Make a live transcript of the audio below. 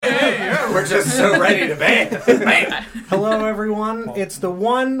we're just so ready to ban. Man. Hello, everyone. It's the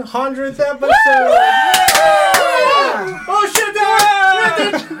 100th episode. Oh shit!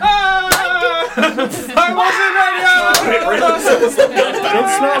 I wasn't ready.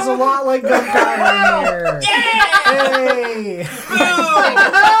 It smells a lot like gunpowder in here. Yay!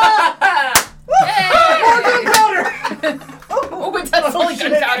 More gunpowder! Oh, wait, that's only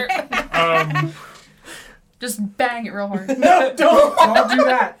gunpowder. Just bang it real hard. No, don't do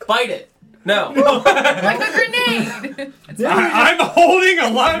that. Bite it. No. Like a grenade. I'm holding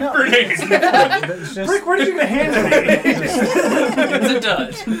a live grenade. Rick, where did you get a hand grenade? It's a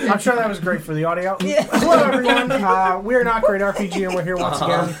dud. I'm sure that was great for the audio. Yeah. Hello, everyone. We're Not Great RPG, and we're here once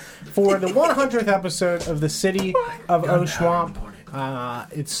again for the 100th episode of the City of Oshuamp.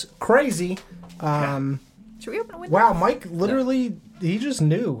 It's crazy. Should we open a window? Wow, Mike literally, he just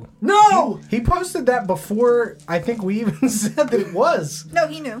knew. No! He posted that before I think we even said that it was. No,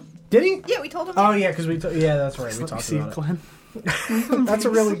 he knew. Did he? Yeah, we told him. Oh, yeah, because yeah, that's right. We talked about it. Glenn. That's a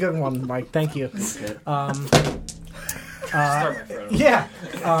really good one, Mike. Thank you. Yeah.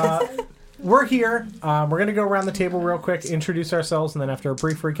 We're here. We're going to go around the table real quick, introduce ourselves, and then after a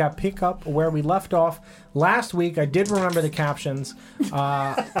brief recap, pick up where we left off. Last week, I did remember the captions.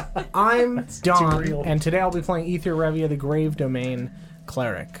 I'm Don, and today I'll be playing Ether Revia, the Grave Domain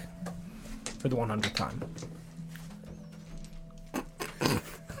Cleric, for the 100th time.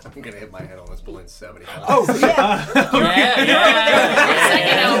 I'm gonna hit my head on this balloon so many times. Oh, yeah.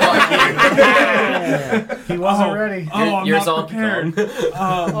 He wasn't ready. I'm Yours not on prepared. You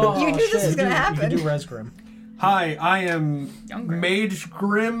knew this was going to happen. You do Resgrim. Hi, I am Mage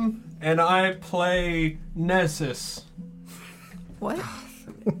Grim, and I play Nessus, What?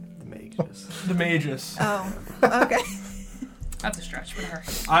 the Magus. Oh, okay. That's a stretch, but hurry.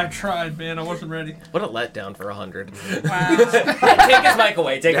 I tried, man. I wasn't ready. What a letdown for 100. Wow. Take his mic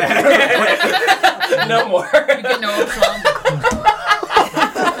away. Take it away. No more. You get no Oshuamp.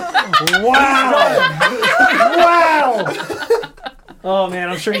 Wow! Oh man,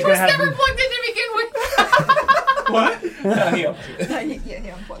 I'm sure he's It gonna was have. never plugged in to begin with. What?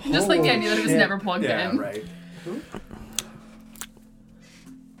 Yeah, unplugged. Just like the idea that it was never plugged Yeah, in. right.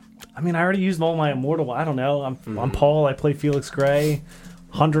 I mean, I already used all my immortal. I don't know. I'm Paul. I play Felix Gray.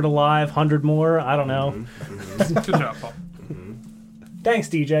 100 alive, 100 more. I don't know. Good job, Paul. Thanks,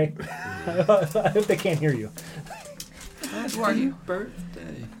 DJ. I hope they can't hear you. Who are you?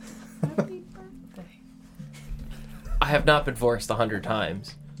 Birthday. Happy birthday. I have not been forced 100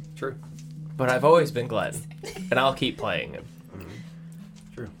 times. True. But I've always been Glenn. And I'll keep playing him.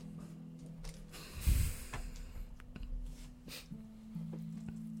 True.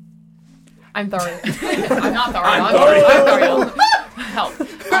 I'm Thariel. I'm not Thariel. I'm Thariel. Help.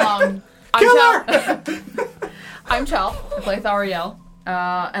 I'm Chell. I play Thariel.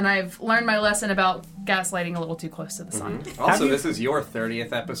 And I've learned my lesson about gaslighting a little too close to the sun. Also, this is your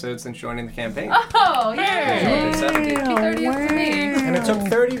 30th episode since joining the campaign. Oh, yay! Happy 30th to me. And it took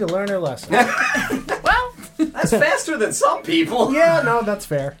 30 to learn her lesson. Well, That's faster than some people. Yeah, no, that's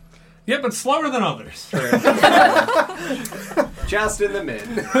fair. Yeah, but slower than others. Just in the mid.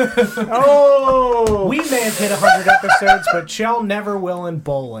 Oh! We may have hit 100 episodes, but Chell never will in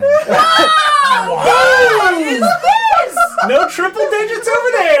bowling. what is this? No triple digits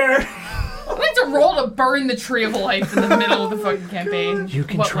over there! I like to roll to burn the tree of life in the middle of the fucking campaign. You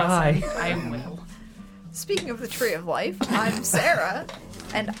can What try. lesson? I will. Speaking of the Tree of Life, I'm Sarah,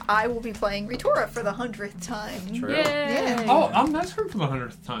 and I will be playing Ritora for the 100th time. True. Yay! Yeah. Oh, I'm Nesgrim for the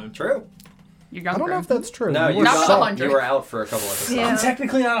 100th time. True. You're I don't know if that's true. No, You you were Not were for the out. 100. You were out for a couple episodes. Yeah. I'm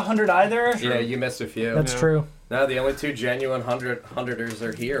technically not 100 either. Yeah, you missed a few. That's true. No, the only two genuine hundreders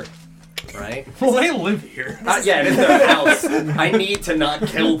are here. Right? Well, they live here. Yeah, it is their house. I need to not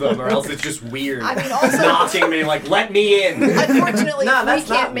kill them, or else it's just weird. I mean, also, Knocking me like, let me in. unfortunately, No, we that's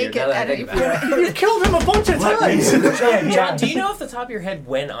not can't make weird, it now that I at any think about point. You killed him a bunch of times! John, do you know off the top of your head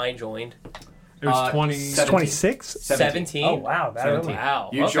when I joined? It was 20. 26? 17. Oh wow, that 17. Wow.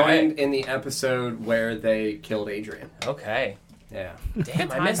 early. You okay. joined in the episode where they killed Adrian. Okay. Yeah.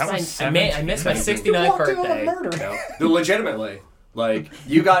 Damn, I missed That my was I missed my 69th birthday. No. Legitimately. Like,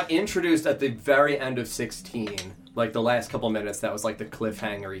 you got introduced at the very end of 16. Like, the last couple minutes, that was like the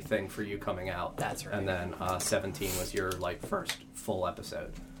cliffhanger-y thing for you coming out. That's right. And then 17 was your, like, first full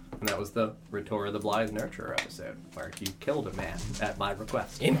episode. And that was the Ritora the Blithe Nurturer episode, where you killed a man at my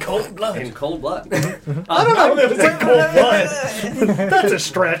request. In cold blood. In cold blood. I don't know if it's in cold blood. That's a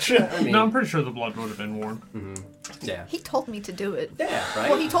stretch. I mean, No, I'm pretty sure the blood would have been warm. yeah. He told me to do it. Yeah, right?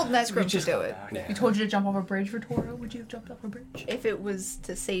 Well, he told Nesgrim to do it. Yeah. We told you to jump off a bridge for Toro. Would you have jumped off a bridge? If it was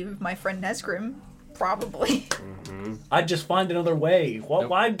to save my friend Nesgrim, Probably. I'd just find another way. Nope.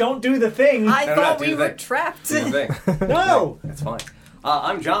 Why don't do the thing? I No, thought do we the were thing. trapped. Do the thing. No! It's fine.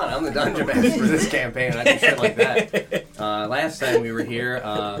 I'm John. I'm the dungeon master for this campaign. I do shit like that. Last time we were here,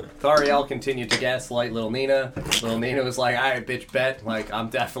 Thariel continued to gaslight Little Nina. Little Nina was like, "Alright, bitch, bet. Like, I'm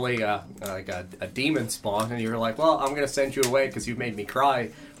definitely a demon spawn." And you were like, "Well, I'm gonna send you away because you made me cry."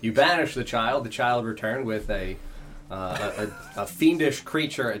 You banished the child. The child returned with a fiendish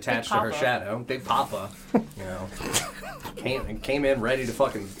creature attached to her Papa. shadow. Big Papa, came in ready to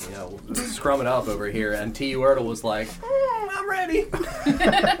fucking, scrum it up over here. And T.U. Ertl was like, I'm ready.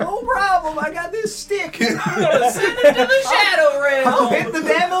 No problem. I got this stick. Send him to the Shadow Realm. I'll hit the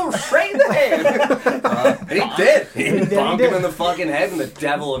devil straight in the head. And he did. He bonked him in the fucking head, and the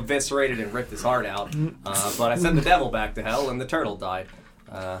devil eviscerated and ripped his heart out. But I sent the devil back to hell, and the turtle died.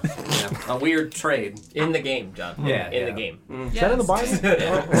 A weird trade. In the game, John. Yeah, In yeah. the game. Is that in the Bible?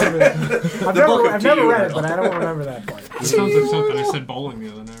 The I've book of I've never T.U. read it, Ertl. but I don't remember that part. It sounds like something I said bowling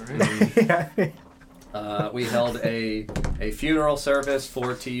the other night, right? We held a funeral service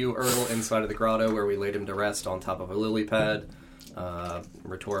for T.U. Ertl inside of the grotto, where we laid him to rest on top of a lily pad.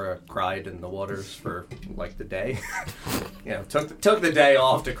 Ritora cried in the waters for like the day. Took the day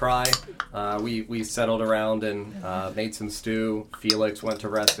off to cry. We settled around and made some stew. Felix went to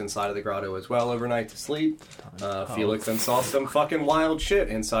rest inside of the grotto as well overnight to sleep. Felix then saw some fucking wild shit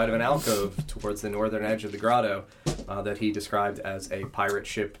inside of an alcove towards the northern edge of the grotto that he described as a pirate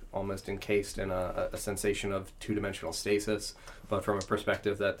ship almost encased in a sensation of two-dimensional stasis. But from a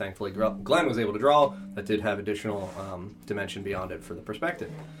perspective that thankfully Glenn was able to draw, that did have additional dimension beyond it for the perspective.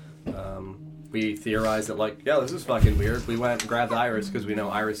 We theorized that, this is fucking weird. We went and grabbed Iris because we know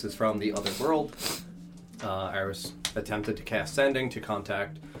Iris is from the other world. Iris attempted to cast Sending to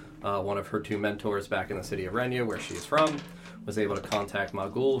contact one of her two mentors back in the city of Renya, where she is from. Was able to contact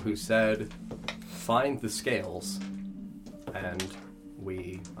Magul, who said, "Find the scales." And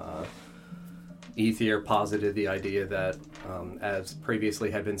we... Ether posited the idea that, as previously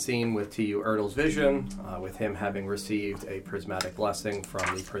had been seen with T.U. Ertl's vision, with him having received a prismatic blessing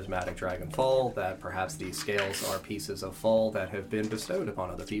from the prismatic dragon fall, that perhaps these scales are pieces of fall that have been bestowed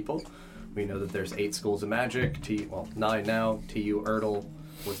upon other people. We know that there's 8 schools of magic, 9 now. T.U. Ertl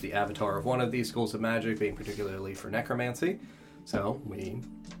was the avatar of one of these schools of magic, being particularly for necromancy. So we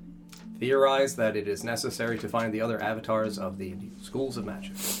theorize that it is necessary to find the other avatars of the schools of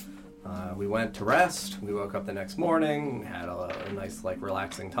magic. We went to rest. We woke up the next morning, had a nice,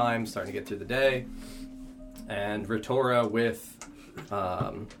 relaxing time, starting to get through the day. And Ritora, with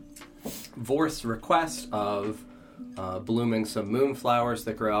Vorth's request of blooming some moonflowers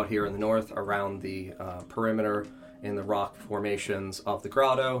that grow out here in the north around the perimeter in the rock formations of the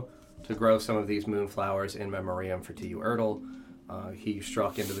grotto, to grow some of these moonflowers in memoriam for T.U. Ertl. He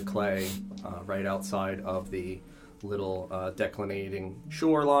struck into the clay right outside of the little declinating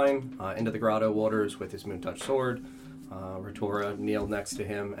shoreline into the grotto waters with his Moontouch sword. Ritora kneeled next to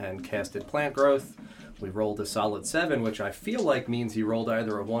him and casted Plant Growth. We rolled a solid 7, which I feel like means you rolled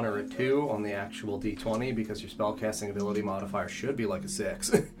either a 1 or a 2 on the actual d20, because your spellcasting ability modifier should be like a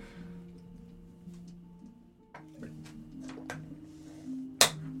 6.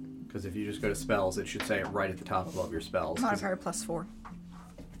 Because if you just go to spells, it should say it right at the top above your spells. Modifier +4.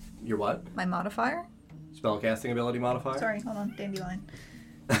 Your what? My modifier? Spellcasting ability modifier? Sorry, hold on. Dandelion.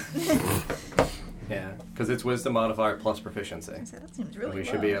 Yeah, because it's wisdom modifier plus proficiency. I said, that seems really We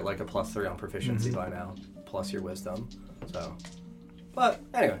should be at a +3 on proficiency by now, plus your wisdom. So, but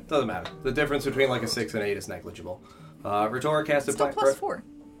anyway, doesn't matter. The difference between a 6 and 8 is negligible. Ritora casted Still Plant +4.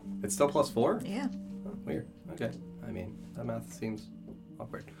 It's still +4? Yeah. Oh, weird. Okay. I mean, that math seems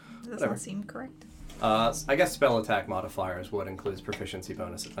awkward. Does Whatever. not seem correct. I guess spell attack modifier is what includes proficiency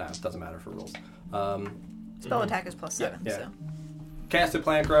bonus. It doesn't matter for rules. Spell attack is +7, Yeah. so. Casted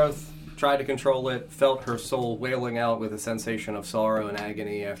Plant Growth, tried to control it, felt her soul wailing out with a sensation of sorrow and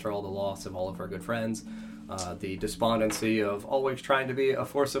agony after all the loss of all of her good friends. The despondency of always trying to be a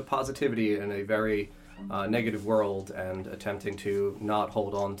force of positivity in a very negative world, and attempting to not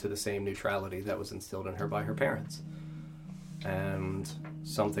hold on to the same neutrality that was instilled in her by her parents. And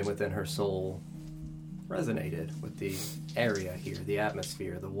something within her soul resonated with the area here, the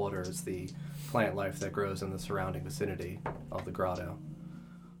atmosphere, the waters, the plant life that grows in the surrounding vicinity of the grotto.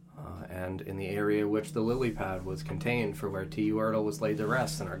 And in the area which the lily pad was contained, for where T.U. Ertl was laid to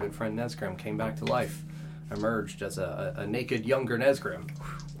rest, and our good friend Nesgrim came back to life, emerged as a naked younger Nesgrim,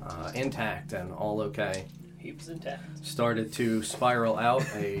 intact and all okay. He was intact. Started to spiral out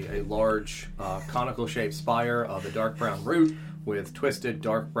a large conical-shaped spire of a dark brown root with twisted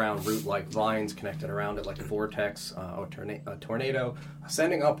dark brown root-like vines connected around it like a vortex, a tornado,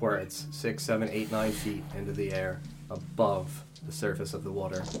 ascending upwards 6, 7, 8, 9 feet into the air above the surface of the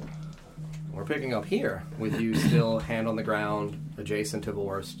water. We're picking up here with you still hand on the ground, adjacent to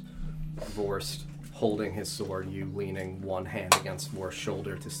Vorst holding his sword, you leaning one hand against Vorst's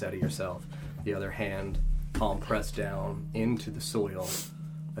shoulder to steady yourself, the other hand palm pressed down into the soil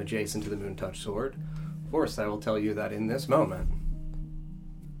adjacent to the Moontouch sword. Vorst, I will tell you that in this moment,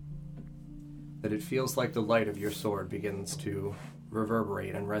 that it feels like the light of your sword begins to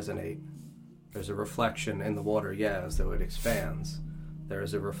reverberate and resonate. There's a reflection in the water, yeah, as though it expands. There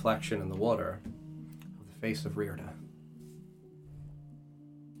is a reflection in the water of the face of Rierda.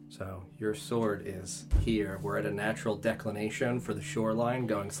 So, your sword is here. We're at a natural declination for the shoreline,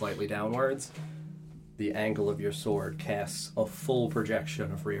 going slightly downwards. The angle of your sword casts a full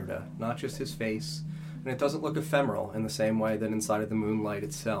projection of Rierda, not just his face, and it doesn't look ephemeral in the same way that inside of the moonlight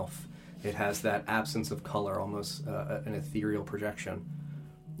itself. It has that absence of color, almost an ethereal projection.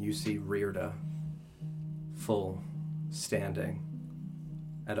 You see Rierda, full, standing,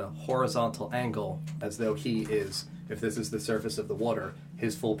 at a horizontal angle, as though he is, if this is the surface of the water,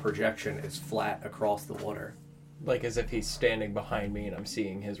 his full projection is flat across the water. Like as if he's standing behind me and I'm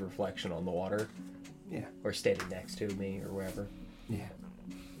seeing his reflection on the water? Yeah. Or standing next to me or wherever? Yeah.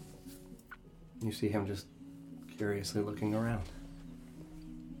 You see him just curiously looking around.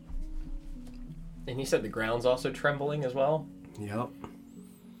 And you said the ground's also trembling as well? Yep.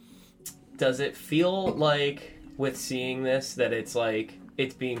 Does it feel like, with seeing this, that it's like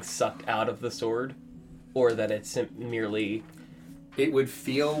it's being sucked out of the sword? Or that it's merely... It would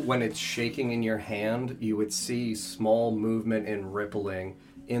feel, when it's shaking in your hand, you would see small movement and rippling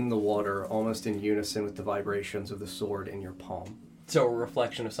in the water, almost in unison with the vibrations of the sword in your palm. So a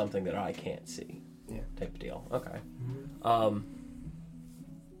reflection of something that I can't see. Yeah. Type of deal. Okay.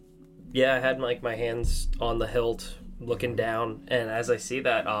 Yeah, I had like my hands on the hilt, looking down, and as I see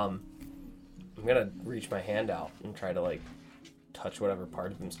that, I'm gonna reach my hand out and try to like touch whatever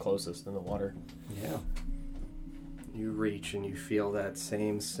part of him's closest in the water. Yeah. You reach and you feel that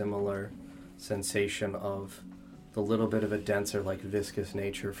same similar sensation of the little bit of a denser, like viscous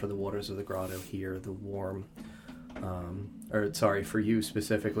nature for the waters of the grotto here, the warm, for you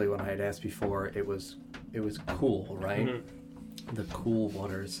specifically, when I had asked before, it was cool, right? Mm-hmm. The cool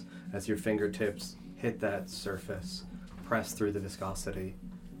waters, as your fingertips hit that surface, press through the viscosity,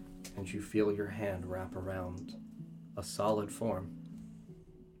 and you feel your hand wrap around a solid form.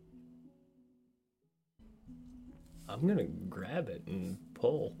 I'm gonna grab it and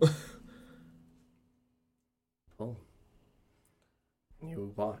pull. Pull.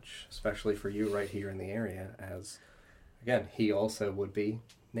 You watch, especially for you right here in the area, as, again, he also would be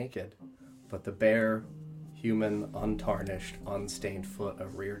naked, but the bare, human, untarnished, unstained foot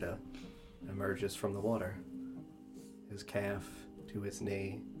of Rierda emerges from the water. His calf to his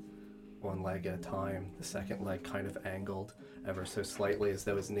knee, one leg at a time, the second leg kind of angled ever so slightly as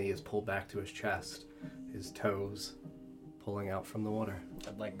though his knee is pulled back to his chest, his toes pulling out from the water.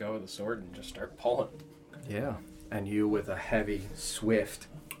 I'd let go of the sword and just start pulling. Yeah, and you with a heavy, swift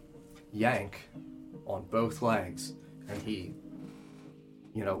yank on both legs, and he,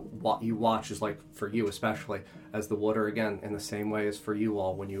 what you watch is like, for you especially, as the water, again, in the same way as for you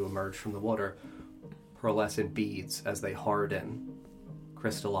all when you emerge from the water, pearlescent beads as they harden,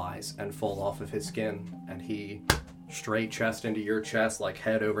 crystallize, and fall off of his skin, and he, straight chest into your chest, like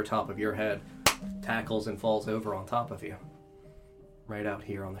head over top of your head, tackles and falls over on top of you. Right out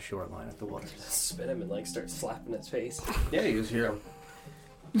here on the shoreline of the water. Spin him and like start slapping his face. Yeah, you just hear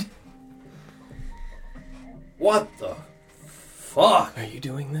him. What the fuck? Are you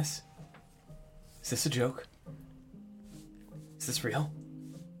doing this? Is this a joke? Is this real?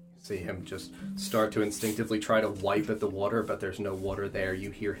 See him just start to instinctively try to wipe at the water, but there's no water there.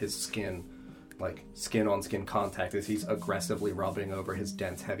 You hear his skin, like skin-on-skin contact, as he's aggressively rubbing over his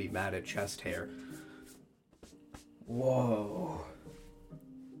dense, heavy, matted chest hair. Whoa.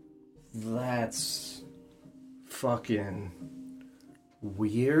 That's fucking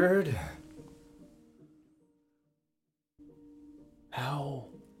weird. How?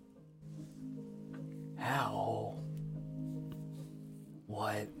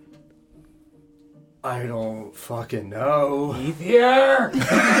 What? I don't fucking know. He's here!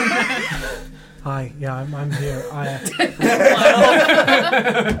 Hi, yeah, I'm here.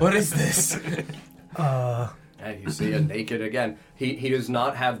 What is this? And you see it naked again. He does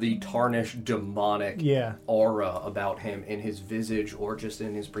not have the tarnished, demonic Yeah. aura about him in his visage or just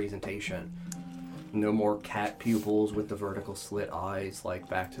in his presentation. No more cat pupils with the vertical slit eyes, like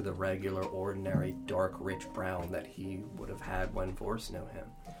back to the regular, ordinary, dark, rich brown that he would have had when Vorse knew him.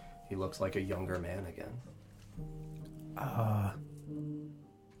 He looks like a younger man again.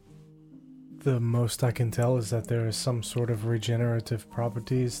 The most I can tell is that there is some sort of regenerative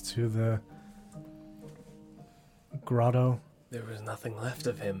properties to the grotto. There was nothing left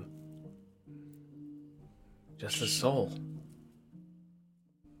of him. Just a soul.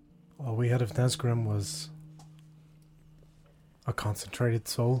 All we had of Nesgrim was a concentrated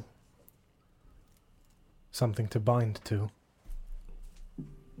soul. Something to bind to.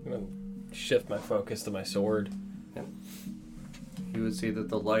 I'm going to shift my focus to my sword. You would see that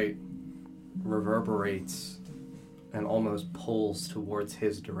the light reverberates and almost pulls towards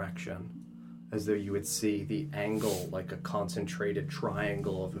his direction, as though you would see the angle like a concentrated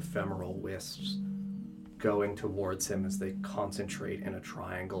triangle of ephemeral wisps going towards him as they concentrate in a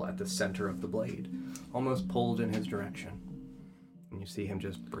triangle at the center of the blade, almost pulled in his direction. And you see him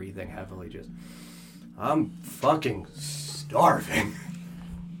just breathing heavily, just, I'm fucking starving.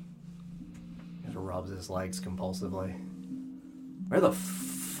 He just rubs his legs compulsively. Where the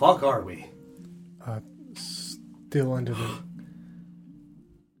fuck are we? Still under the...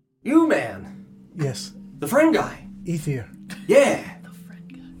 You, man! Yes. The friend guy! Ether. Yeah! The friend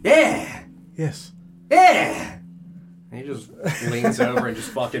guy. Yeah! Yes. Yeah! And he just leans over and just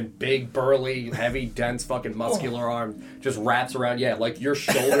fucking big, burly, heavy, dense, fucking muscular arm just wraps around, like your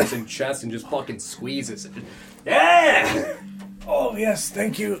shoulders and chest and just fucking squeezes it. Yeah! Oh, yes,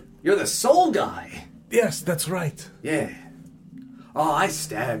 thank you. You're the soul guy! Yes, that's right. Yeah. Oh, I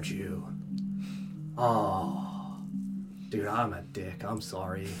stabbed you. Oh. Dude, I'm a dick. I'm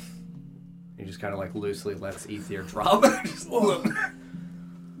sorry. He just kind of like loosely lets Ether drop. Just,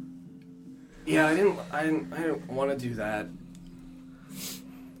 yeah, I didn't want to do that.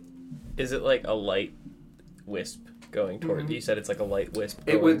 Is it like a light wisp going toward you? Said it's like a light wisp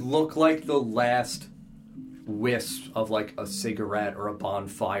going. It would look like the last wisp of like a cigarette or a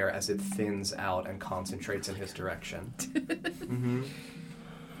bonfire as it thins out and concentrates in his direction. Mm-hmm.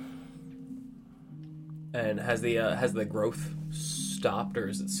 And has the growth stopped, or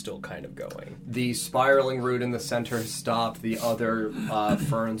is it still kind of going? The spiraling root in the center has stopped. The other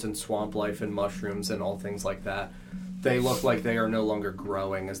ferns and swamp life and mushrooms and all things like that, they look like they are no longer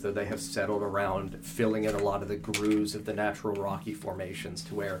growing, as though they have settled around, filling in a lot of the grooves of the natural rocky formations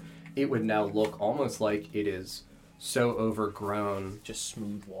to where it would now look almost like it is so overgrown. Just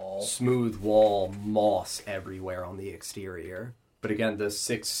smooth wall, moss everywhere on the exterior. But again, the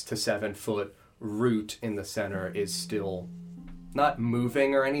 6 to 7 foot root in the center is still not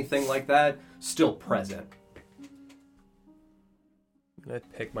moving or anything like that, still present. I'm gonna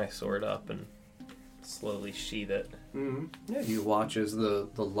pick my sword up and slowly sheath it. Mm-hmm. Yeah, you watch as the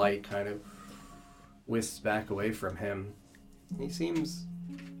light kind of whisks back away from him. He seems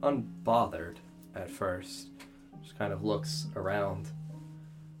unbothered at first. Just kind of looks around.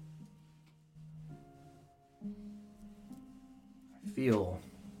 I feel...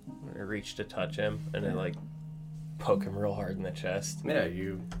 I reach to touch him, and I like poke him real hard in the chest. Yeah,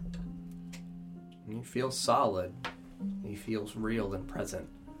 you feel solid. He feels real and present.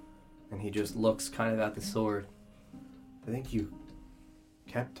 And he just looks kind of at the sword. I think you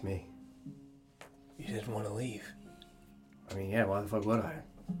kept me. You didn't want to leave. I mean, yeah, why the fuck would I?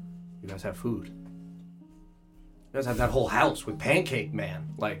 You guys have food. You guys have that whole house with Pancake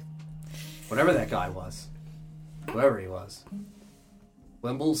Man. Like, whatever that guy was. Whoever he was.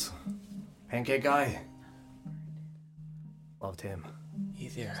 Limbles? Pancake guy? Loved him.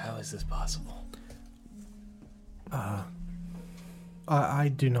 Ether, how is this possible?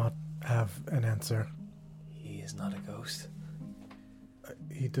 I do not have an answer. He is not a ghost.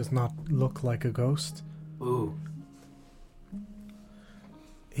 He does not look like a ghost. Ooh.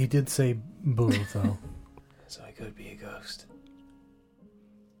 He did say boo, though. So he could be a ghost.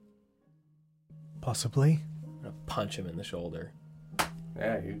 Possibly. I'm gonna punch him in the shoulder.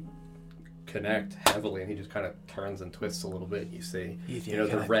 Yeah, you connect heavily, and he just kind of turns and twists a little bit. You see, Ether,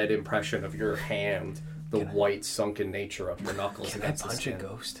 the red impression of your hand, the white sunken nature of your knuckles Can I against the punch a skin.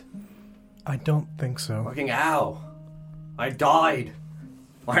 ghost? I don't think so. Fucking ow! I died.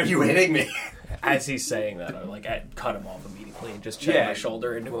 Why are you hitting me? As he's saying that, I cut him off immediately and just check my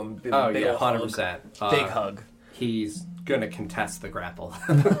shoulder into him. Big Oh ol' yeah, hug. 100%. Big hug. He's gonna contest the grapple.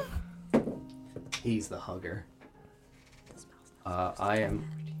 He's the hugger. I am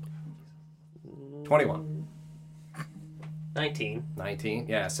 21. 19.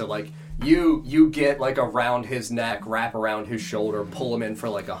 Yeah, so like you get like around his neck, wrap around his shoulder, pull him in for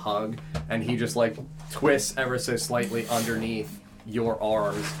like a hug, and he just like twists ever so slightly underneath your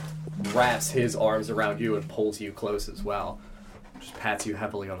arms, wraps his arms around you and pulls you close as well. Just pats you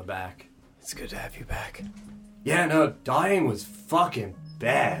heavily on the back. It's good to have you back. Yeah, no, dying was fucking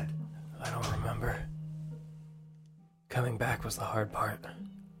bad. I don't remember. Coming back was the hard part.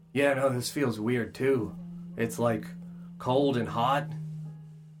 Yeah, no, this feels weird too. It's like cold and hot.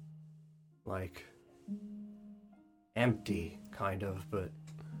 Like empty, kind of, but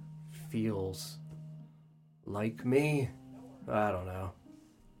feels like me. I don't know.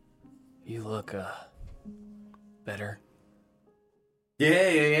 You look, better.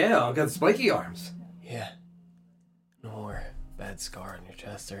 Yeah, I've got spiky arms. Yeah. No more bad scar on your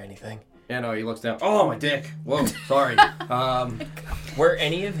chest or anything. Yeah, no, he looks down. Oh, my dick. Whoa, sorry. Were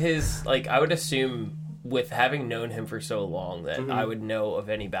any of his, like, I would assume with having known him for so long that I would know of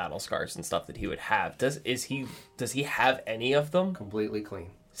any battle scars and stuff that he would have. Does he have any of them? Completely clean.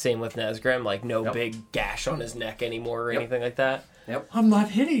 Same with Nesgrim, like no big gash on his neck anymore or anything like that? Yep. I'm not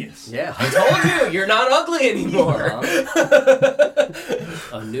hideous. Yeah. I told you, you're not ugly anymore.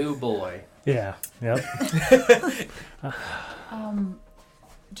 A new boy. Yeah. Yep.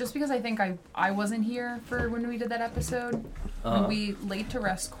 Just because I think I wasn't here for when we did that episode, when we laid to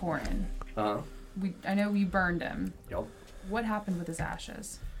rest Corin. I know we burned him. Yep. What happened with his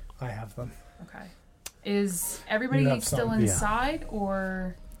ashes? I have them. Okay. Is everybody You have still some. inside,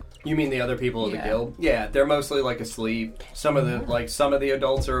 or? You mean the other people of the Yeah. guild? Yeah, they're mostly like asleep. Some of the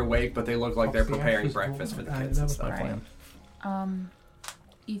adults are awake, but they look like they're preparing breakfast for the kids That and was my stuff. plan.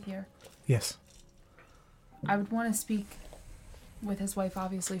 Ether. Yes. I would want to speak with his wife,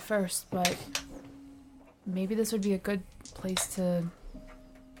 obviously, first, but maybe this would be a good place to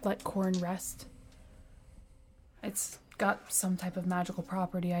let Corin rest. It's got some type of magical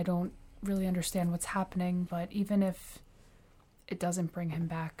property. I don't really understand what's happening, but even if it doesn't bring him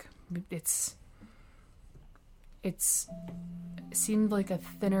back, it seemed like a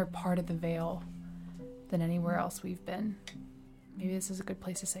thinner part of the veil than anywhere else we've been. Maybe this is a good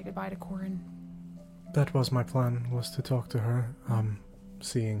place to say goodbye to Corin. That was my plan, was to talk to her,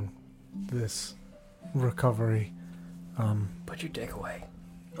 seeing this recovery. Put your dick away.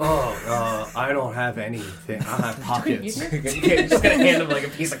 I don't have anything. I have pockets. You're just gonna hand him like a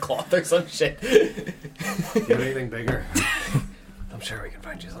piece of cloth or some shit. You have anything bigger? I'm sure we can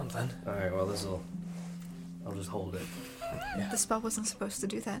find you something. Alright, well, I'll just hold it. The spell wasn't supposed to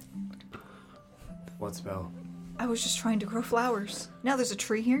do that. What spell? I was just trying to grow flowers. Now there's a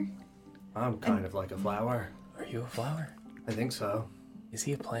tree here. I'm kind of like a flower. Are you a flower? I think so. Is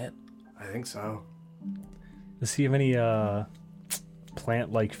he a plant? I think so. Does he have any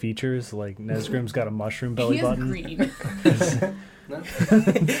plant-like features? Like Nesgrim's got a mushroom belly He is button. green. No?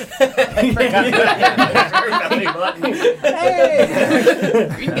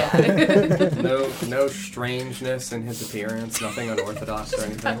 Green guy. No strangeness in his appearance. Nothing unorthodox or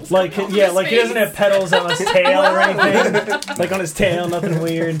anything. Like, yeah, like he doesn't have petals on his tail or anything. Like on his tail, nothing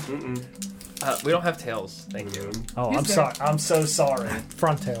weird. Mm-mm. We don't have tails, thank you. Oh, He's I'm there. sorry. I'm so sorry.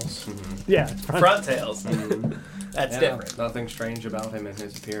 Front tails. Yeah, Front tails. That's Yeah, different. Nothing strange about him and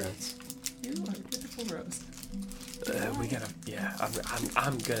his appearance. You are a beautiful rose. We gotta. Yeah,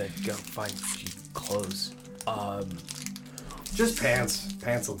 I'm gonna go find you clothes. Just pants.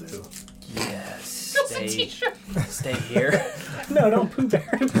 Pants will do. Yeah. Stay here. no, don't poo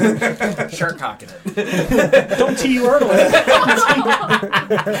bear. Shirt cocking it. Don't tee you early.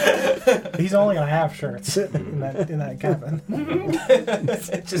 He's only gonna have shirts in that cabin.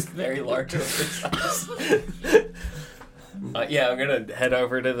 It's just very large over size. Yeah, I'm gonna head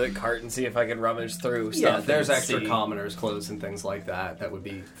over to the cart and see if I can rummage through stuff. Yeah, there's and extra see. commoners' clothes and things like that would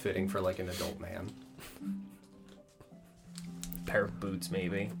be fitting for like an adult man. Pair of boots,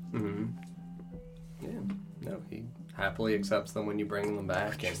 maybe. Mm-hmm. Yeah. No, he happily accepts them when you bring them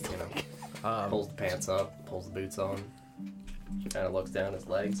back, and pulls the pants up, pulls the boots on, kind of looks down his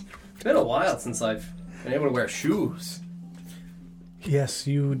legs. It's been a while since I've been able to wear shoes. Yes,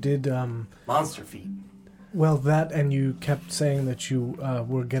 you did. Monster feet. Well, that, and you kept saying that you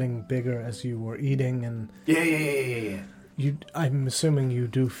were getting bigger as you were eating, and Yeah. I'm assuming you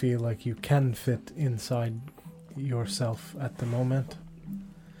do feel like you can fit inside yourself at the moment.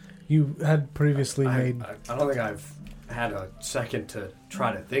 You had previously made. I don't think I've had a second to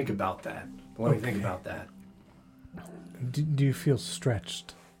try to think about that. Let me think about that. Do you feel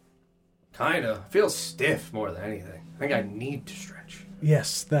stretched? Kinda. Feels stiff more than anything. I think I need to stretch.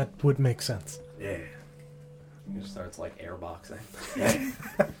 Yes, that would make sense. Yeah. He just starts like airboxing.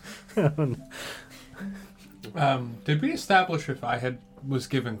 Did we establish if I had was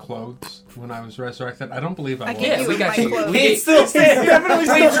given clothes when I was resurrected. I don't believe I I was. gave you we got my you. clothes. He still stands. Definitely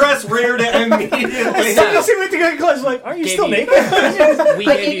We dress reared immediately. As soon as he went to get clothes, like, aren't you Gave still you- naked? We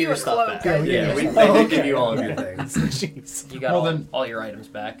I gave gave you you your a stuff cloak. back. Yeah, we Oh, did okay. give you all of your things. Jeez. You got Well, all, then- all your items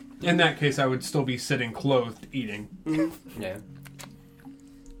back. In that case, I would still be sitting clothed, eating. Yeah.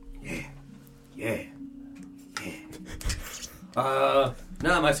 Yeah.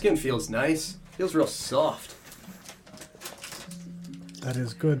 Nah, my skin feels nice. Feels real soft. That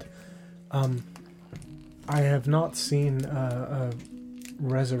is good. I have not seen a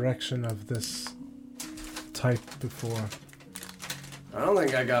resurrection of this type before. I don't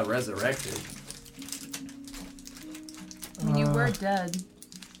think I got resurrected. I mean, you were dead.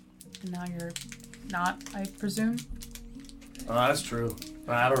 And now you're not, I presume. Oh, that's true.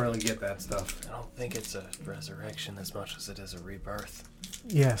 I don't really get that stuff. I don't think it's a resurrection as much as it is a rebirth.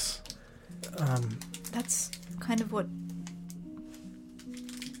 Yes. That's kind of what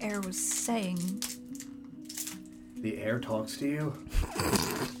Air was saying. The air talks to you?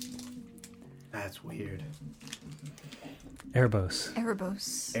 That's weird. Airbus.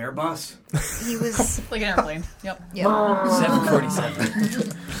 Erebos. Airbus? He was. Like an airplane. Yep. Yeah.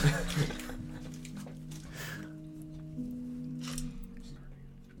 747.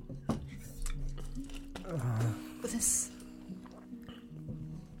 With this.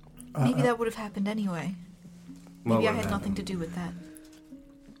 Maybe that would have happened anyway. Maybe I had nothing to do with that.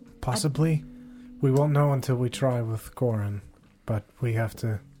 Possibly. We won't know until we try with Goran, but we have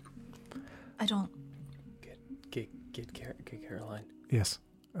to. I don't. Get Caroline. Yes.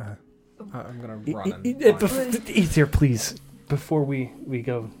 I'm gonna run and Ether, please. Before we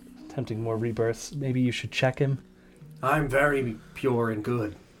go attempting more rebirths, maybe you should check him. I'm very pure and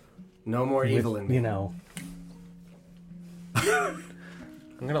good. No more evil in me. You know.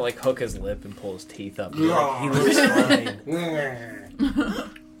 I'm gonna like hook his lip and pull his teeth up. He looks fine.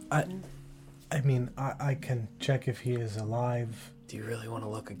 I mean, I can check if he is alive. Do you really want to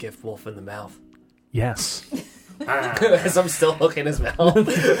look a gift wolf in the mouth? Yes. As I'm still hooking his mouth.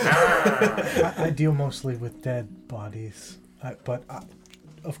 I deal mostly with dead bodies, but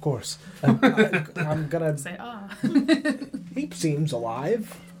of course, I'm gonna. Say, He seems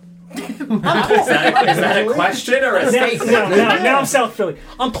alive. Is that a question or a statement? Now I'm South Philly.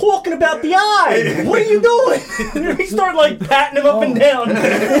 I'm talking about the eye. What are you doing? We start like patting him up and down.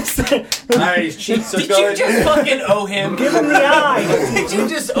 Alright, his cheeks are Did good. you just fucking owe him? Give him the eye. Did you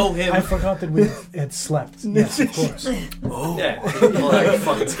just owe him? I forgot that we had slept. Yes, of course. Yeah, well, like a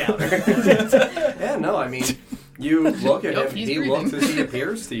fucking scouter. Yeah, no, I mean, you look at Nope, him, he's he breathing. looks as he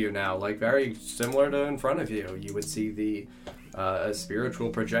appears to you now, like very similar to in front of you. You would see the a spiritual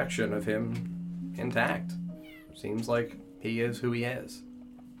projection of him intact. Seems like he is who he is.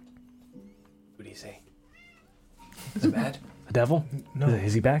 What do you say? Is it bad? The devil? No.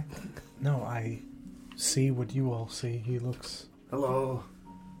 Is he back? No, I see what you all see. He looks Hello.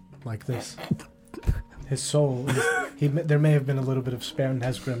 like this. His soul. There may have been a little bit of spare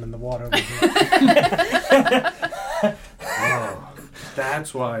Nesgrim in the water. Oh,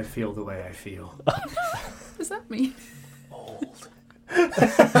 that's why I feel the way I feel. what does that mean? Old.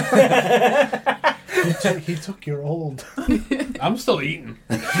 He took your old. I'm still eating.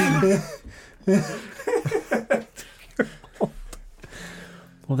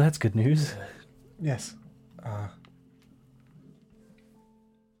 Well, that's good news. Yes.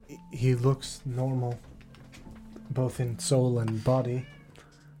 He looks normal, both in soul and body.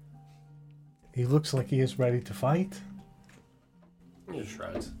 He looks like he is ready to fight. He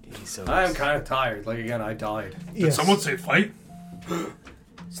shrugs. He's so I'm kind of tired. Like, again, I died. Did someone say fight?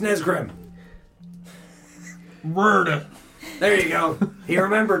 Snezgrim. Word. There you go. He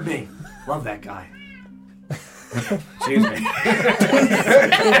remembered me. Love that guy. Excuse me.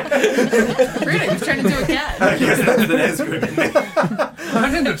 Rudy was trying to do a cat. I guess that's the Nesgrim in me. I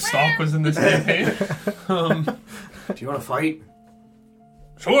didn't know Stalk was in this campaign. Do you want to fight?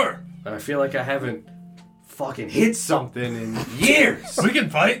 Sure. I feel like I haven't fucking hit something in years. We can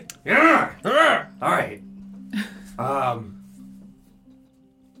fight. Yeah. Ah. All right.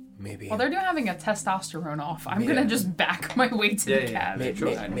 maybe. While they're doing having a testosterone off, I'm Yeah. gonna just back my way to the cab. Maybe, and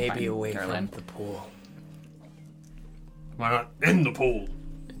try to maybe find away Caroline. from the pool. Why not in the pool?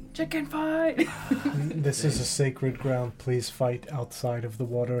 Chicken fight. This is a sacred ground. Please fight outside of the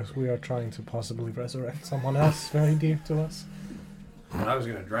waters. We are trying to possibly resurrect someone else very dear to us. I was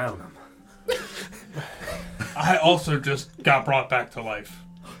gonna drown him. I also just got brought back to life.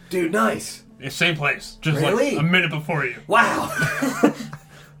 Dude, nice. Same place, just Really? like a minute before you. Wow.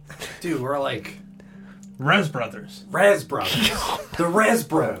 Dude, we're like Res Brothers. Res Brothers. The Res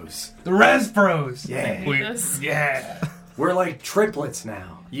Bros. The Res Bros. Yeah. We, Yes. yeah. We're like triplets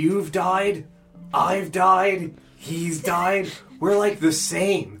now. You've died, I've died, he's died. We're like the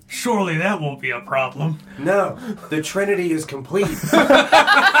same. Surely that won't be a problem. No, the Trinity is complete.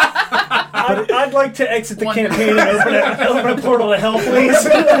 I'd like to exit the campaign and open a portal to hell, please.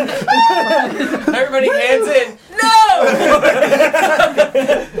 Everybody hands in.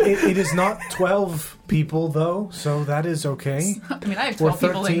 It is not 12 people, though, so that is okay. I mean, I have Or 12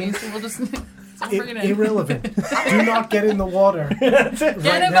 people like 13. me, so we'll just bring it in. Irrelevant. Do not get in the water right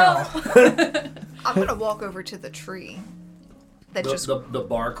Annabelle! now. I'm gonna walk over to the tree. That just The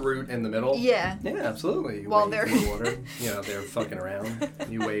bark root in the middle? yeah. Yeah, absolutely. You While wade they're- to the water. They're fucking around.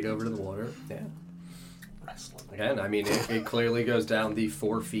 You wade over to the water. Yeah. Again, I mean, it clearly goes down the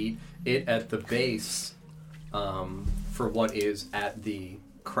 4 feet. It, at the base, for what is at the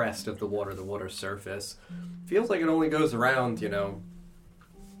crest of the water surface, feels like it only goes around,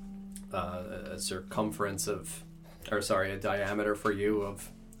 a circumference of, a diameter for you of,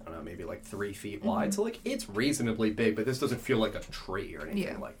 I don't know, maybe like 3 feet wide. So, like, it's reasonably big, but this doesn't feel like a tree or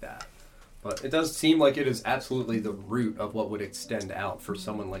anything like that. But it does seem like it is absolutely the root of what would extend out for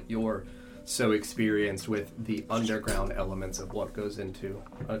someone like you're so experienced with the underground elements of what goes into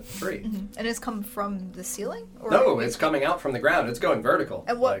a tree. And it's come from the ceiling? Or No, it's coming out from the ground. It's going vertical.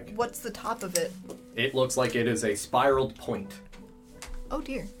 And what's the top of it? It looks like it is a spiraled point. Oh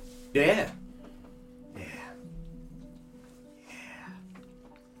dear. Yeah.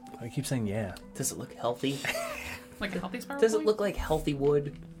 I keep saying yeah. Does it look healthy? Like a healthy spiral Does it point? look like healthy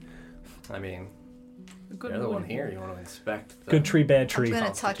wood? I mean, A good you're the one wood. here. You want to inspect the Good tree, bad tree. I'm gonna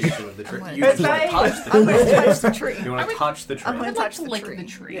touch. constitution of the tree. I'm You gonna just want to touch the I'm tree. gonna touch the tree. You want to touch the tree. I'm gonna I'd like touch to the lick tree. the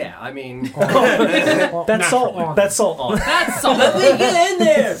tree. Yeah, I mean... That's salt. That's salt. That's all. Get in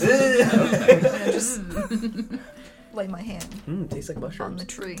there! Just lay my hand Tastes like on mushrooms. the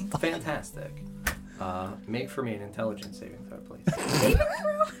tree. Fantastic. Make for me an intelligence saving throw, please.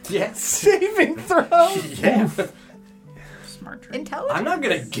 Yes. Saving throw. Yeah. Smart tree. Intelligence. I'm not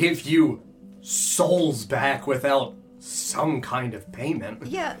gonna give you souls back without some kind of payment.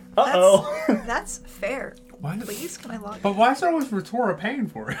 Yeah. Uh-oh. That's fair. Why does- Please, can I log? But why is always Retora paying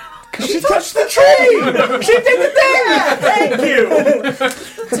for it? She touched the tree. She did the thing. Thank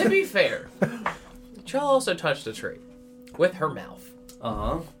you. To be fair, Jill also touched a tree with her mouth.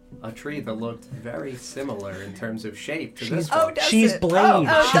 Uh-huh. A tree that looked very similar in terms of shape to this Oh, one. does She's it? Blade.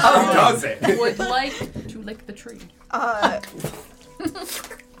 Oh, She's Oh, does it? Would like to lick the tree.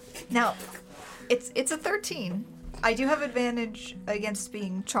 Now, it's a 13. I do have advantage against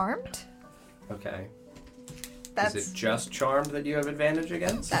being charmed. Okay. That's Is it just charmed that you have advantage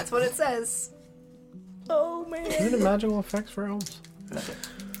against? that's what it says. Oh man. Isn't it magical effects for elves? You're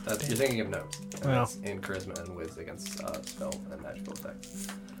thinking of notes. And Wow. that's in charisma and whiz against spell and magical effects.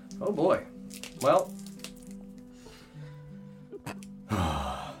 Oh boy. Well.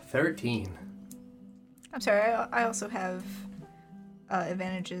 13. I'm sorry. I also have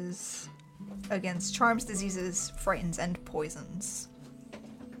advantages against charms, diseases, frightens, and poisons,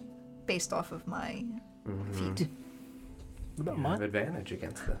 based off of my feat. What about You have mine? advantage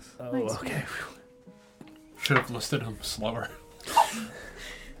against this. Oh, Nice. okay. Should have listed him slower.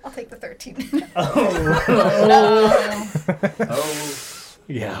 I'll take the 13. Oh,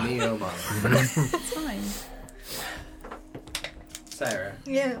 Yeah. me, oh my. It's fine. Sarah,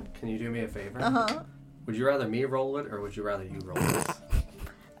 yeah. can you do me a favor? Uh-huh. Would you rather me roll it, or would you rather you roll it?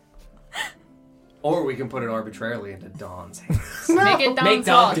 Or we can put it arbitrarily into Dawn's hands. Make it Don's Make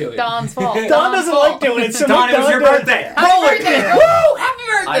Don fault. do it. Don's fault. Don Don's doesn't fault. like doing it, so Dawn, make it was Don your do it. birthday! Happy birthday! Woo! Happy I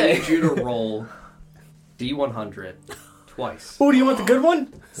birthday! need you to roll D100 twice. Oh, do you want the good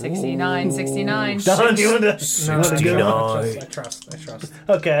one? 69, 69. Don, do you want the... I trust.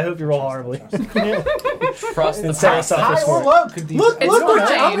 Okay, I hope you roll horribly. Trust the And Sarah suffers for it. low could these Look It's what you,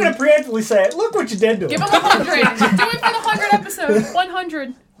 fine. I'm going to preemptively say it. Look what you did to Give him. him 100. Do it for the 100 episode.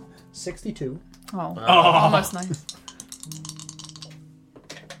 100. 62. Oh, almost nice.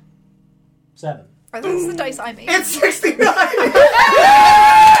 7. Are those the dice I made? It's 69!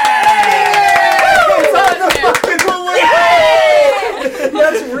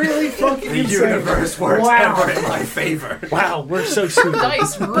 That's really fucking The insane. universe works Wow. ever in my favor. Wow, we're so stupid.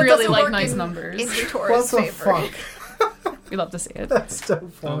 Dice But really doesn't like work nice in numbers. Vitora's What the favor. fuck? We love to see it. That's so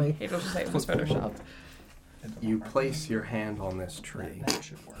funny. Hate to say it was photoshopped. You place your hand on this tree,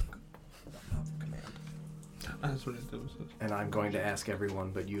 That's what it does. and I'm going to ask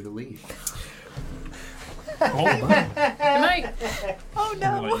everyone but you to leave. Good night. Oh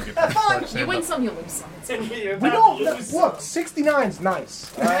no. You win some, you lose some. We don't look. 69's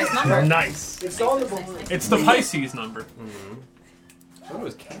nice. Nice number. Nice. It's on the board. It's the Pisces number. I thought it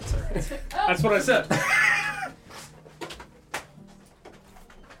was Cancer. That's what I said.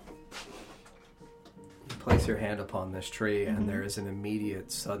 place your hand upon this tree, and there is an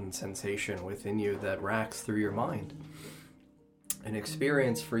immediate, sudden sensation within you that racks through your mind. An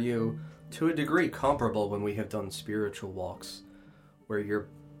experience for you, to a degree, comparable when we have done spiritual walks, where your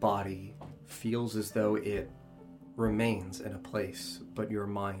body feels as though it remains in a place, but your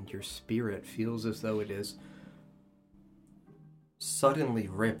mind, your spirit, feels as though it is suddenly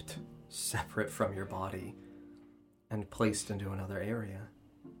ripped separate from your body and placed into another area.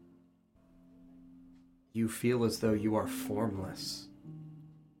 You feel as though you are formless.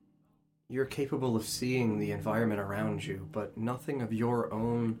 You're capable of seeing the environment around you, but nothing of your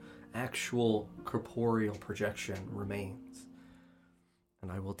own actual corporeal projection remains.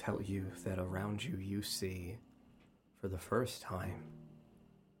 And I will tell you that around you, you see, for the first time,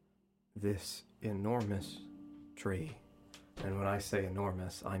 this enormous tree. And when I say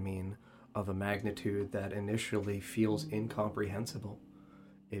enormous, I mean of a magnitude that initially feels incomprehensible.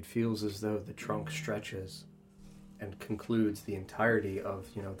 It feels as though the trunk stretches and concludes the entirety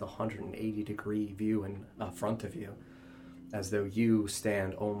of, the 180-degree view in front of you, as though you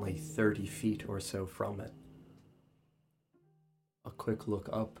stand only 30 feet or so from it. A quick look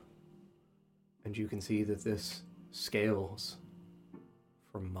up, and you can see that this scales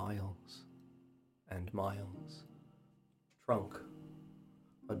for miles and miles. Trunk,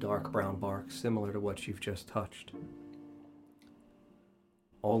 a dark brown bark similar to what you've just touched.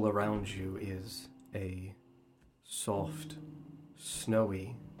 All around you is a soft,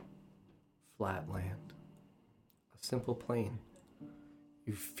 snowy, flat land. A simple plain.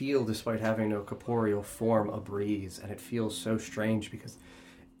 You feel, despite having no corporeal form, a breeze, and it feels so strange because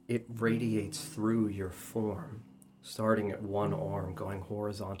it radiates through your form, starting at one arm, going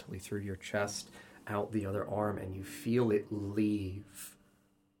horizontally through your chest, out the other arm, and you feel it leave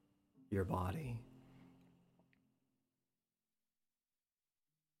your body.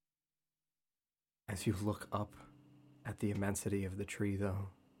 As you look up at the immensity of the tree, though,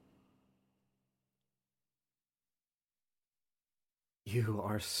 you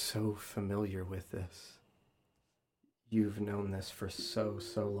are so familiar with this. You've known this for so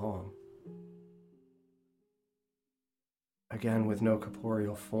long. Again, with no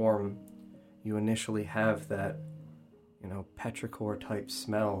corporeal form, you initially have that, petrichor-type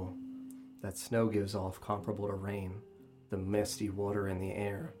smell that snow gives off, comparable to rain, the misty water in the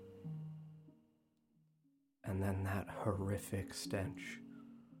air. And then that horrific stench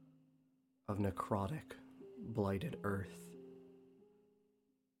of necrotic, blighted earth.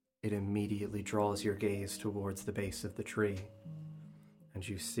 It immediately draws your gaze towards the base of the tree, and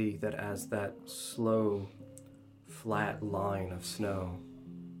you see that as that slow, flat line of snow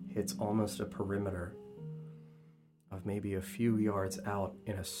hits almost a perimeter of maybe a few yards out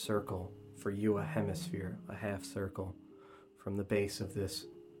in a circle, for you a hemisphere, a half circle, from the base of this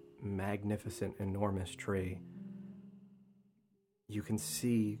magnificent, enormous tree, you can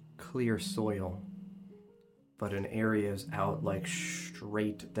see clear soil, but in areas out like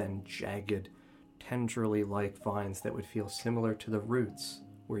straight, then jagged, tendrily-like vines that would feel similar to the roots,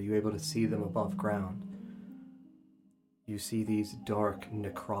 were you able to see them above ground. You see these dark,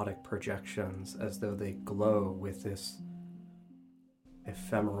 necrotic projections as though they glow with this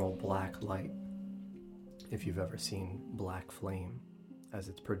ephemeral black light, if you've ever seen black flame, as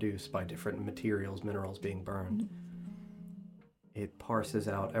it's produced by different materials, minerals being burned. It parses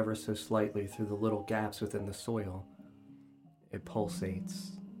out ever so slightly through the little gaps within the soil. It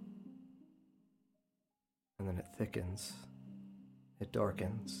pulsates, and then it thickens. It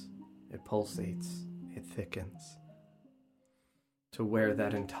darkens. It pulsates. It thickens. To where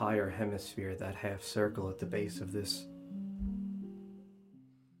that entire hemisphere, that half circle at the base of this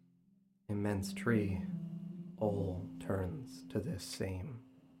immense tree, all turns to this same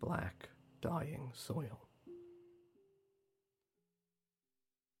black, dying soil.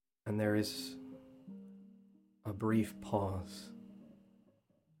 And there is a brief pause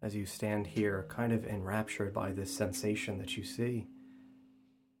as you stand here, kind of enraptured by this sensation that you see.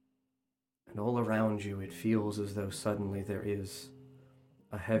 And all around you, it feels as though suddenly there is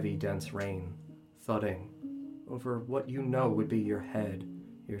a heavy, dense rain thudding over what you know would be your head,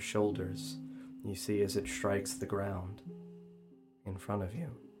 your shoulders. You see as it strikes the ground in front of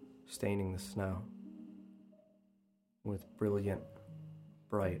you, staining the snow with brilliant,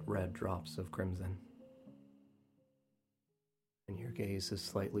 bright red drops of crimson. And your gaze is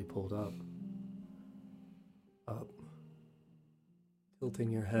slightly pulled up, tilting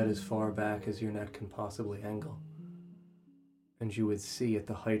your head as far back as your neck can possibly angle. And you would see at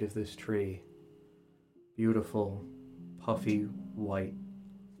the height of this tree beautiful, puffy, white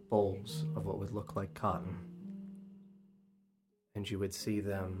bolls of what would look like cotton. And you would see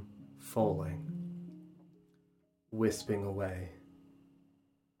them falling wisping away.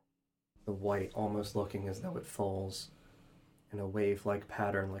 The white almost looking as though it falls in a wave-like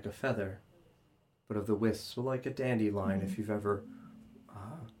pattern like a feather, but of the wisps like a dandelion if you've ever,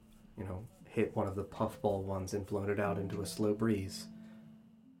 hit one of the puffball ones and blown it out into a slow breeze.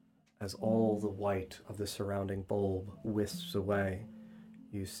 As all the white of the surrounding bulb wisps away,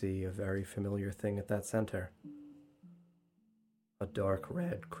 you see a very familiar thing at that center. A dark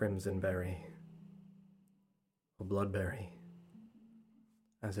red crimson berry. A bloodberry.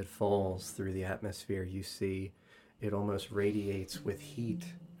 As it falls through the atmosphere, you see it almost radiates with heat,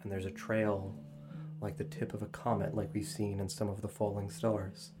 and there's a trail like the tip of a comet like we've seen in some of the falling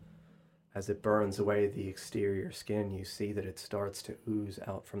stars. As it burns away the exterior skin, you see that it starts to ooze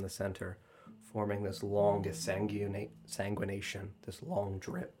out from the center, forming this longest sanguination, this long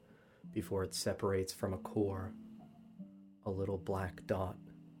drip, before it separates from a core, a little black dot,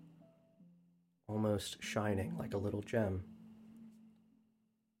 almost shining like a little gem.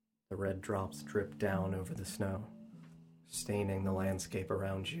 The red drops drip down over the snow, staining the landscape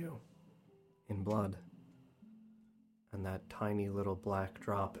around you in blood. And that tiny little black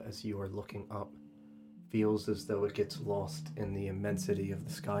drop, as you are looking up, feels as though it gets lost in the immensity of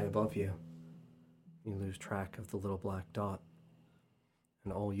the sky above you. You lose track of the little black dot,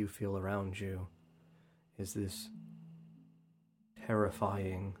 and all you feel around you is this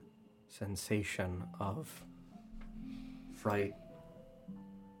terrifying sensation of fright,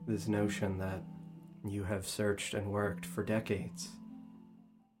 this notion that you have searched and worked for decades,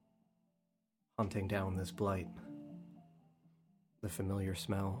 hunting down this blight. The familiar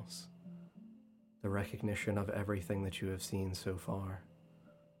smells, the recognition of everything that you have seen so far,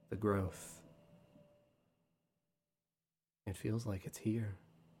 the growth. It feels like it's here.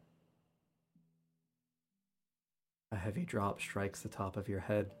 A heavy drop strikes the top of your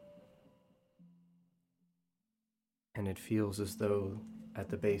head, and it feels as though at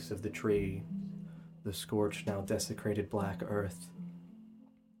the base of the tree, the scorched, now desecrated black earth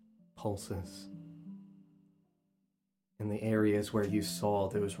pulses. In the areas where you saw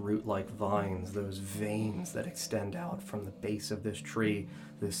those root-like vines, those veins that extend out from the base of this tree,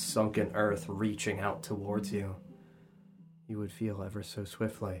 this sunken earth reaching out towards you, you would feel ever so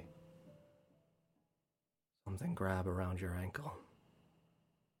swiftly something grab around your ankle.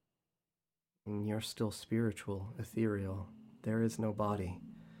 And you're still spiritual, ethereal. There is no body.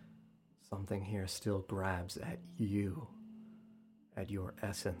 Something here still grabs at you, at your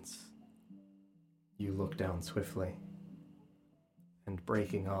essence. You look down swiftly, and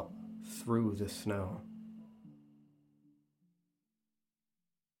breaking up through the snow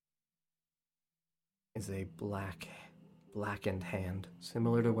is a blackened hand,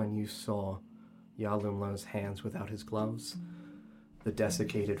 similar to when you saw Yalumlo's hands without his gloves. The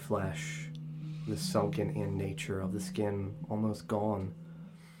desiccated flesh, the sunken-in nature of the skin almost gone,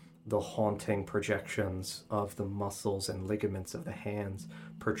 the haunting projections of the muscles and ligaments of the hands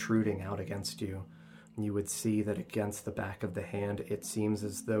protruding out against you. You would see that against the back of the hand, it seems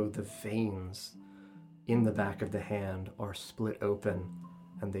as though the veins in the back of the hand are split open,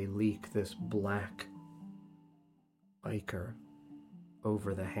 and they leak this black ichor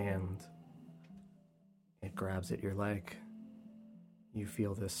over the hand. It grabs at your leg. You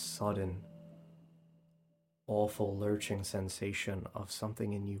feel this sudden, awful lurching sensation of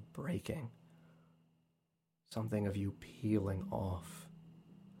something in you breaking, something of you peeling off,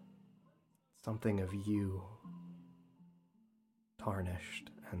 something of you tarnished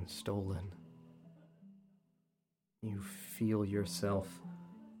and stolen. You feel yourself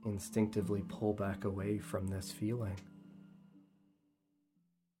instinctively pull back away from this feeling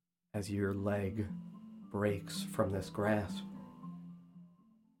as your leg breaks from this grasp.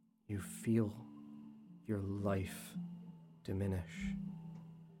 You feel your life diminish.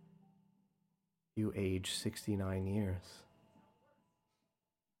 You age 69 years.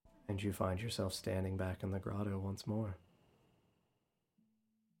 And you find yourself standing back in the grotto once more.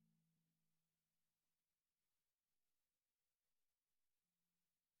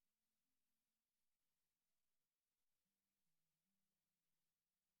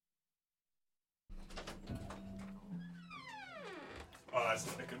 Oh, that's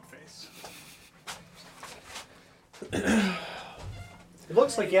not a good face. It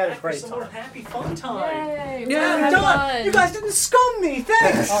looks like you had a great Some more time. happy fun time. Yay! Yeah, we're having fun. You guys didn't scum me.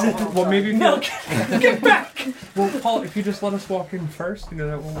 Thanks. Well, maybe if No, you... get back. Well, Paul, if you just let us walk in first,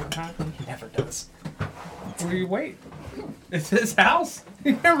 that won't happen. He never does. We wait. It's his house.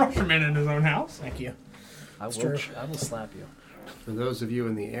 You can't rush him in his own house. Thank you. I true. will slap you. For those of you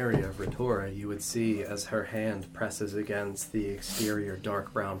in the area of Ritora, you would see as her hand presses against the exterior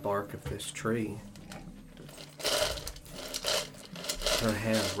dark brown bark of this tree, Her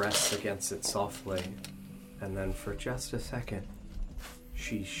hand rests against it softly, and then for just a second,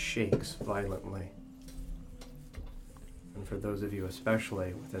 she shakes violently. And for those of you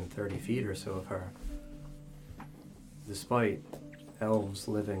especially within 30 feet or so of her, despite elves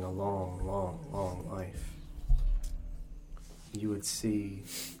living a long, long, long life, you would see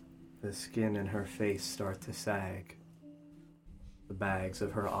the skin in her face start to sag. The bags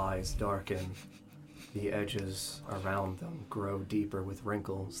of her eyes darken. The edges around them grow deeper with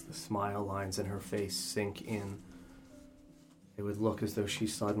wrinkles. The smile lines in her face sink in. It would look as though she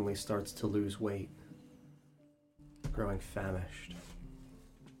suddenly starts to lose weight, growing famished,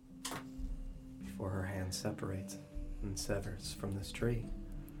 before her hand separates and severs from this tree.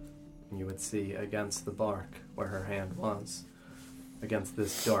 And you would see against the bark where her hand was, against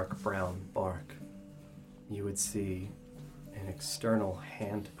this dark brown bark, you would see an external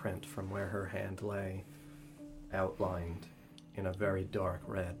handprint from where her hand lay, outlined in a very dark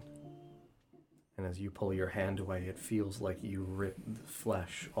red. And as you pull your hand away, it feels like you rip the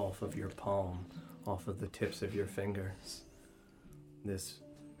flesh off of your palm, off of the tips of your fingers. This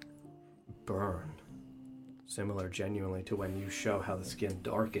burn, similar genuinely to when you show how the skin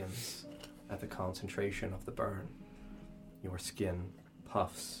darkens at the concentration of the burn. Your skin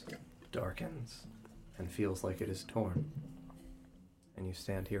puffs, darkens, and feels like it is torn. And you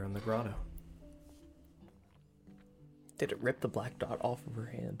stand here in the grotto. Did it rip the black dot off of her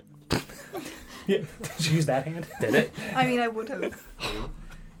hand? Yeah. Did you use that hand? Did it? I mean, I would have.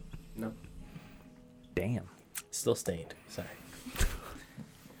 No. Damn. Still stained. Sorry.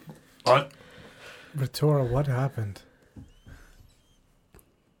 What? Ritora, what happened?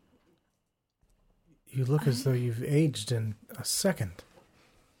 You look as though you've aged in a second.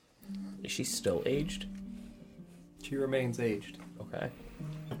 Is she still aged? She remains aged. Okay.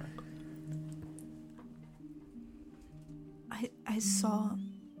 I saw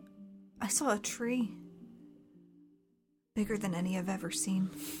a tree bigger than any I've ever seen.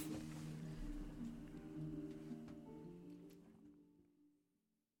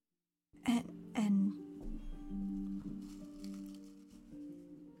 And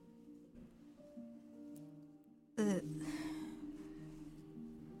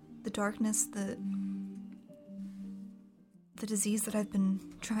the darkness, the disease that I've been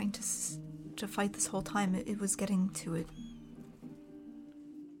trying to fight this whole time, it was getting to it.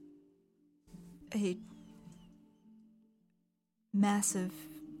 A massive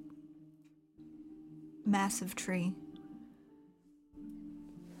tree.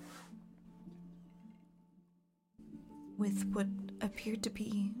 With what appeared to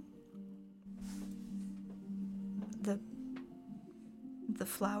be the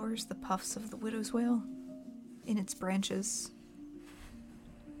flowers, the puffs of the widow's wail in its branches.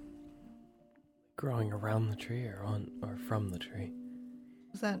 Growing around the tree or on or from the tree?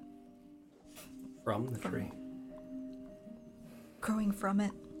 Was that From the tree. growing from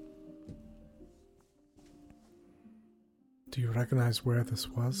it? Do you recognize where this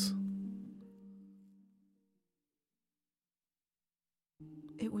was?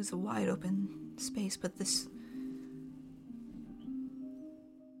 It was a wide open space, but the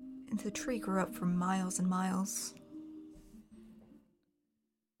tree grew up for miles and miles.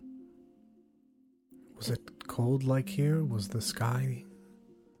 Was it cold like here? Was the sky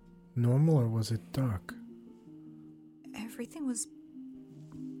normal or was it dark? Everything was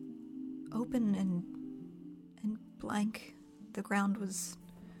open and blank. The ground was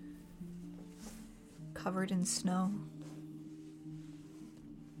covered in snow.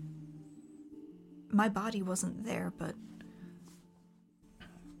 My body wasn't there, but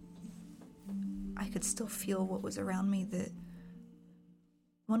I could still feel what was around me.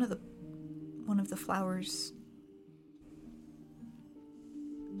 One of the flowers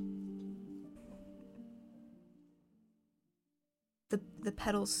the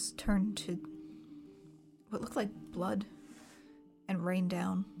petals turned to what looked like blood and rained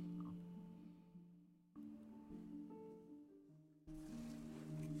down.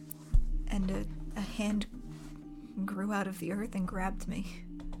 And a hand grew out of the earth and grabbed me.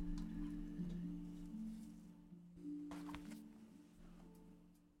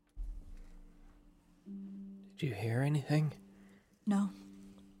 Did you hear anything? No.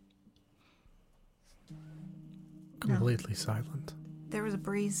 Completely silent, There was a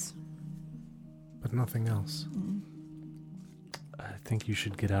breeze. but nothing else. I think you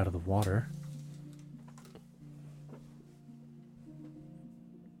should get out of the water.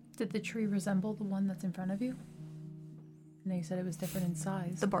 Did the tree resemble the one that's in front of you? I know you said it was different in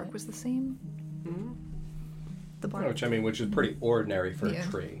size. The bark but- was the same. The bark. Which is pretty ordinary for Yeah.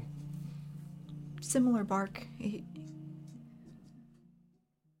 a tree. Similar bark.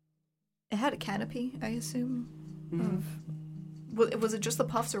 It had a canopy, I assume. Was it just the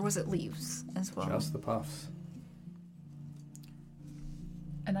puffs or was it leaves as well? Just the puffs.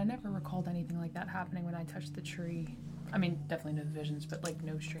 And I never recalled anything like that happening when I touched the tree. I mean, definitely no visions, but like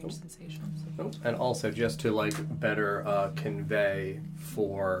no strange sensations. And also, just to like better convey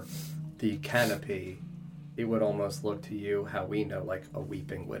for the canopy, it would almost look to you how we know like a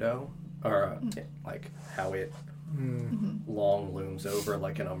weeping widow, or like how it long looms over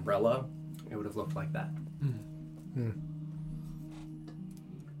like an umbrella. It would have looked like that.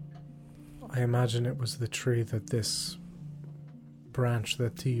 I imagine it was the tree that this branch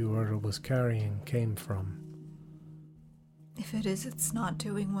that Tiurl was carrying came from. If it is, it's not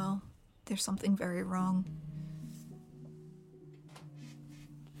doing well. There's something very wrong.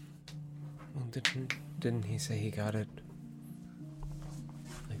 Well, didn't he say he got it?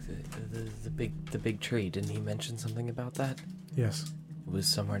 Like the big tree. Didn't he mention something about that? Yes. It was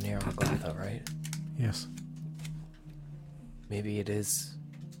somewhere near Algotha, right? Yes. Maybe it is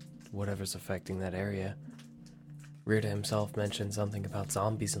whatever's affecting that area. Rita himself mentioned something about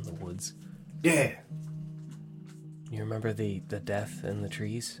zombies in the woods. Yeah. You remember the death in the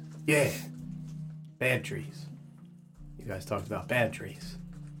trees? Yeah. Bad trees. You guys talked about bad trees.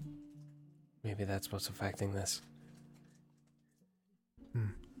 Maybe that's what's affecting this.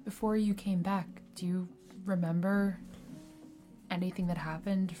 Before you came back, do you remember anything that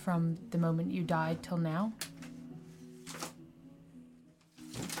happened from the moment you died till now?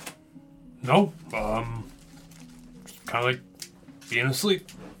 Nope. Kind of like being asleep.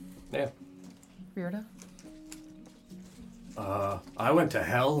 Yeah. Rita? I went to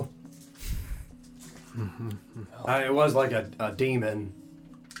hell. It was like a demon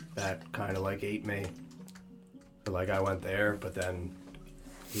that kind of like ate me. So, like I went there, but then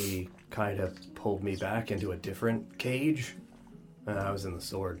he kind of pulled me back into a different cage, and I was in the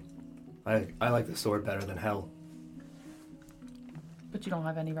sword. I like the sword better than hell. But you don't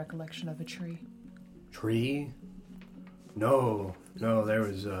have any recollection of a tree. Tree? No, there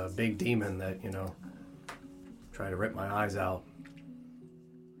was a big demon that, tried to rip my eyes out.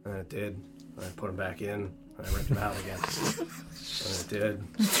 And it did. And I put them back in, and I ripped them out again. And it did.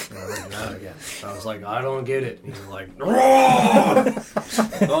 And I ripped them out again. I was like, I don't get it. And he was like,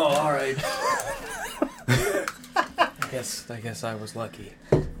 oh, all right. I guess I was lucky.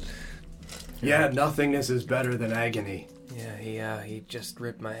 Yeah, nothingness is better than agony. Yeah, he just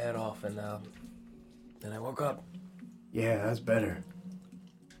ripped my head off, and then I woke up. Yeah, that's better.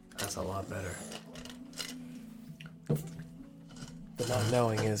 That's a lot better. The not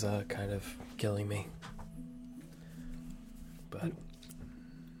knowing is kind of killing me. But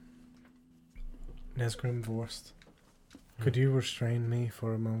Nesgrim Vorst, could you restrain me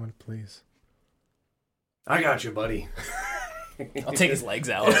for a moment, please? I got you, buddy. I'll take his legs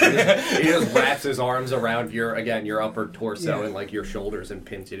out. He just wraps his arms around your upper torso Yeah. and like your shoulders and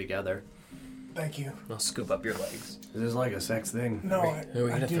pins you together. Thank you. I'll scoop up your legs. This is like a sex thing. No, Are we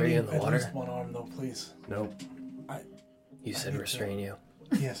gonna throw you in the water? At least one arm, though, please. Nope. You said restrain you.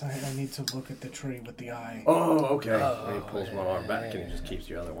 Yes, I need to look at the tree with the eye. Oh, okay. Oh, and he pulls one arm back and he just keeps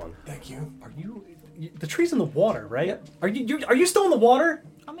the other one. Thank you. Are you? The tree's in the water, right? Yep. Are you still in the water?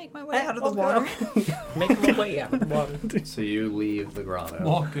 I'll make my way out of the water. Make my way out of the water. So you leave the grotto.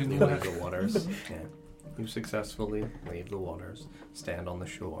 Walk in You the leave the waters. Yeah. You successfully leave the waters. Stand on the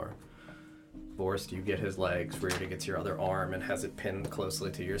shore. Vorst, you get his legs. Rita gets your other arm and has it pinned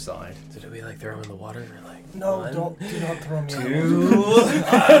closely to your side. So do we like throw him in the water or like? No, one, do not throw me two. No,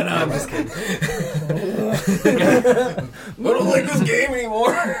 I'm just kidding. I don't like this game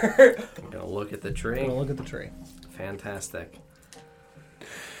anymore. I'm gonna look at the tree. Look at the tree. Fantastic.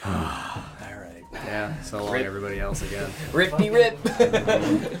 All right. Yeah, so long everybody else again. Rip me rip.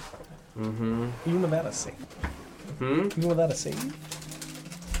 Mm-hmm. Even without a save. Even without a save.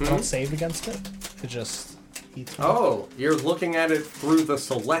 I don't save against it. It just eats me. Oh, you're looking at it through the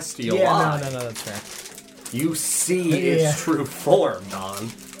celestial Yeah, eye. no, that's fair. You see Yeah. its true form, Don.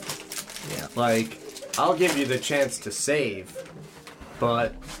 Yeah. Like, I'll give you the chance to save,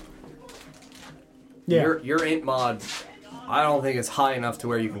 but Yeah. your int mod, I don't think it's high enough to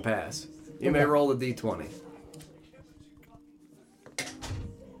where you can pass. You may roll a d20.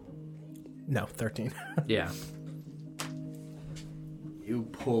 No, 13. Yeah. You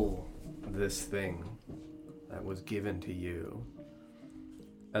pull this thing that was given to you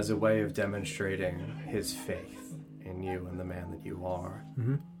as a way of demonstrating his faith in you and the man that you are.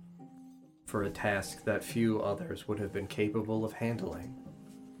 Mm-hmm. For a task that few others would have been capable of handling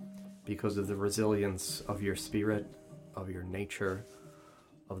because of the resilience of your spirit, of your nature,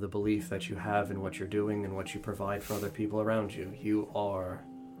 of the belief that you have in what you're doing and what you provide for other people around you. You are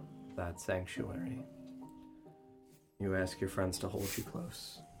that sanctuary. You ask your friends to hold you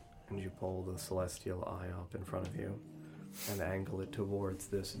close, and you pull the celestial eye up in front of you and angle it towards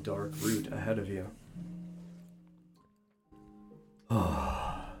this dark root ahead of you.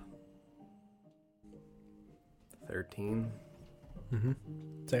 13.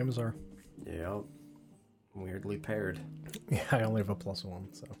 Same as our. Yep. Weirdly paired. Yeah, I only have a +1,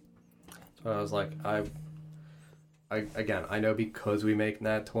 so. So I was like, I know because we make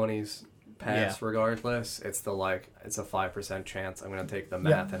nat 20s pass regardless, it's a 5% chance I'm going to take the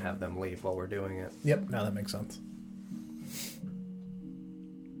math and have them leave while we're doing it. Yep, now that makes sense.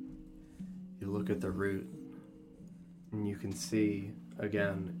 You look at the root, and you can see,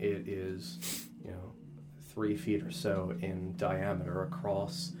 again, it is, 3 feet or so in diameter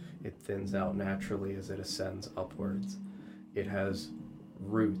across. It thins out naturally as it ascends upwards. It has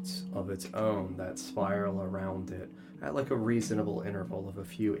roots of its own that spiral around it at like a reasonable interval of a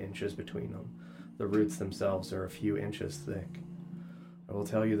few inches between them. The roots themselves are a few inches thick. I will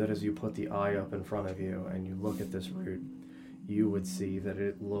tell you that as you put the eye up in front of you and you look at this root, you would see that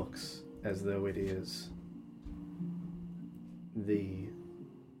it looks as though it is the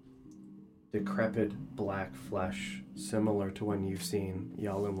decrepit black flesh, similar to when you've seen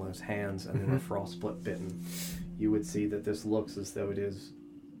Yalumla's hands and they were frostsplit bitten. You would see that this looks as though it is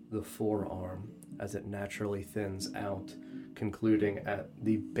the forearm as it naturally thins out, concluding at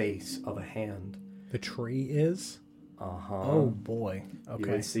the base of a hand. The tree is? Uh-huh. Oh, boy. Okay.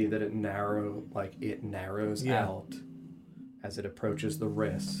 You would see that it narrows out as it approaches the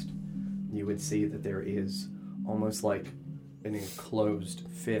wrist. You would see that there is almost like an enclosed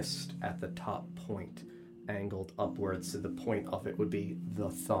fist at the top point, angled upwards, so the point of it would be the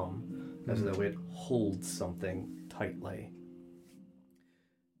thumb, as though it holds something tightly.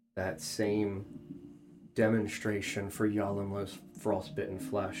 That same demonstration for Yalumla's frostbitten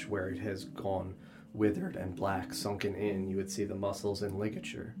flesh, where it has gone withered and black, sunken in, you would see the muscles and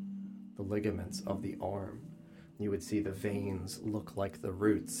ligature, the ligaments of the arm. You would see the veins look like the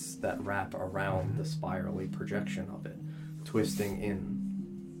roots that wrap around the spirally projection of it, twisting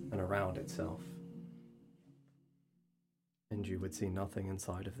in and around itself. And you would see nothing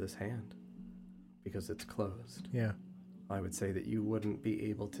inside of this hand, because it's closed. Yeah. I would say that you wouldn't be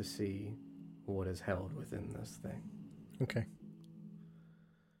able to see what is held within this thing. Okay.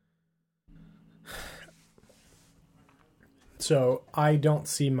 So, I don't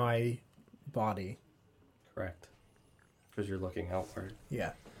see my body. Correct. Because you're looking outward.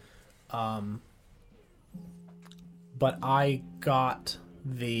 Yeah. But I got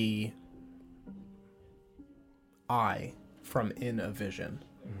the eye from in a vision.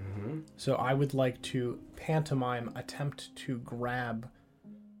 Mm-hmm. So I would like to pantomime attempt to grab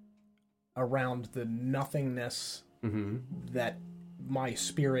around the nothingness that my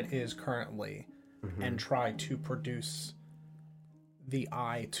spirit is currently and try to produce the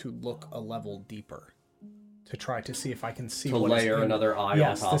eye to look a level deeper. To try to see if I can see to what layer is in, another eye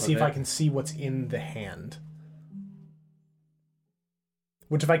yes, on top to see of if it. I can see what's in the hand.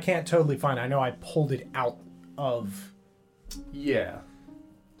 Which if I can't totally find, I know I pulled it out of... Yeah.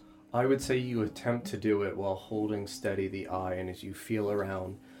 I would say you attempt to do it while holding steady the eye, and as you feel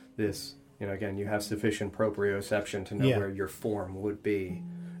around this, again, you have sufficient proprioception to know where your form would be.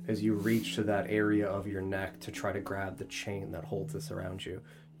 As you reach to that area of your neck to try to grab the chain that holds this around you,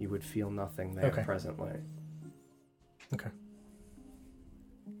 you would feel nothing there presently. Okay.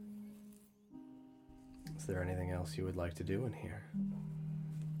 Is there anything else you would like to do in here?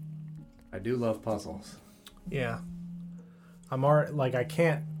 I do love puzzles. Yeah. I'm already, I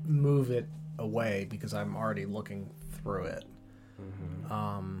can't move it away because I'm already looking through it.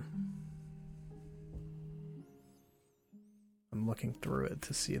 I'm looking through it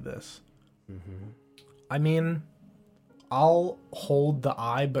to see this. I mean, I'll hold the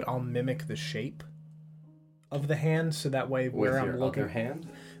eye, but I'll mimic the shape of the hand, so that way where With I'm your looking other hand?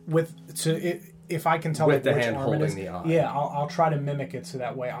 if I can tell With the which hand arm holding it is, the eye. yeah, I'll try to mimic it so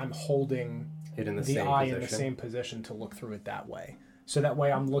that way I'm holding It in the the same eye position. in the same position to look through it that way. So that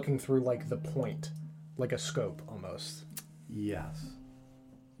way I'm looking through the point, like a scope almost. Yes.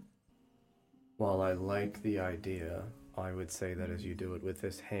 While I like the idea, I would say that as you do it with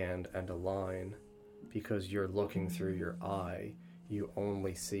this hand and a line, because you're looking through your eye, you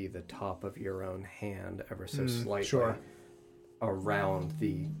only see the top of your own hand ever so slightly around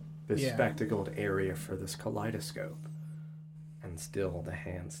the bespectacled area for this kaleidoscope. And still the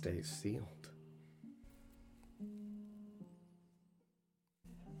hand stays sealed.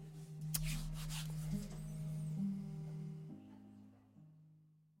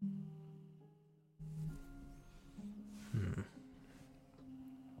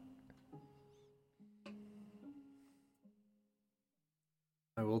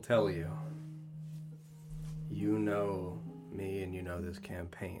 will tell you. You know me and you know this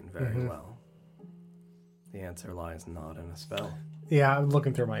campaign very well. The answer lies not in a spell. Yeah, I'm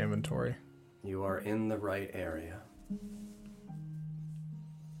looking through my inventory. You are in the right area.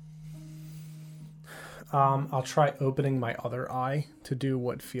 I'll try opening my other eye to do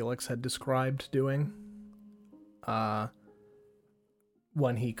what Felix had described doing.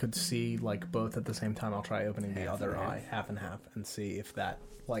 When he could see, like, both at the same time, I'll try opening the other eye, half and half, and see if that,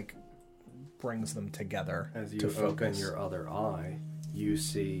 like, brings them together. As you open your other eye, you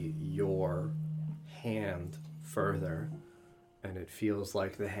see your hand further, and it feels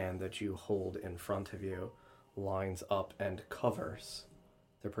like the hand that you hold in front of you lines up and covers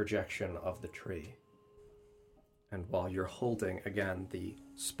the projection of the tree. And while you're holding, again, the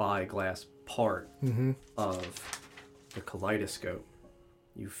spyglass part of the kaleidoscope,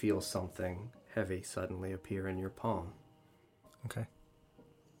 you feel something heavy suddenly appear in your palm. Okay.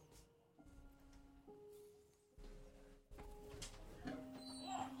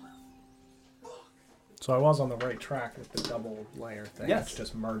 So I was on the right track with the double layer thing. Yes. It's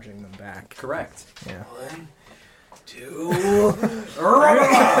just merging them back. Correct. Yeah. 1, 2, rubber!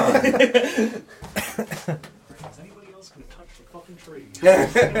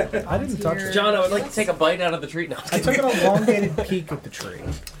 I didn't touch it. John, I would like to take a bite out of the tree. No, I took an elongated peek at the tree.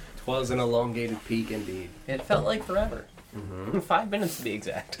 Twas an elongated peak indeed. it felt like forever. 5 minutes to be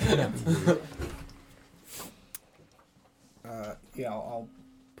exact. Yeah, I'll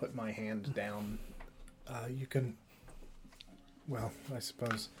put my hand down. You can... Well, I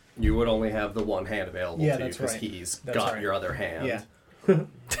suppose... You would only have the one hand available to you that's because right. he's That's got right. your other hand. Yeah.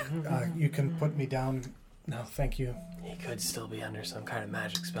 You can put me down... No, thank you. He could still be under some kind of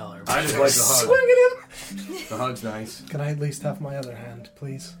magic spell or I just like the hug. The hug's nice. Can I at least have my other hand,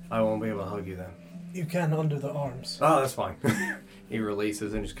 please? I won't be able to hug you then. You can under the arms. Oh, that's fine. He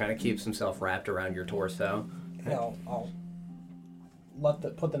releases and just kind of keeps himself wrapped around your torso. Yeah, I'll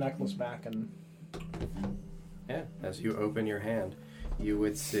put the necklace back and... Yeah, as you open your hand, you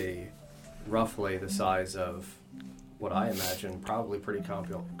would see roughly the size of what I imagine probably pretty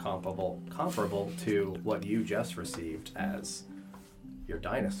comparable to what you just received as your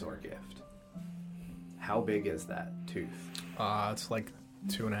dinosaur gift. How big is that tooth? It's like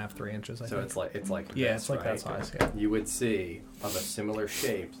 2.5, 3 inches, I think. So it's like Yeah, this, it's like right? that size, yeah. You would see of a similar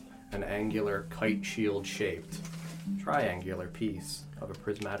shape, an angular kite shield shaped triangular piece of a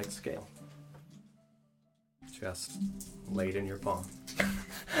prismatic scale. Just laid in your palm.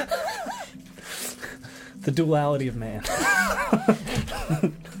 The duality of man.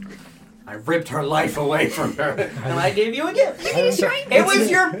 I ripped her life away from her. And I gave you a gift. It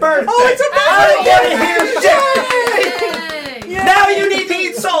was your birthday. Oh, it's a birthday! Yay! Now you need to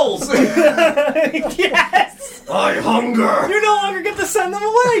eat souls! Yes! I hunger. You no longer get to send them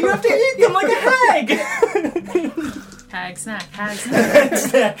away. You have to eat them like a hag. Hag snack, hag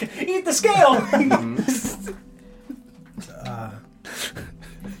snack. Eat the scale.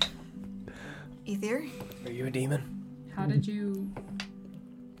 Ether, Are you a demon? How did you...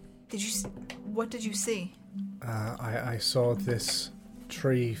 what did you see? I saw this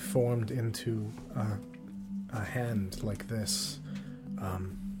tree formed into a hand like this,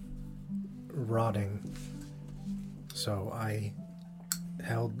 rotting. So I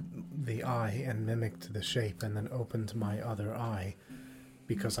held the eye and mimicked the shape and then opened my other eye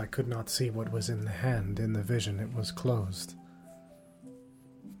because I could not see what was in the hand. In the vision, it was closed.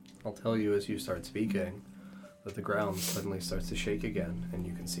 I'll tell you as you start speaking that the ground suddenly starts to shake again, and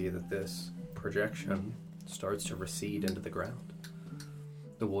you can see that this projection starts to recede into the ground.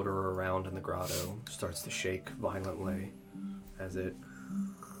 The water around in the grotto starts to shake violently as it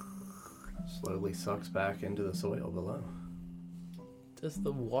slowly sucks back into the soil below. Does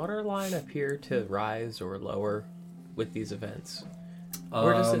the water line appear to rise or lower with these events?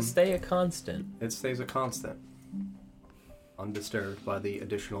 Or does it stay a constant? It stays a constant, undisturbed by the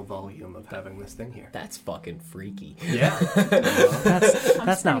additional volume of having this thing here. That's fucking freaky. Yeah.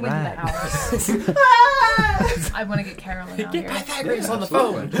 That's not right. I want to get Carolyn out here. Pythagoras on the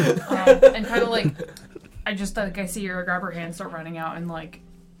phone. And kind of like, I just like I see her grab her hand, start running out, and like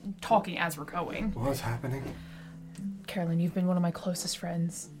talking as we're going. What's happening? Carolyn, you've been one of my closest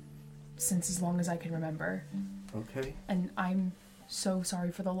friends since as long as I can remember, Okay. and I'm so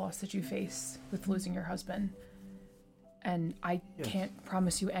sorry for the loss that you faced with losing your husband. And I can't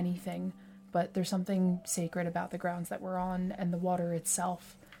promise you anything, but there's something sacred about the grounds that we're on and the water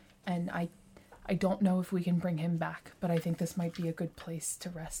itself. And I don't know if we can bring him back, but I think this might be a good place to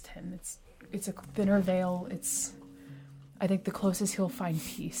rest him. It's a thinner veil. I think the closest he'll find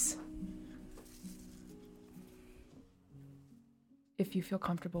peace. if you feel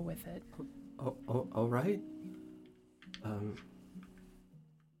comfortable with it. Oh, all right.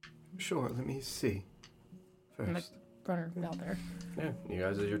 Sure, let me see. I'm First. runner out there. Yeah, you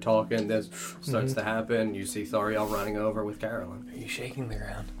guys, as you're talking, this starts to happen. You see Thariel running over with Carolyn. Are you shaking the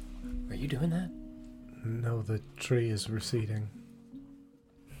ground? Are you doing that? No, the tree is receding.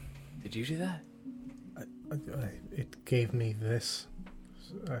 Did you do that? It gave me this.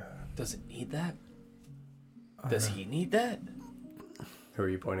 Does it need that? Does he need that? Who are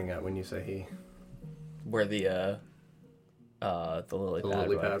you pointing at when you say he? Where the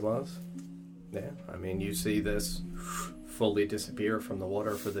lily pad was? Yeah, I mean, you see this fully disappear from the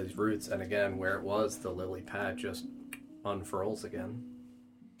water for these roots, and again, where it was, the lily pad just unfurls again.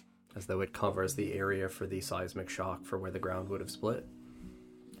 As though it covers the area for the seismic shock for where the ground would have split.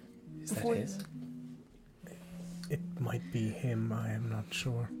 Is that his? It might be him, I am not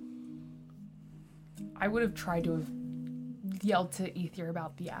sure. I would have tried to have yelled to Ether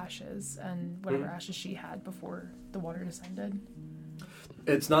about the ashes and whatever ashes she had before the water descended.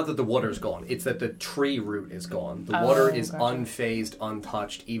 It's not that the water's gone, it's that the tree root is gone. The water is gotcha. unfazed,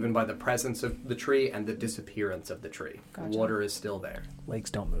 untouched, even by the presence of the tree and the disappearance of the tree. Gotcha. The water is still there. Lakes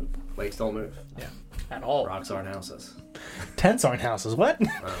don't move. Lakes don't move. Yeah. At all. Rocks aren't houses. Tents aren't houses. What?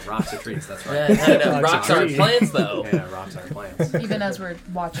 Rocks are trees, that's Yeah, right. no, rocks aren't plants, though. Yeah, rocks aren't plants. Even as we're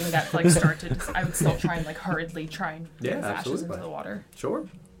watching that like start to, I would still try and like hurriedly try and get Yeah, his ashes absolutely. into the water. Sure.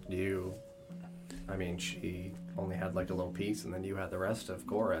 She only had like a little piece, and then you had the rest of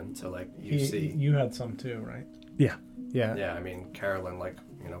Goran, so like You had some too, right? Yeah. Yeah. Yeah, I mean, Carolyn,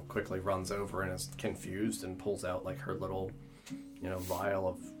 quickly runs over and is confused and pulls out, her little, vial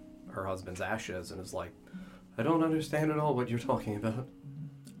of her husband's ashes and is like, I don't understand at all what you're talking about.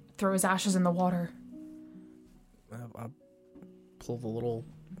 Throw his ashes in the water. I'll pull the little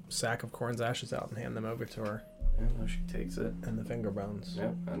sack of Corn's ashes out and hand them over to her. Yeah, no, she takes it. And the finger bones.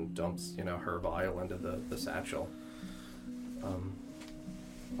 Yeah, and dumps, her vial into the satchel.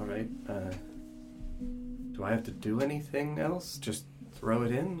 All right, do I have to do anything else? Just throw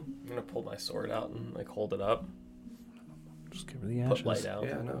it in? I'm gonna pull my sword out and hold it up. Just give her the ashes. Put light out.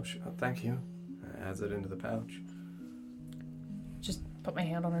 Yeah, no, thank you. Adds it into the pouch. Just put my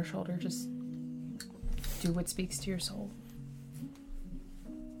hand on her shoulder. Just do what speaks to your soul.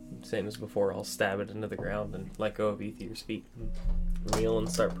 Same as before, I'll stab it into the ground and let go of Ether's feet and kneel and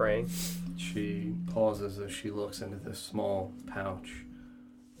start praying. She pauses as she looks into this small pouch,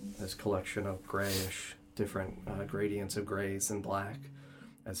 this collection of grayish, different gradients of grays and black,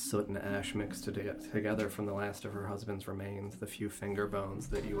 as soot and ash mixed together from the last of her husband's remains, the few finger bones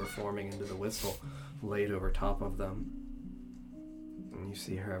that you were forming into the whistle laid over top of them. And you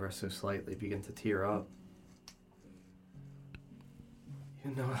see her ever so slightly begin to tear up.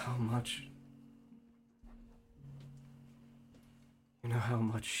 You know how much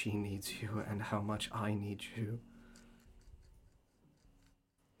she needs you and how much I need you.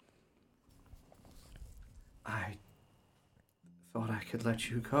 I thought I could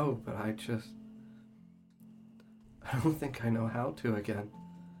let you go, but I don't think I know how to again.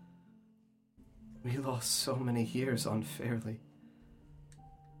 We lost so many years unfairly.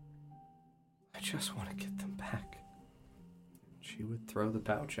 I just want to get them back. She would throw the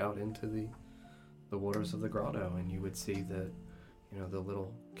pouch out into the waters of the grotto, and you would see that, the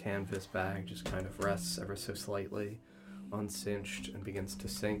little canvas bag just kind of rests ever so slightly, uncinched, and begins to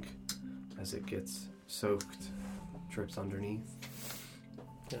sink as it gets soaked, drips underneath.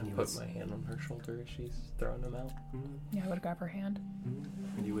 Yeah, And you put would my hand on her shoulder as she's throwing them out. Yeah, I would grab her hand.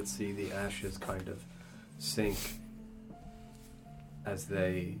 And you would see the ashes kind of sink as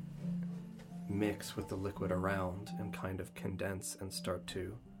they mix with the liquid around and kind of condense and start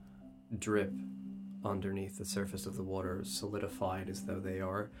to drip underneath the surface of the water, solidified as though they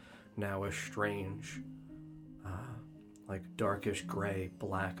are now a strange, darkish gray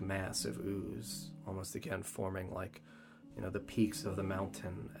black mass of ooze, almost again forming the peaks of the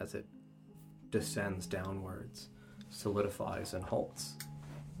mountain as it descends downwards, solidifies and halts,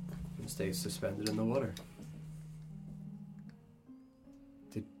 and stays suspended in the water.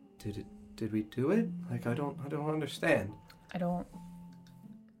 Did we do it? I don't understand.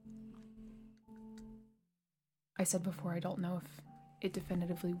 I said before I don't know if it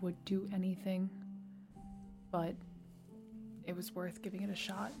definitively would do anything, but it was worth giving it a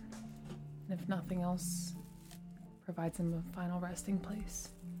shot. And if nothing else, provides him a final resting place.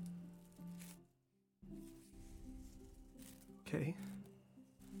 Okay.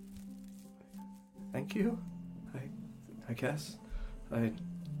 Thank you. I guess. I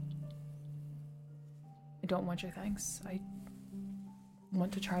don't want your thanks. I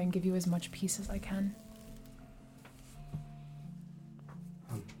want to try and give you as much peace as I can.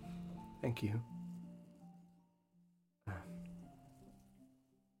 Thank you.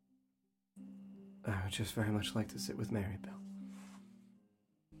 I would just very much like to sit with Maribel.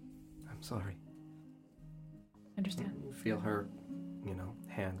 I'm sorry. Understand. You feel her,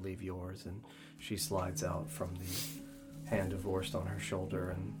 hand leave yours, and she slides out from the hand divorced on her shoulder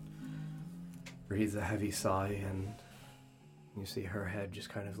and breathes a heavy sigh, and you see her head just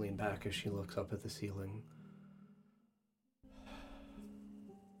kind of lean back as she looks up at the ceiling.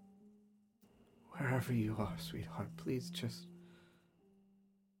 Wherever you are, sweetheart, please just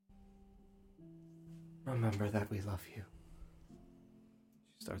remember that we love you.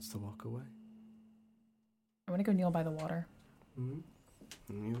 She starts to walk away. I want to go kneel by the water. Mm-hmm.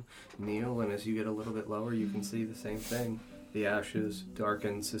 And you kneel, and as you get a little bit lower, you can see the same thing. The ashes,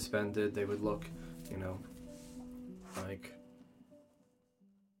 darkened, suspended, they would look, like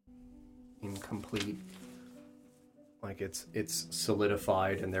incomplete. Like it's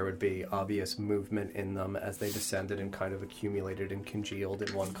solidified, and there would be obvious movement in them as they descended and kind of accumulated and congealed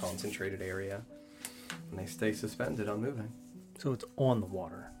in one concentrated area. And they stay suspended, unmoving. So it's on the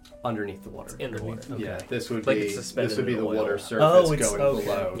water. Underneath the water. In the water. Okay. Yeah, this would Like be it's suspended the in water oil. surface it's- going okay.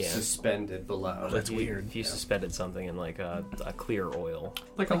 below, Yeah. suspended below. That's If you- weird. If you suspended something in like a clear oil.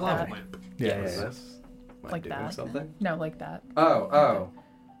 Like a Like lava that. lamp. Yes. Yes. Am I Like doing that. something? No, like that. Oh.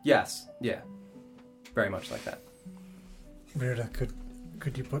 Yes. Yeah. Very much like that. Virda,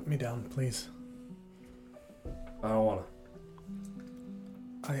 could you put me down, please? I don't wanna.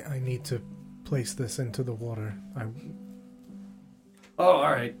 I need to place this into the water. Oh,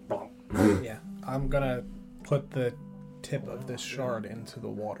 alright. Yeah, I'm gonna put the tip of this shard into the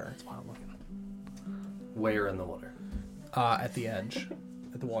water. That's why I'm looking. Where in the water? At the edge,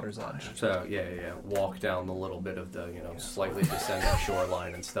 at the water's edge. So, yeah. Walk down the little bit of the, slightly descending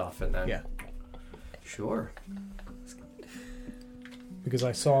shoreline and stuff, and then... Yeah, Sure. because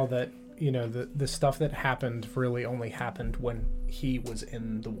I saw that, the stuff that happened really only happened when he was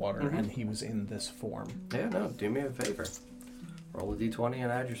in the water Mhm. and he was in this form. Yeah, no, do me a favor. Roll a d20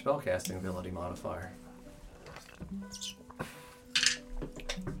 and add your spellcasting ability modifier.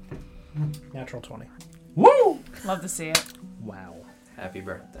 Natural 20. Woo! Love to see it. Wow. Happy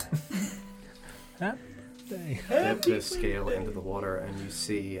birthday. Dang. Dip this scale into the water, and you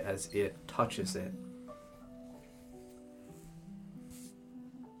see as it touches it.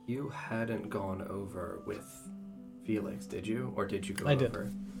 You hadn't gone over with Felix, did you? Or did you go I over?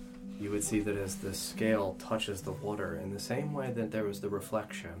 did. You would see that as the scale touches the water, in the same way that there was the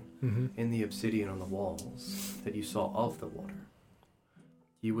reflection Mm-hmm. in the obsidian on the walls that you saw of the water,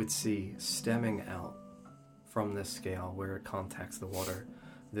 you would see stemming out from this scale where it contacts the water,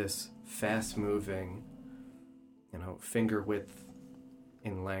 this fast-moving, finger width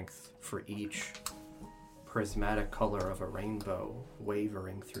in length for each prismatic color of a rainbow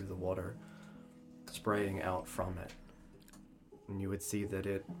wavering through the water, spraying out from it. And you would see that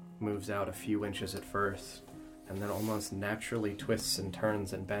it moves out a few inches at first, and then almost naturally twists and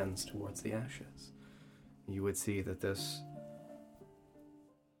turns and bends towards the ashes. You would see that this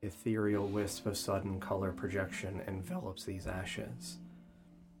ethereal wisp of sudden color projection envelops these ashes,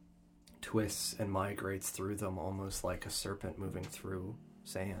 twists and migrates through them almost like a serpent moving through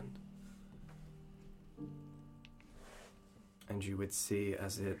sand. And you would see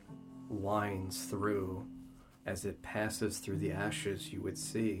as it winds through, as it passes through the ashes, you would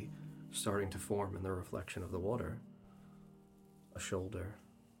see starting to form in the reflection of the water a shoulder,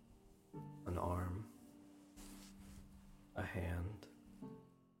 an arm, a hand,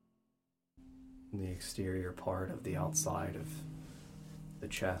 the exterior part of the outside of the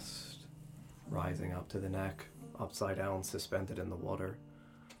chest, rising up to the neck, upside down, suspended in the water,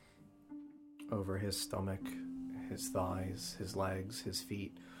 over his stomach, his thighs, his legs, his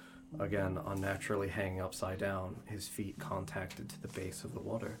feet, again unnaturally hanging upside down, his feet contacted to the base of the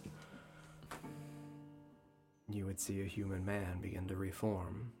water. You would see a human man begin to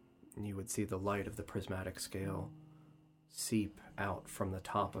reform. You would see the light of the prismatic scale seep out from the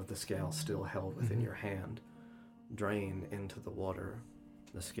top of the scale still held within your hand, drain into the water,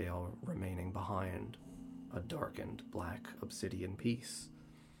 the scale remaining behind, a darkened black obsidian piece.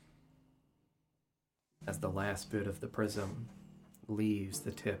 As the last bit of the prism leaves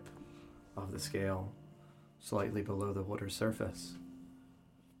the tip of the scale slightly below the water's surface,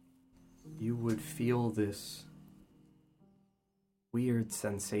 you would feel this weird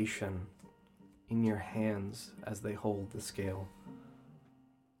sensation in your hands as they hold the scale.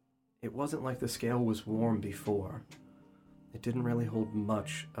 It wasn't like the scale was warm before. It didn't really hold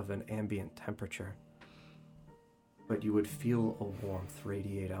much of an ambient temperature, but you would feel a warmth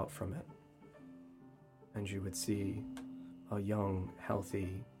radiate out from it. And you would see a young,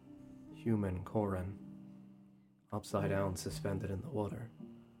 healthy human Corin, upside down, suspended in the water,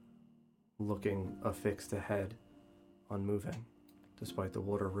 looking affixed ahead, unmoving, despite the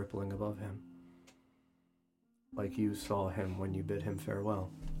water rippling above him, like you saw him when you bid him farewell,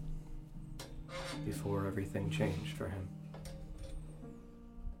 before everything changed for him.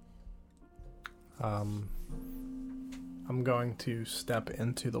 I'm going to step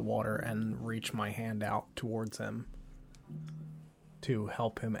into the water and reach my hand out towards him to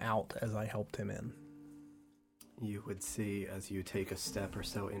help him out as I helped him in. You would see as you take a step or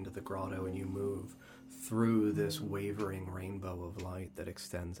so into the grotto and you move through this wavering rainbow of light that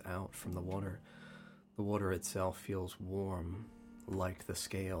extends out from the water itself feels warm, like the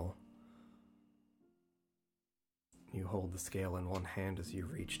scale. You hold the scale in one hand as you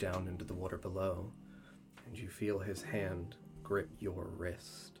reach down into the water below, and you feel his hand grip your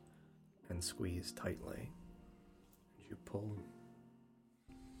wrist and squeeze tightly. And you pull.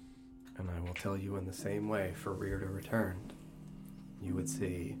 And I will tell you in the same way, for Rearder returned, you would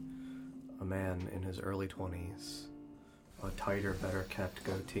see a man in his early 20s, a tighter, better-kept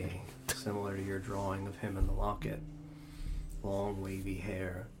goatee, similar to your drawing of him in the locket, long, wavy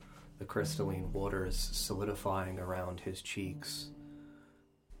hair, the crystalline waters solidifying around his cheeks,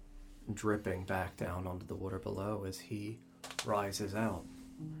 dripping back down onto the water below as he rises out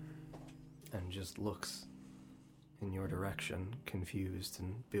and just looks in your direction, confused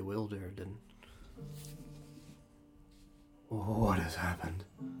and bewildered, and... What has happened?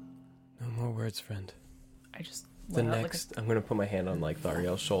 No more words, friend. I just The next, I'm gonna put my hand on like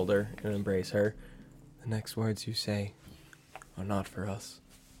Thariel's shoulder and embrace her. The next words you say are not for us.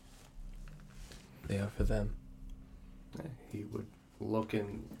 They are for them. He would look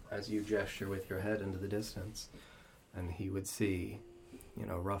in as you gesture with your head into the distance, and he would see,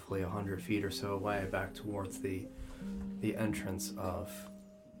 roughly 100 feet or so away, back towards the entrance of,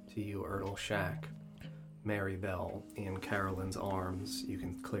 to you, Erdl Shack, Mary Bell in Carolyn's arms. You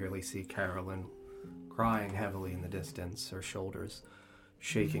can clearly see Carolyn crying heavily in the distance, her shoulders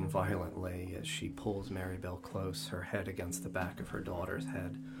shaking violently as she pulls Mary Bell close, her head against the back of her daughter's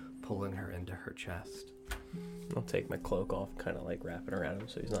head, pulling her into her chest. I'll take my cloak off, kind of like wrap it around him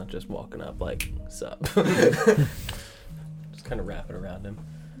so he's not just walking up like, sup. Just kind of wrap it around him.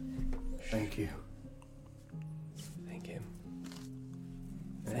 Thank you. Thank him.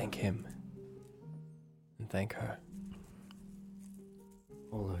 Thank him. And thank her.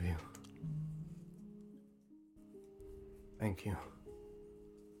 All of you. Thank you.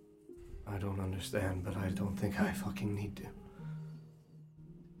 I don't understand, but I don't think I fucking need to.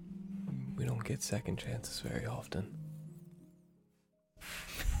 We don't get second chances very often.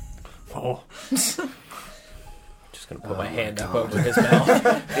 Oh. Just gonna put my hand up over his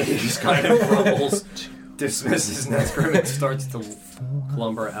mouth. He just kind of crumbles, dismisses Nesgrim, and starts to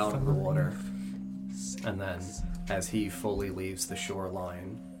lumber out of the water. And then, as he fully leaves the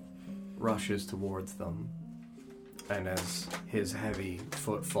shoreline, rushes towards them. And as his heavy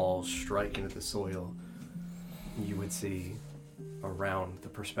footfalls strike into the soil, you would see, around the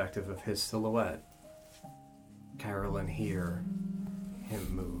perspective of his silhouette, Carolyn hear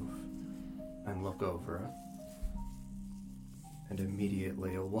him move and look over. And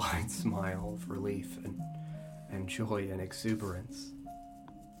immediately a wide smile of relief and joy and exuberance.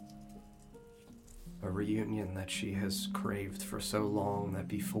 A reunion that she has craved for so long that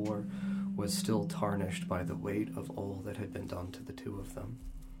before was still tarnished by the weight of all that had been done to the two of them.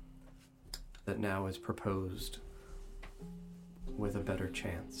 That now is proposed with a better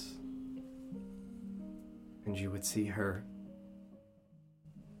chance. And you would see her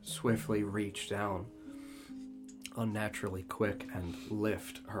swiftly reach down, unnaturally quick, and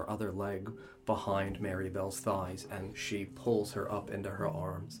lift her other leg behind Mary Bell's thighs, and she pulls her up into her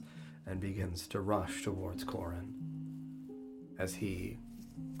arms and begins to rush towards Corin. As he,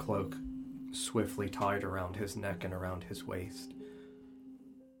 cloak swiftly tied around his neck and around his waist,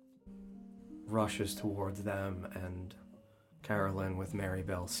 rushes towards them, and Carolyn, with Mary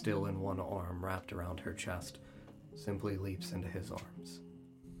Bell still in one arm wrapped around her chest, simply leaps into his arms.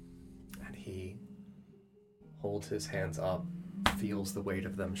 And he holds his hands up, feels the weight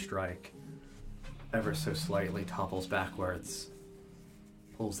of them strike, ever so slightly topples backwards,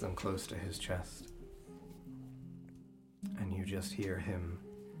 pulls them close to his chest. And you just hear him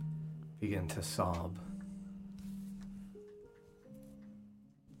begin to sob.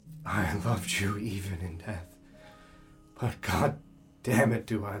 I loved you even in death, but God damn it,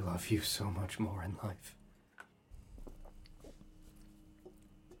 do I love you so much more in life.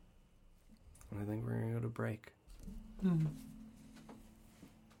 And I think we're gonna go to break.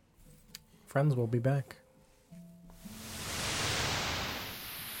 Friends will be back.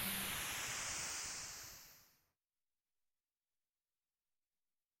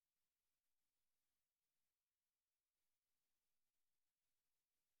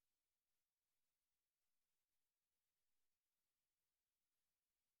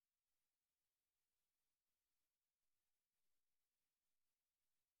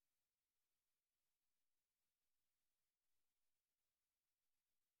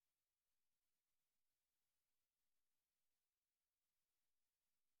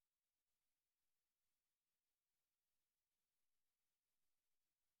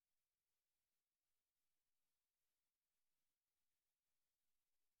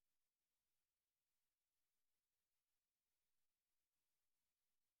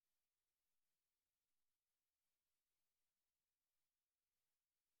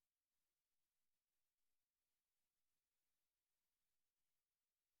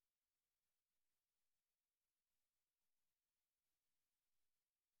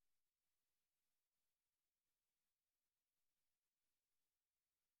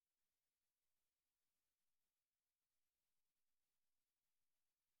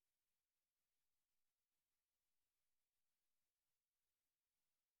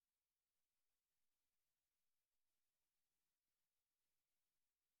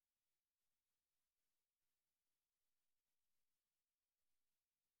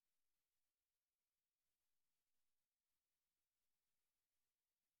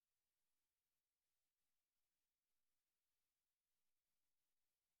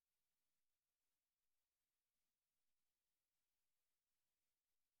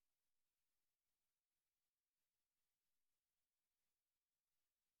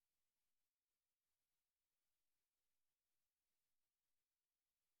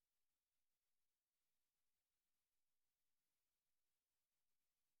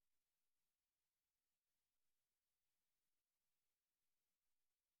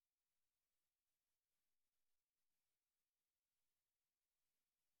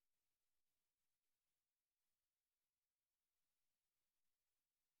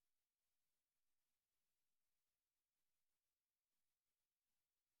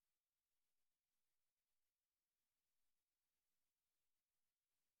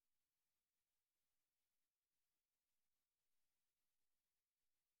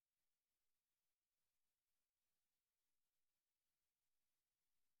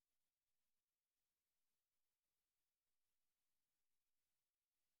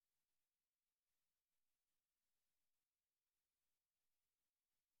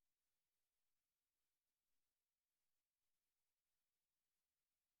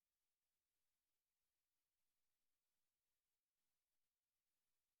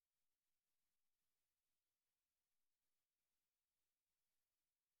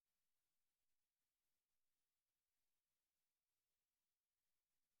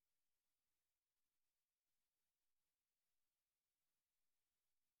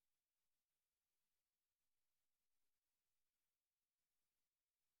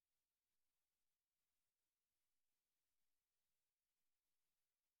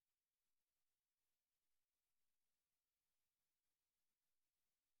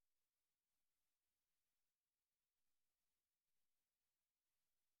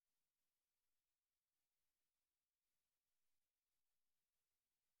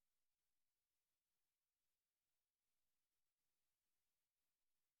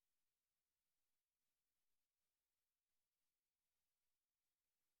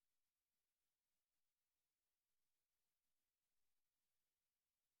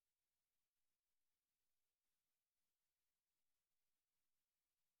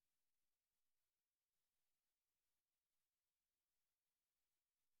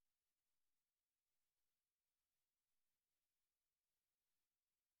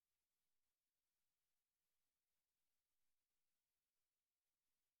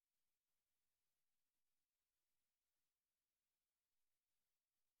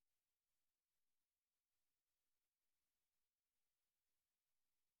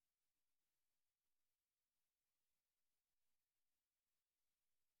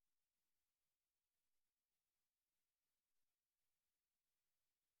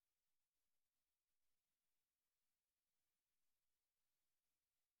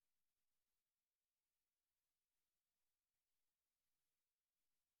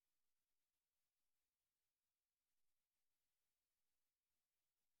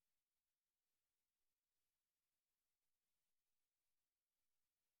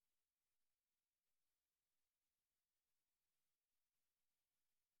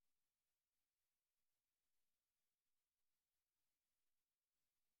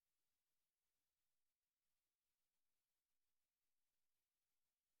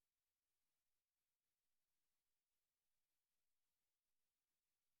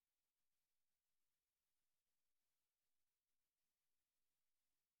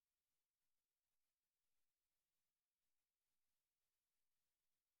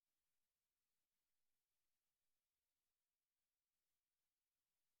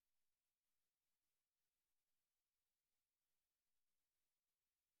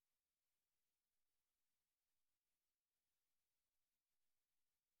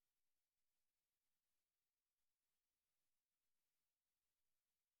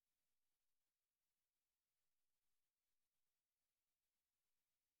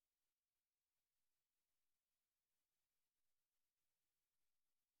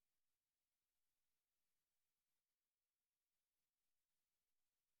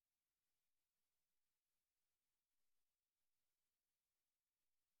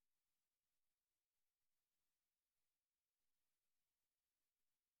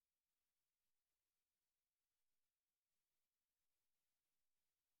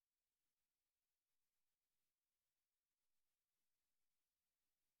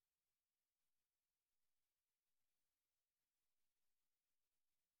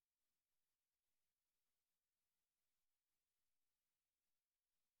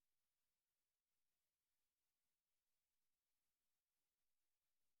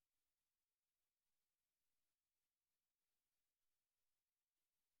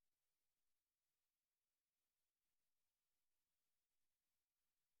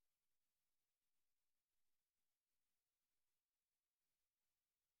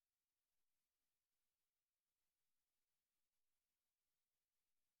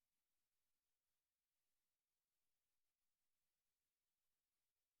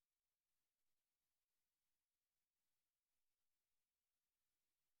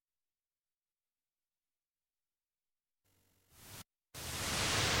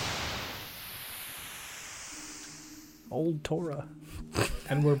 Old Torah.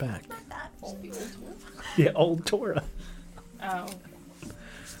 And we're back. Yeah, old Torah. Oh.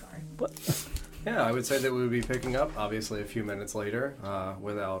 Sorry. What? Yeah, I would say that we would be picking up, obviously, a few minutes later,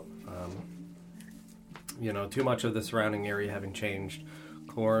 without, too much of the surrounding area having changed.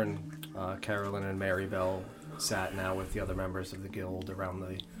 Corn, Carolyn, and Marybelle sat now with the other members of the guild around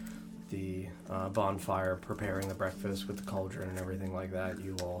the bonfire, preparing the breakfast with the cauldron and everything like that.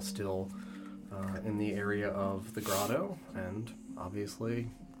 You all still in the area of the grotto, and obviously,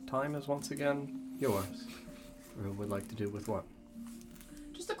 time is once again yours. Who would like to do with what?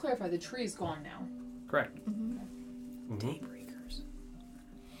 Just to clarify, the tree is gone now. Correct. Mm-hmm. Daybreakers.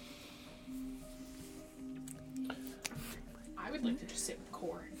 I would like to just sit with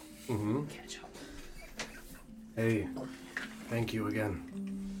Corn. Mm-hmm. Catch up. Hey, thank you again.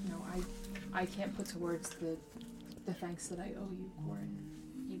 No, I can't put to words the thanks that I owe you, Corn.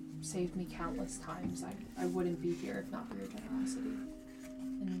 You saved me countless times. I wouldn't be here if not for your generosity.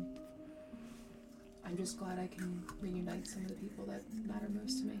 And I'm just glad I can reunite some of the people that matter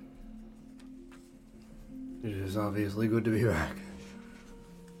most to me. It is obviously good to be back.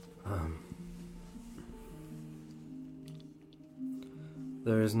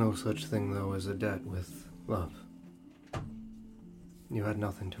 There is no such thing, though, as a debt with love. You had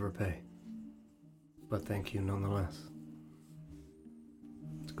nothing to repay. But thank you nonetheless.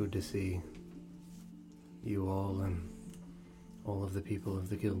 It's good to see you all and all of the people of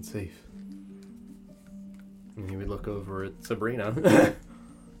the guild safe. And he would look over at Sabrina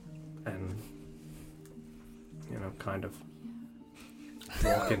and, kind of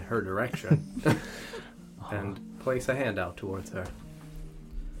walk in her direction and place a hand out towards her.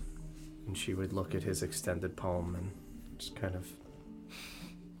 And she would look at his extended palm and just kind of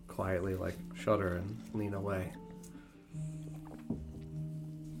quietly, shudder and lean away.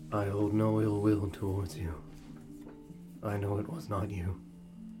 I hold no ill will towards you. I know it was not you.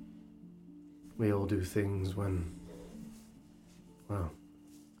 We all do things when,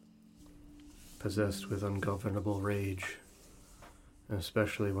 possessed with ungovernable rage,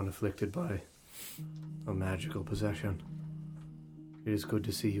 especially when afflicted by a magical possession. It is good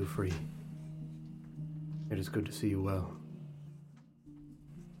to see you free. It is good to see you well.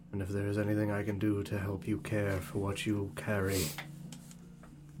 And if there is anything I can do to help you care for what you carry,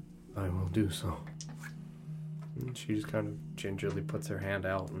 I will do so. And she just kind of gingerly puts her hand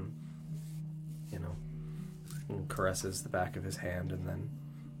out and, and caresses the back of his hand and then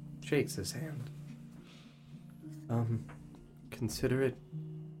shakes his hand. Consider it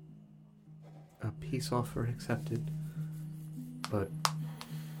a peace offer accepted, but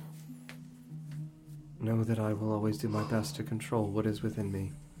know that I will always do my best to control what is within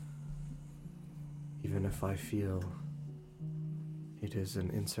me, even if I feel it is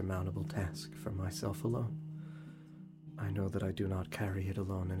an insurmountable task for myself alone. I know that I do not carry it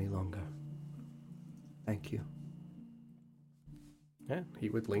alone any longer. Thank you. Yeah, he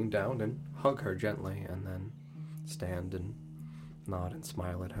would lean down and hug her gently, and then stand and nod and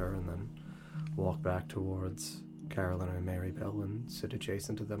smile at her, and then walk back towards Carolyn and Marybelle and sit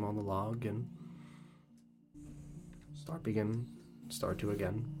adjacent to them on the log and start to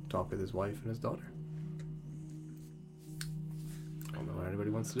again talk with his wife and his daughter. I don't know what anybody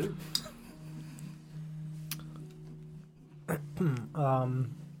wants to do.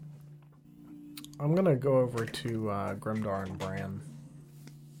 I'm gonna go over to Grimdar and Bran.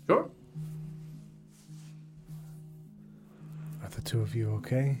 Sure. Are the two of you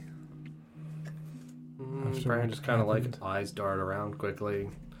okay? After Brian what just kind of happened? eyes dart around quickly.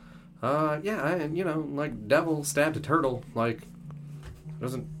 Yeah, devil stabbed a turtle.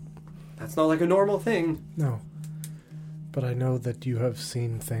 That's not like a normal thing. No. But I know that you have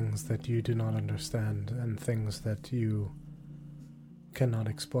seen things that you do not understand and things that you cannot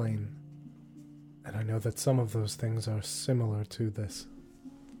explain. And I know that some of those things are similar to this.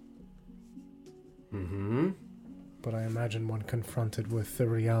 Mm-hmm. But I imagine when confronted with the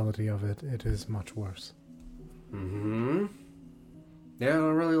reality of it, it is much worse. Mm-hmm. Yeah, I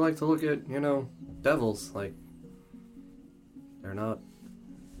don't really like to look at, devils. They're not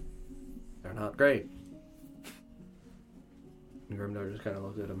great. And Grimdar just kind of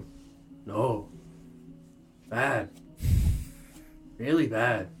looked at him. No. Bad. Really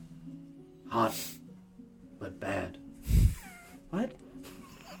bad. Hot. But bad. What?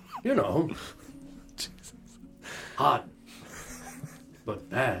 Jesus. Hot. But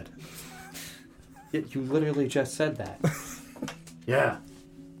bad. You literally just said that. Yeah.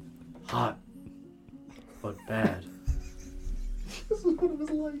 Hot. But bad. This is what it was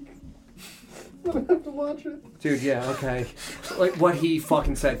like. I'm gonna have to watch it. Dude, yeah, okay. What he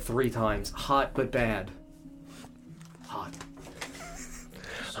fucking said 3 times. Hot but bad.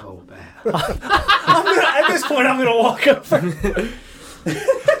 so bad. At this point, I'm gonna walk over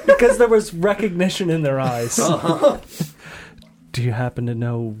because there was recognition in their eyes. Do you happen to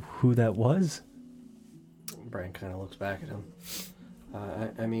know who that was? Bran kind of looks back at him.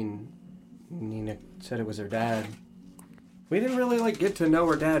 I mean, Nina said it was her dad. We didn't really get to know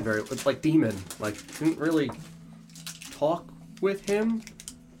her dad very. It's like Demon. Didn't really talk with him.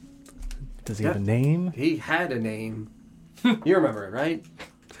 Does he have a name? He had a name. You remember it, right?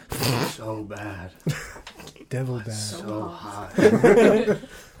 So bad. Devil bad. So hot.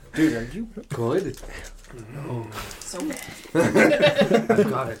 Dude, are you good? No. So bad. I've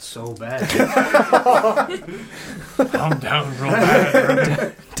got it so bad. I'm down real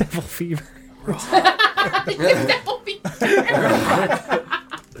bad. Devil fever. Devil fever.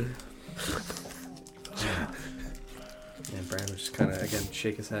 And Bran would just kind of, again,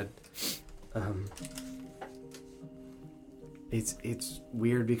 shake his head. It's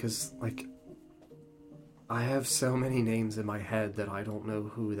weird because, I have so many names in my head that I don't know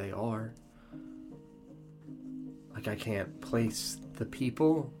who they are. I can't place the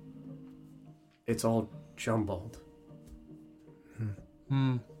people. It's all jumbled.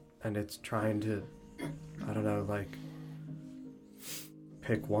 And it's trying to, I don't know,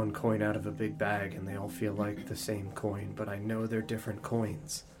 pick one coin out of a big bag and they all feel like the same coin, but I know they're different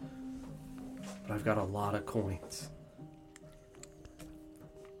coins. But I've got a lot of coins.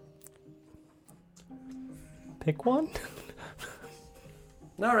 Pick one?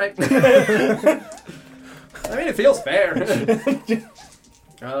 All right. I mean, it feels fair.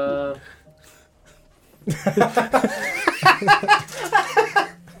 I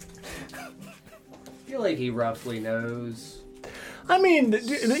feel like he roughly knows. I mean,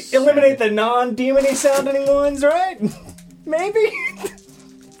 eliminate the non-demony sounding ones, right? Maybe?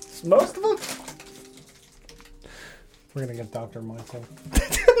 Most of them? We're gonna get Dr. Michael.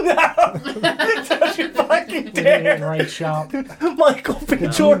 Don't you fucking In dare! the right shop. Michael B.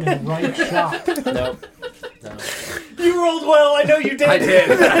 In Jordan. the right shop. Nope. No. You rolled well, I know you did. I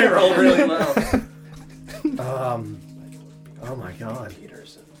did. I rolled really well. Oh my god.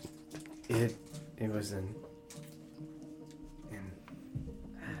 It was in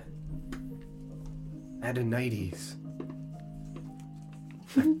Adonides.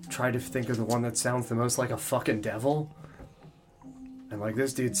 I tried to think of the one that sounds the most like a fucking devil. And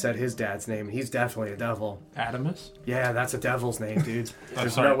this dude said his dad's name, and he's definitely a devil. Adamus? Yeah, that's a devil's name, dude.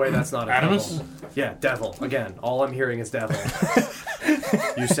 There's sorry. no way that's not a Adamus? devil. Yeah, devil. Again, all I'm hearing is devil.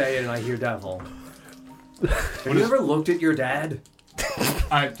 You say it and I hear devil. Have you ever looked at your dad?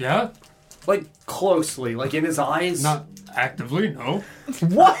 Yeah? Closely, in his eyes? Not actively, no.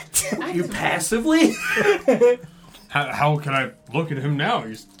 What? You passively? How can I look at him now?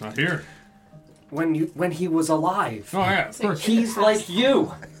 He's not here. When he was alive. Oh, yeah, of course. He's like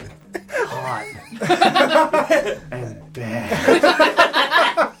you. Hot. And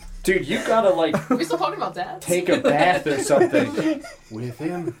bad. Dude, you gotta Are we still talking about dads? take a bath or something. With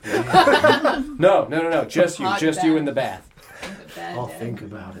him? Yeah. No. Just you. Hot Just bath. you in the bath. Bad I'll dad. think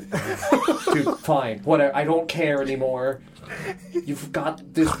about it. Dude, fine. Whatever. I don't care anymore. You've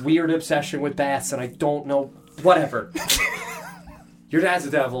got this weird obsession with baths and I don't know. Whatever. Your dad's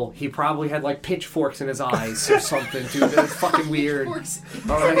a devil. He probably had pitchforks in his eyes or something, dude. It's fucking weird.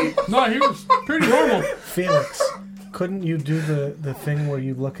 Alright. No, he was pretty normal. Felix, couldn't you do the thing where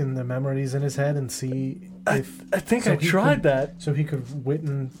you look in the memories in his head and see if... I think so I he tried could- that. So he could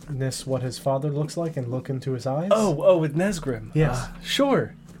witness what his father looks like and look into his eyes? Oh, with Nesgrim. Yes.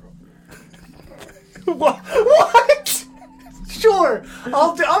 Sure. What? Sure.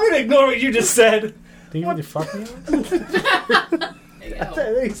 I'm gonna ignore what you just said. Do you really fuck me? I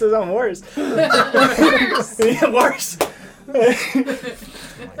think he says I'm worse. Yeah, worse.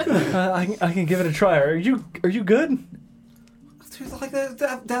 I can give it a try. Are you good? Dude,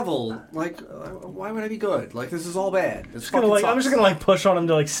 the devil. Why would I be good? This is all bad. It's I'm just gonna push on him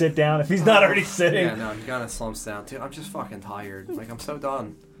to sit down if he's not already sitting. Yeah, no, he kind of slumps down. Dude, I'm just fucking tired. I'm so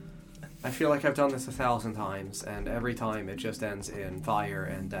done. I feel like I've done this 1,000 times, and every time it just ends in fire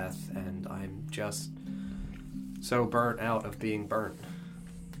and death, and I'm just so burnt out of being burnt.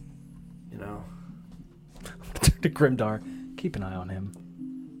 You know? Turn to Grimdar. Keep an eye on him.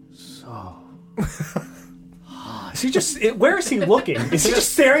 So... Is he just? Where is he looking? Is he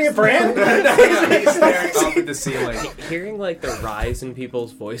just staring at Bran? He's staring up at the ceiling. Hearing the rise in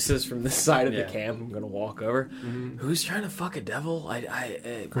people's voices from this side of Yeah. the camp, I'm gonna walk over. Who's trying to fuck a devil? What?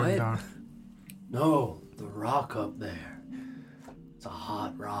 Grimdar. No, the rock up there. It's a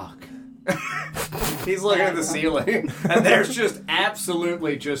hot rock. He's looking at the ceiling, and there's just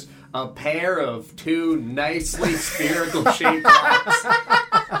absolutely just a pair of two nicely spherical shaped rocks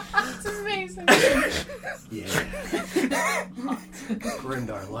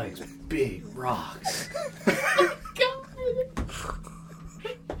Grimdar likes big rocks.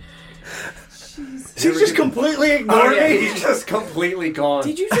 She's just completely ignoring me. He's just completely gone.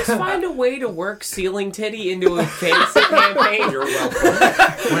 Did you just find a way to work Ceiling Titty into a fantasy campaign? You're welcome.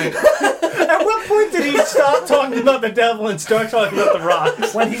 Wait, At what point did he stop talking about the devil and start talking about the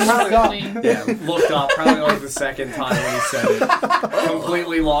rocks? When he looked up. yeah, looked up probably like the second time when he said it.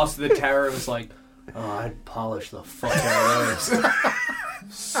 Completely lost the terror. It was like, oh, I'd polish the fuck out of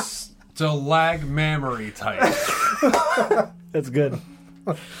those. Stalagmamory type. That's good.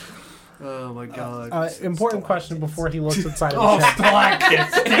 Oh my god. Important question before he looks inside Oh, of the chest.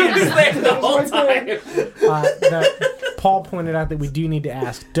 stalactites. The whole time. That Paul pointed out that we do need to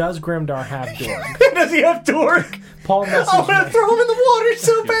ask, does Grimdar have Dorg? Does he have Dork? Paul I'm messaged gonna me. throw him in the water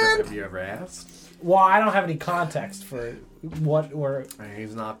so bad. Have you ever asked? Well, I don't have any context for what or...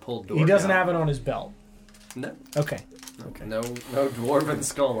 He's not pulled door. He doesn't have it on his belt. No. Okay. No dwarven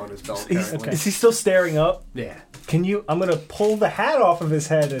skull on his belt. Apparently. Is he still staring up? Yeah. Can you? I'm gonna pull the hat off of his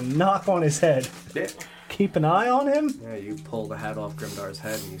head and knock on his head. Yeah. Keep an eye on him. Yeah, you pull the hat off Grimdar's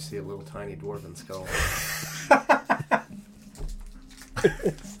head and you see a little tiny dwarven skull.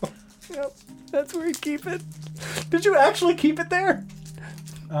 Yep, that's where you keep it. Did you actually keep it there?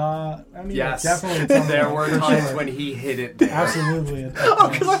 I mean, Yes. definitely. There were times when he hid it there. Absolutely. Oh,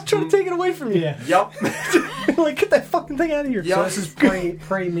 because I'm trying to take it away from you. Yeah. Yup. Like, get that fucking thing out of here. So this is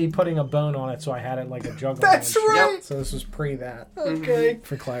pre me putting a bone on it, so I had it like a juggler. That's and shit. right. So this was pre that. Okay.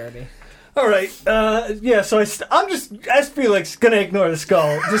 For clarity. All right. Yeah. So I'm just, as Felix, gonna ignore the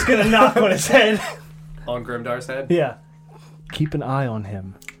skull. Just gonna knock on his head. On Grimdar's head? Yeah. Keep an eye on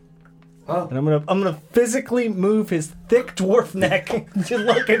him. Oh. And I'm gonna physically move his thick dwarf neck to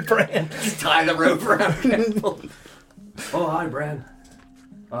look at Bran. Tie the rope around him. Oh, hi, Bran.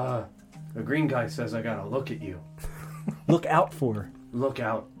 The green guy says I gotta look at you. Look out for. Look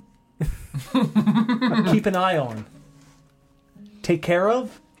out. Keep an eye on. Take care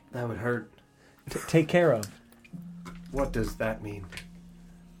of. That would hurt. Take care of. What does that mean?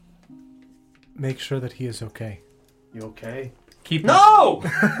 Make sure that he is okay. You okay? Keep No!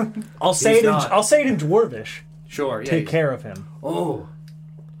 I'll say He's it. not. I'll say it in Dwarvish. Sure, yeah. Take care of him. Oh,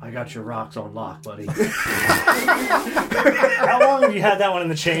 I got your rocks on lock, buddy. How long have you had that one in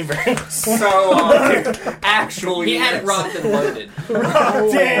the chamber? Actually, He had it rocked and loaded.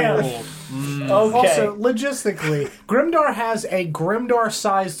 Damn. Okay. Also, logistically, Grimdar has a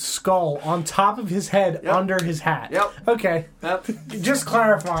Grimdar-sized skull on top of his head under his hat. Yep. Okay. Yep. Just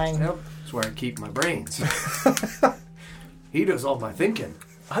clarifying. Yep. That's where I keep my brains. He does all my thinking.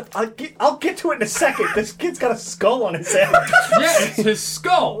 I'll get to it in a second. This kid's got a skull on his head. Yeah, it's his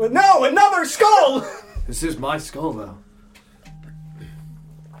skull. No, another skull. This is my skull, though.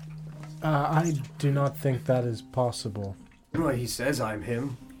 I do not think that is possible. Well, he says I'm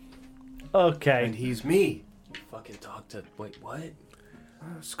him, and Okay. he's me. Fucking talk to. Wait, what?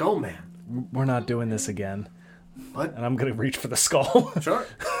 Skull Man. We're not doing this again. What? And I'm gonna reach for the skull. Sure.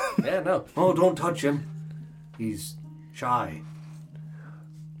 Yeah, no. Oh, don't touch him. He's shy.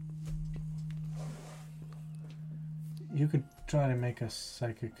 You could try to make a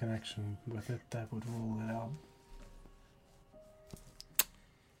psychic connection with it that would rule it out.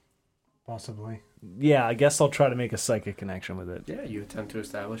 Possibly. Yeah, I guess I'll try to make a psychic connection with it. Yeah, you attempt to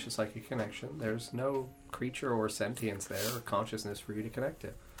establish a psychic connection. There's no creature or sentience there or consciousness for you to connect to.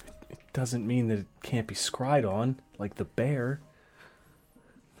 It doesn't mean that it can't be scryed on, like the bear.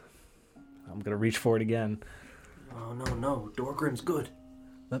 I'm gonna reach for it again. Oh, no. Dorgrim's good.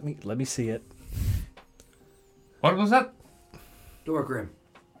 Let me see it. What was that? Dorgrim.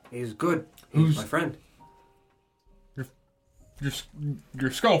 He's good. He's Who's- my friend. Your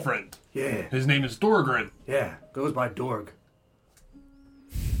skull friend. Yeah. His name is Dorgrin. Yeah. Goes by Dorg.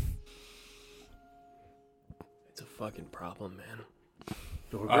 It's a fucking problem, man.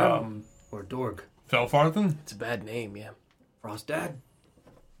 Dorgrim or Dorg. Felfarthen? It's a bad name, yeah. Frost Dad?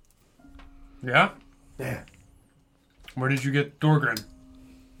 Yeah? Yeah. Where did you get Dorgrin?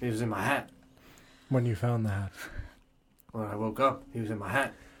 He was in my hat. When you found the hat. When I woke up, he was in my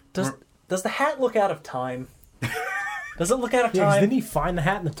hat. Does the hat look out of time? Does it look out of Yeah, 'cause time? didn't he find the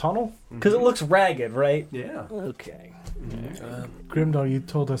hat in the tunnel? Because it looks ragged, right? Yeah. Okay. Grimdar, you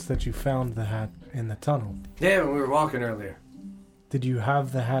told us that you found the hat in the tunnel. Yeah, when we were walking earlier. Did you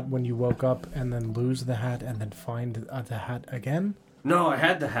have the hat when you woke up and then lose the hat and then find the hat again? No, I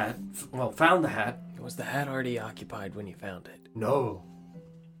had the hat. Found the hat. Was the hat already occupied when you found it? No.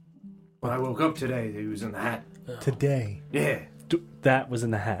 When I woke up today, he was in the hat. Today. Yeah. That was in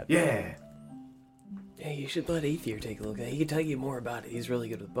the hat. Yeah. Yeah, you should let Aether take a look at it. He can tell you more about it. He's really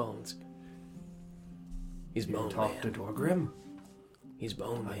good with bones. He's You bone talk man. to Dorgrim? He's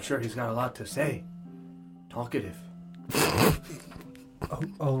bone man. I'm sure he's got a lot to say. Talkative. Oh,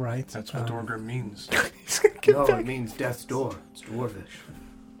 all right. That's what Dorgrim means. No, it means death's door. It's dwarvish.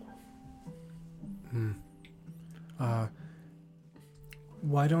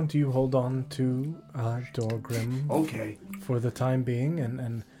 Why don't you hold on to Dorgrim Okay. for the time being,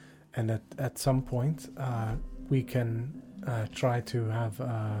 and at some point we can try to have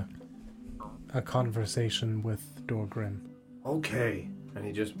a conversation with Dorgrim. Okay. And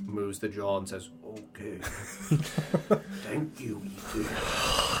he just moves the jaw and says, okay. Thank you,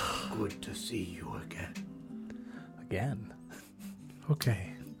 Edith. Good to see you again. Again.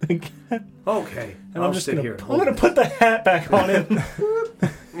 Okay. Okay. And I'll sit here. I'm gonna put the hat back on him.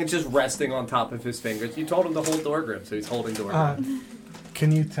 It's just resting on top of his fingers. You told him to hold Dorgrim, so he's holding Dorgrim.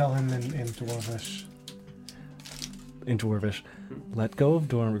 Can you tell him in Dwarvish? In Dwarvish, let go of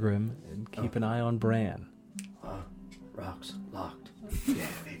Dorgrim and keep an eye on Bran. Rocks locked. Yeah,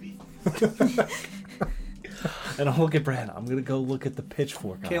 baby. And I'll look at Bran. I'm gonna go look at the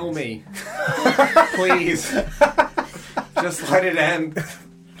pitchfork. Kill eyes. me. Please. Just let it end.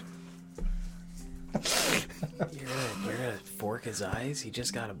 You're gonna fork his eyes? He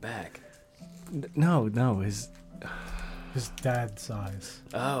just got him back. No, his dad's eyes.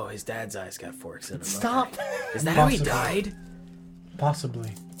 Oh, his dad's eyes got forks in them. Stop. Okay. Is that how he Possibly. died? Possibly.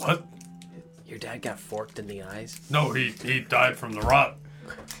 What? Your dad got forked in the eyes No, he died from the rot.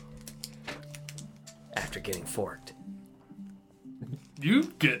 after getting forked. You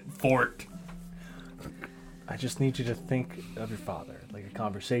get forked. I just need you to think of your father, like a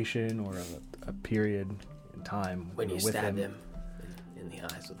conversation or a period in time When you with stabbed him in the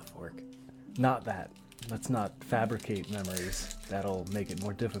eyes with a fork. Not that. Let's not fabricate memories. That'll make it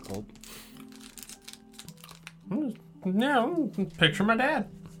more difficult. No, picture my dad.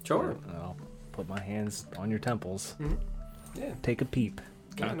 Sure. I'll put my hands on your temples. Yeah. Take a peep.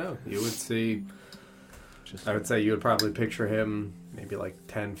 I know. You would see... Just I would say you would probably picture him maybe like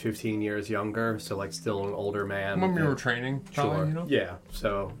 10, 15 years younger, so like still an older man. When we were training, probably, Sure. you know? Yeah,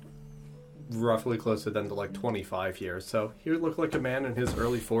 so roughly closer than to like 25 years. So he would look like a man in his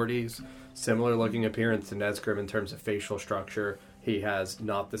early 40s, similar looking appearance to Nesgrim in terms of facial structure. He has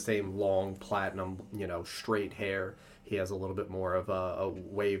not the same long platinum, straight hair. He has a little bit more of a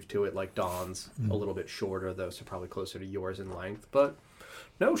wave to it like Dawn's, a little bit shorter though, so probably closer to yours in length. But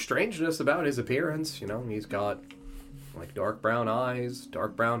no strangeness about his appearance. He's got like dark brown eyes,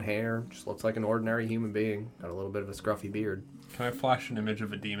 dark brown hair, just looks like an ordinary human being. Got a little bit of a scruffy beard. Can I flash an image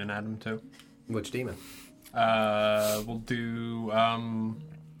of a demon at him too? Which demon? We'll do.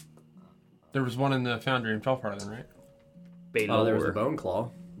 There was one in the Foundry in Felfarthen, right? Oh, there was the Bone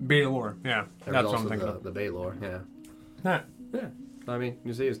Claw. Baylor, yeah, There that's was what I'm also thinking of. the Baylor, yeah. Nah. Yeah. I mean,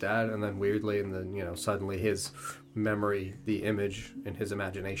 you see his dad, and then weirdly, and then, suddenly his memory, the image in his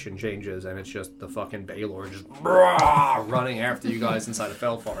imagination changes, and it's just the fucking Baylor just running after you guys inside of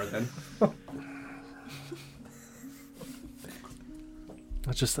Felfarthen.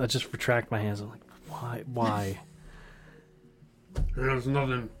 I just retract my hands. I'm like, why? There's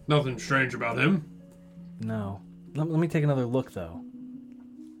nothing strange about him. No. Let me take another look though.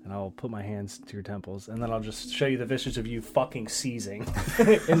 And I'll put my hands to your temples, and then I'll just show you the visage of you fucking seizing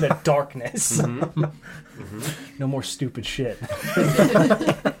in the darkness. No more stupid shit.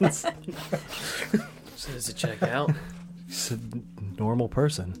 So does it check out? He's a normal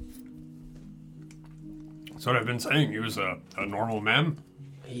person. That's what I've been saying. He was a normal man.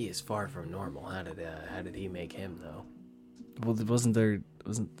 He is far from normal. How did he make him though? Well, wasn't there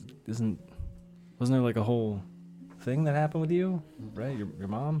like a whole thing that happened with you, right? Your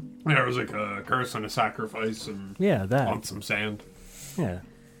mom? Yeah, it was like a curse and a sacrifice and Yeah, that. on some sand. Yeah.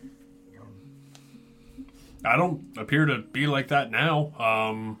 I don't appear to be like that now.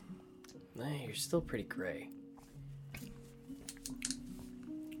 Nah, you're still pretty gray.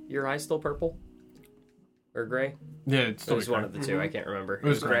 Your eyes still purple? Or gray? Yeah, it's It still was one of the two. I can't remember. It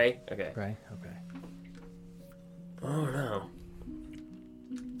was gray? Okay. Right. Okay. Oh no.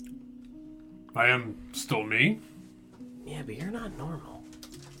 I am still me. Yeah, but you're not normal.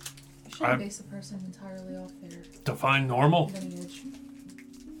 You shouldn't base a person entirely off their Define normal. lineage.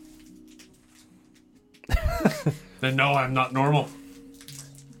 Then no, I'm not normal.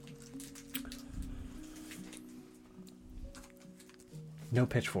 No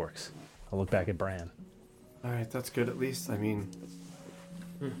pitchforks. I'll look back at Bran. Alright, that's good at least. I mean,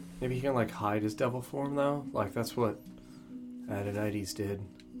 maybe he can, hide his devil form, though. That's what Adonides did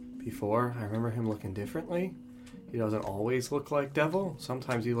before. I remember him looking differently. He doesn't always look like devil.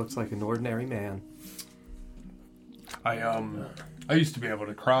 Sometimes he looks like an ordinary man. I used to be able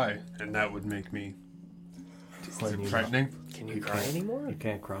to cry, and that would make me Is it frightening? Can you cry anymore? You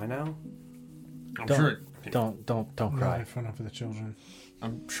can't cry now? I'm Don't- sure. Don't Not cry. fun for the children.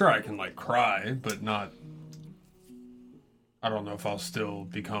 I'm sure I can like cry, but not. I don't know if I'll still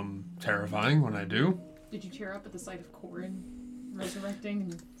become terrifying when I do. Did you tear up at the sight of Corin resurrecting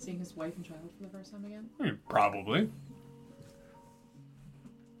and seeing his wife and child for the first time again? Probably.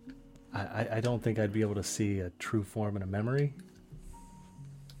 I don't think I'd be able to see a true form in a memory.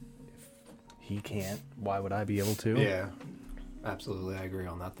 If he can't, why would I be able to? Yeah. Absolutely, I agree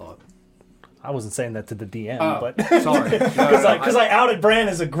on that thought. I wasn't saying that to the DM, Oh, but sorry. because I outed Bran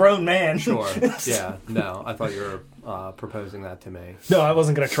as a grown man. Sure. Yeah. No, I thought you were proposing that to me. No, I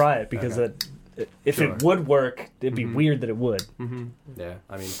wasn't gonna try it because Okay. if Sure. it would work, it'd be weird that it would. Mm-hmm. Yeah.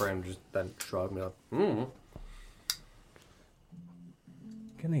 I mean, Bram just then shrugged me up.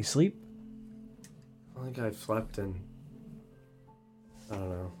 Get any sleep? I think I've slept in, I don't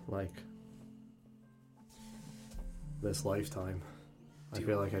know, like, this lifetime. I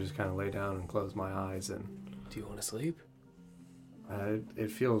feel like I just kind of lay down and close my eyes, and Do you want to sleep? it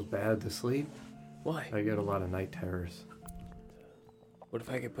feels bad to sleep. Why? I get a lot of night terrors. What if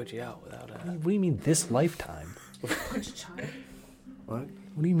I could put you out without What do you mean this lifetime? Punch a child. What?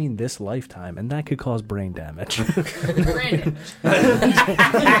 What do you mean this lifetime? And that could cause brain damage. Brandon.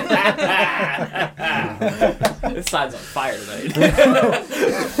 This side's on fire tonight.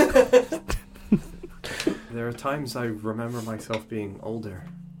 There are times I remember myself being older.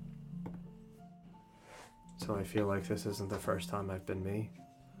 So I feel like this isn't the first time I've been me.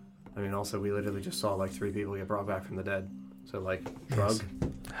 I mean, also, we literally just saw like 3 people get brought back from the dead. So, like, drug.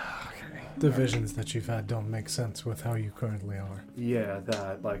 The visions that you've had don't make sense with how you currently are. Yeah,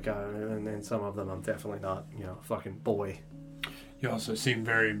 that. Like, and then some of them I'm definitely not, a fucking boy. You also seem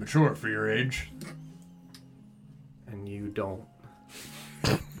very mature for your age. And you don't.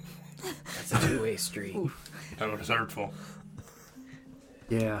 That's a two-way street. That was hurtful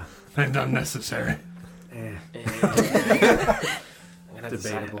Yeah. and unnecessary. Eh. I'm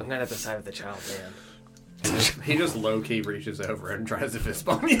gonna have to side with the child, man. He just low-key reaches over and tries to fist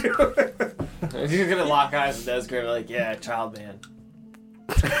bump you. You're gonna lock eyes with Desgrim, like, yeah, child man.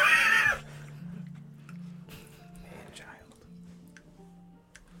 Man, child.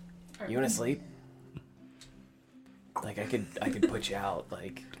 You wanna sleep? Like, I could put you out,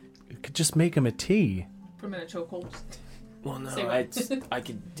 like. You could just make him a tea. Put him in a chokehold. Well, no, Say what? I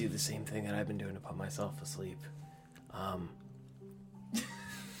could do the same thing that I've been doing to put myself asleep.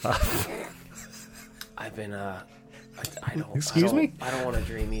 I've been, I don't. Excuse me? I don't want to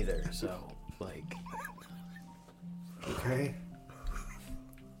dream either, so, like. Okay.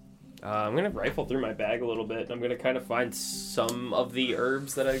 I'm gonna rifle through my bag a little bit, and I'm gonna kind of find some of the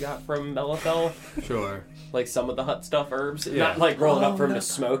herbs that I got from Melithel. Sure. Like some of the hut stuff herbs. Yeah. Not like roll it up for him to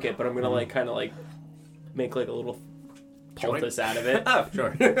smoke it, but I'm gonna like kind of like make like a little poultice out of it. Oh,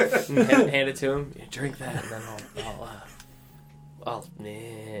 sure. and hand it to him. You drink that, and then I'll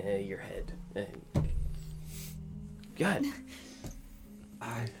your head. Good.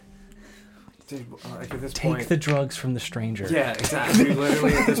 Dude, like at this Take point, the drugs from the stranger. yeah, exactly.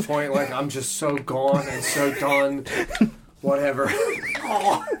 Literally at this point, like I'm just so gone and so done. Whatever.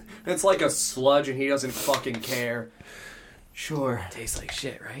 It's like a sludge, and he doesn't fucking care. Sure. Tastes like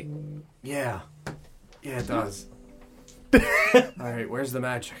shit, right? Yeah. Yeah, it does. All right, where's the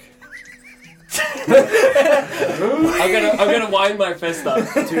magic? I'm gonna wind my fist up,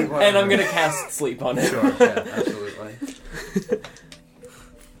 Dude, and I'm gonna cast sleep on it. Sure. Yeah, absolutely.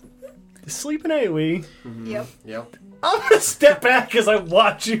 Sleep in AoE. Yep. Yep. I'm gonna step back as I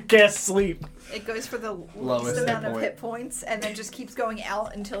watch you cast sleep. It goes for the Lowest least amount hit of point. hit points, and then just keeps going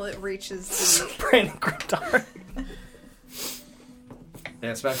out until it reaches the. Brandon Grimdark. Yeah,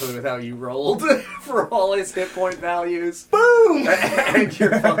 especially with how you rolled for all his hit point values. Boom! And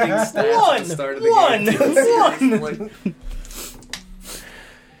your fucking stats at the start of the game. One!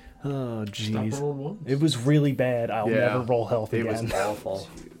 Oh, Stop jeez. roll once. It was really bad. I'll Yeah. never roll health It again. was awful.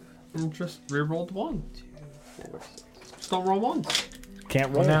 And just re-rolled one. Just don't roll once.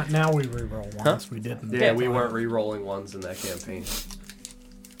 Can't roll. Well, now we re-roll once. We didn't. Yeah, we weren't re-rolling ones in that campaign.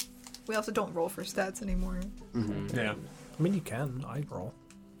 We also don't roll for stats anymore. Mm-hmm. Yeah. I mean, you can. I roll.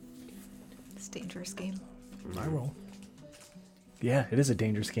 It's a dangerous game. I roll. Yeah, it is a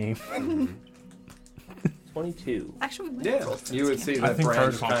dangerous game. 22. Actually, we might Yeah, roll for you would this see game. that think Brand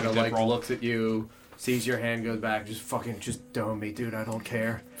first just one kind of we did like roll. looks at you, sees your hand, goes back, just dome me, dude. I don't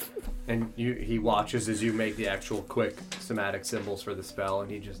care. And he watches as you make the actual quick somatic symbols for the spell, and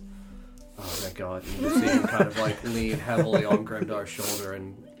he just, oh thank God. And you just see him kind of like lean heavily on Grimdar's shoulder,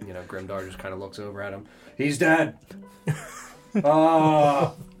 and Grimdar just kind of looks over at him. He's dead.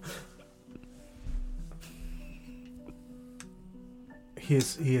 Ah.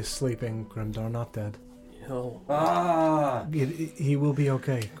 He is sleeping, Grimdar, not dead. He'll He will be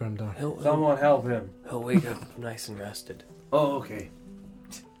okay, Grimdar. Someone help him. he'll wake up nice and rested. Oh, okay.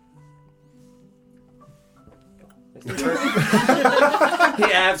 He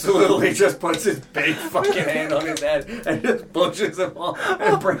absolutely just puts his big fucking hand on his head and just pushes him off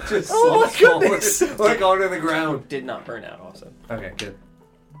and brings his soul forward, like onto the ground. Did not burn out, also. Okay, good.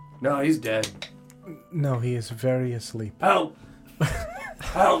 No, he's dead. No, he is very asleep. Help!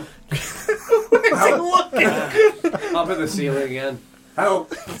 Help! Help! Up in the ceiling again. Help!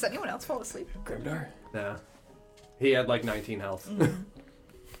 Does anyone else fall asleep? Grimdar? Nah. He had like 19 health.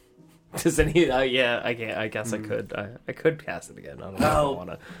 Does any? Yeah, I can't. I guess I could. I could cast it again. I don't know if I want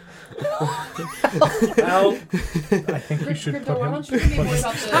to. Help! I think you should Grimdar, put why him. don't you give me more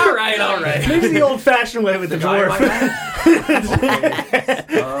about the... All right. Maybe the old-fashioned way with the guy in dwarf. my head?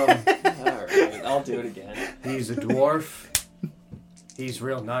 All right, I'll do it again. He's a dwarf. He's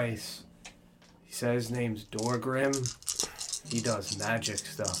real nice. He says his name's Dorgrim. He does magic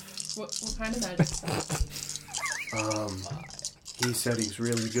stuff. What kind of magic stuff? He said he's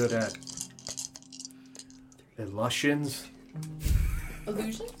really good at illusions.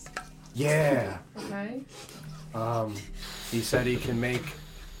 Illusions? Yeah. Okay. He said he can make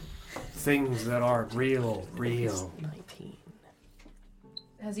things that aren't real. 19.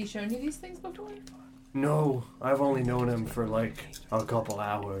 Has he shown you these things before? No, I've only known him for like a couple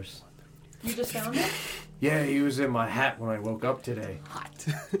hours. You just found him? Yeah, he was in my hat when I woke up today. Hot.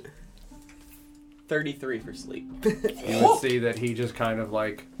 33 for sleep. You would see that he just kind of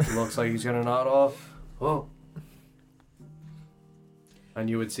like looks like he's gonna nod off. Oh. And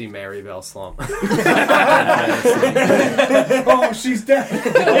you would see Maribel slump. Oh, she's dead.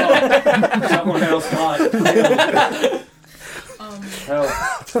 Oh, someone else got help.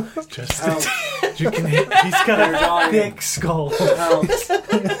 Just Help. you can. He's got They're a dying. thick skull. Help.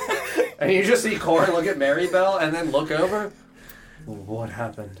 And you just see Corin look at Maribel and then look over. What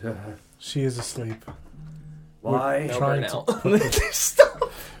happened to her? She is asleep. Why? No Trying burnout. to put the,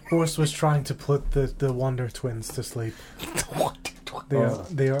 Horse was trying to put the Wonder Twins to sleep.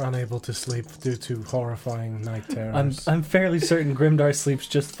 They are unable to sleep due to horrifying night terrors. I'm fairly certain Grimdar sleeps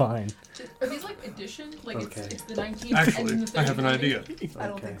just fine. Are these like addition? Like Okay. it's the 19th and Actually, the 30th? I have an idea. I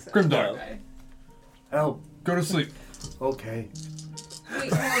don't think so. Grimdar, Okay. Help. go to sleep. Okay.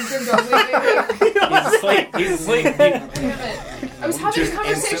 Wait, hold on, Grimdar, wait. He's asleep. Wait a minute. I was having Just a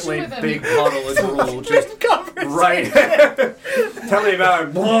conversation instantly with him. big puddle of drool. Just right. Tell me about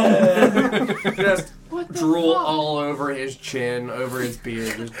it. Just What the drool fuck? all over his chin, over his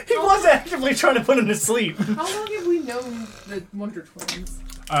beard. Just He was actively trying to put him to sleep. How long have we known the Wonder Twins?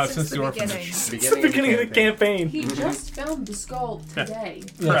 Since the the orphanage. It's the beginning of the campaign. He just found the skull today.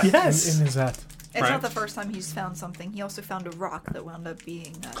 Correct. Yes. in his hat. It's Right. not the first time he's found something. He also found a rock that wound up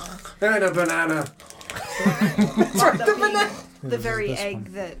being and a banana. the very this egg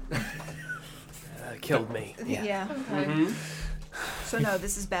one. that. Killed me. Yeah. Okay. So no,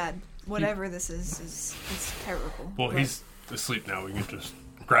 this is bad. Whatever this is terrible. Well, he's asleep now. We can just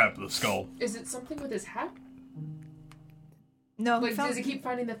grab the skull. Is it something with his hat? No, he Like, found, does he keep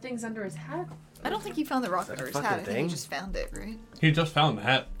finding the things under his hat? I don't think he found the rock under his fucking hat. I think thing? he just found it, right? He just found the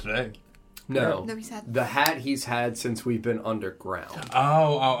hat today. No. No, he's had. The hat he's had since we've been underground.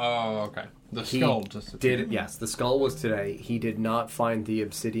 Oh, okay. The He skull just did yes, the skull was today. He did not find the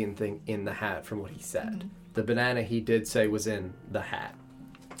obsidian thing in the hat from what he said. The banana he did say was in the hat.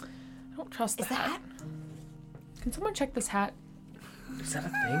 I don't trust the Is that hat. hat? Can someone check this hat? Is that a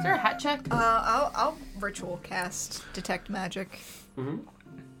Is thing? there a hat check? I'll ritual cast detect magic Mm-hmm.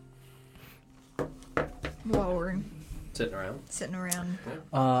 while we're Sitting around. sitting around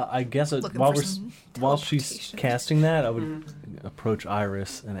I guess looking while for we're some while she's teleportation. casting that, I would approach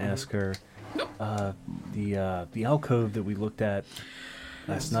Iris and ask her the alcove that we looked at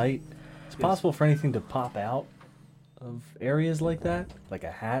last night. It's possible for anything to pop out of areas like that, like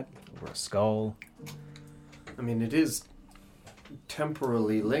a hat or a skull. I mean, it is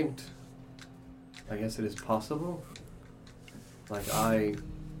temporally linked. I guess it is possible. Like,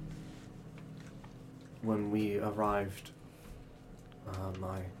 when we arrived,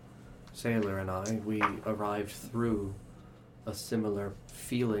 my sailor and I, we arrived through a similar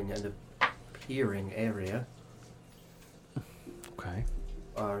feeling and appearing area. Okay.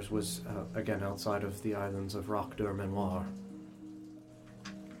 Ours was, again, outside of the islands of Roc d'Urmenoir.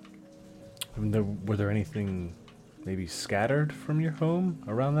 I mean, were there anything maybe scattered from your home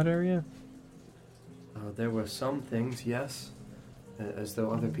around that area? There were some things, yes, as though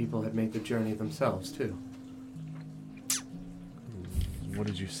other people had made the journey themselves, too. What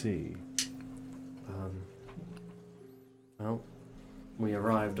did you see? Well, we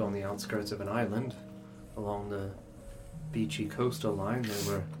arrived on the outskirts of an island along the beachy coastal line.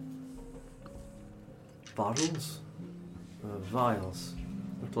 There were bottles, vials,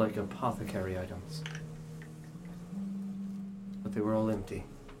 looked like apothecary items, but they were all empty.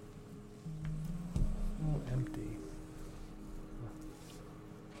 Oh, empty.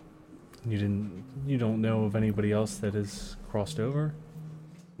 You don't know of anybody else that has crossed over?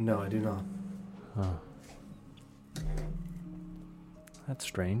 No, I do not. Huh. That's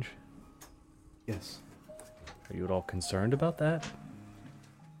strange. Yes. Are you at all concerned about that?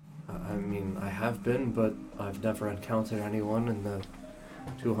 I mean, I have been, but I've never encountered anyone in the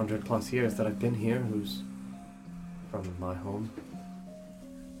 200 plus years that I've been here who's from my home.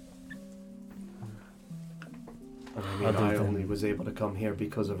 And I mean, I only was able to come here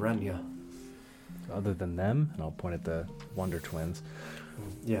because of Renya. Other than them? And I'll point at the Wonder Twins.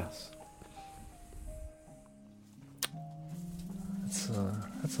 Yes.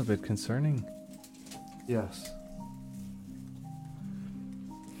 That's a bit concerning. Yes.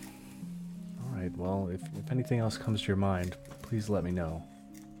 Alright, well, if anything else comes to your mind, please let me know.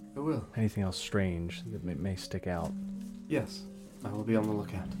 I will. Anything else strange that may stick out. Yes. I will be on the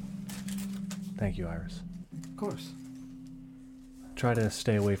lookout. Thank you, Iris. Of course. Try to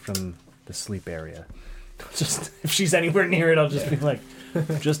stay away from the sleep area. Just if she's anywhere near it, I'll just be like,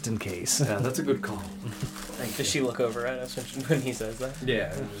 just in case. Yeah, that's a good call. Does she look over at us when he says that?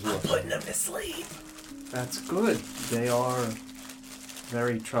 Yeah. Putting them to sleep. That's good. They are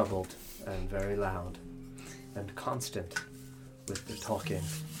very troubled and very loud and constant with the talking.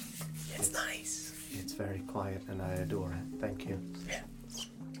 It's nice. It's very quiet and I adore it. Thank you. Yeah.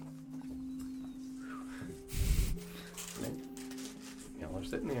 Yeah, we're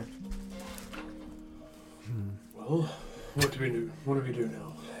sitting here. Well, what do we do? What do we do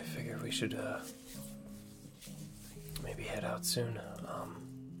now? I figure we should maybe head out soon.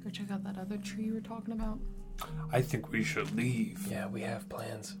 Go check out that other tree you were talking about. I think we should leave. Yeah, we have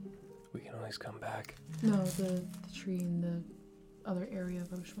plans. We can always come back. No, the tree in the other area of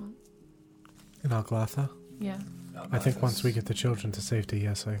Oshuamp. In Alglatha? Yeah. I think once we get the children to safety,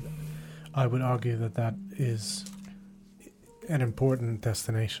 yes, I would argue that is an important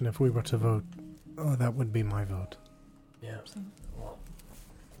destination. If we were to vote, that would be my vote. Yeah. Well,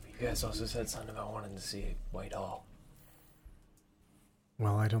 you guys also said something about wanting to see Whitehall.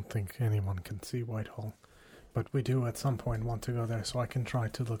 Well, I don't think anyone can see Whitehall, but we do at some point want to go there, so I can try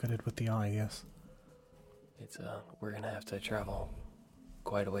to look at it with the eye, yes. It's we're gonna have to travel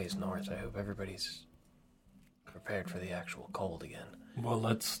quite a ways north. I hope everybody's prepared for the actual cold again. Well,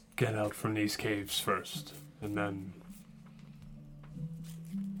 let's get out from these caves first, and then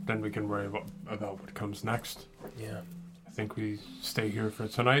we can worry about what comes next. Yeah. I think we stay here for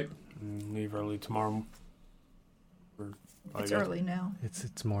tonight and leave early tomorrow. It's early now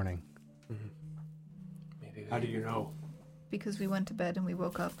It's morning. Mm-hmm. Maybe. How do you know? because we went to bed and we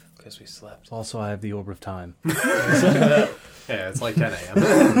woke up. Because we slept. Also, I have the Orb of Time. Yeah, it's like 10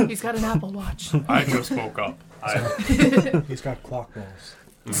 a.m. He's got an Apple Watch. I just woke up. He's got clock balls.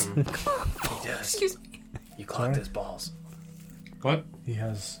 He does. Excuse me. You clocked Sorry? his balls. What? He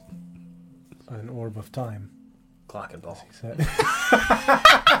has an Orb of Time. Clock and ball. He said.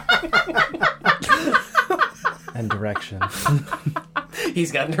 And direction.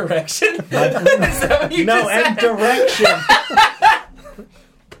 He's got direction. Is that what you No, just and said? direction.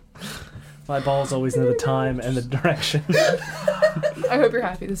 My balls always know the time and the direction. I hope you're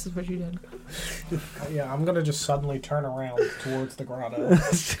happy this is what you did. Yeah, I'm gonna just suddenly turn around towards the grotto.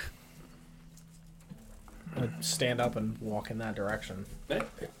 I'd stand up and walk in that direction.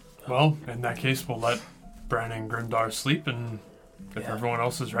 Well, in that case, we'll let Bran and Grimdar sleep, and if Yeah. everyone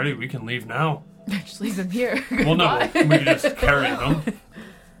else is ready, we can leave now. Just leave them here. Well, no, Goodbye. we can just carry them.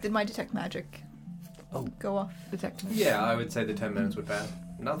 Did my detect magic go off? Detect me. Yeah, I would say the 10 minutes would pass.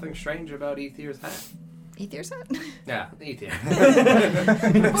 Nothing strange about Aethir's hat. Aethir's hat? Yeah, Aethir.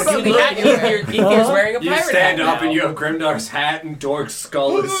 What about the hat you're wearing a pirate You stand hat up now. and you have Grimdar's hat and Dork's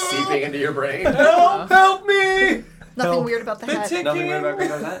skull is seeping into your brain. Help me! Nothing Help. weird about the hat. Nothing weird about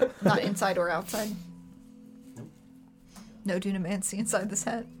Grimdar's hat? Not inside or outside. No dunamancy inside this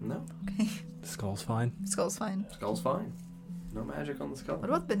hat. No. Okay. The skull's fine. Skull's fine. Skull's fine. No magic on the skull. What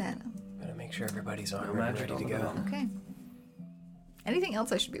about the banana? Gotta make sure everybody's No armed and magic ready on to the go. banana. Okay. Anything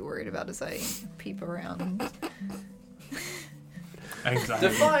else I should be worried about as I peep around? Anxiety.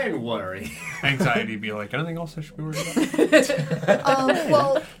 Define worry. Anxiety be like, anything else I should be worried about?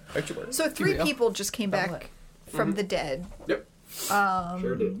 Well, Aren't you worried? so 3 Yeah. people just came back from the dead. Yep.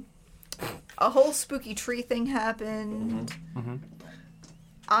 Sure did. A whole spooky tree thing happened. Mm-hmm.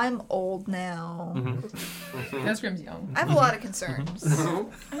 I'm old now. Nesgrim's young. I have a lot of concerns.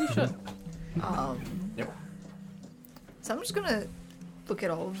 You should. Yep. So I'm just gonna look at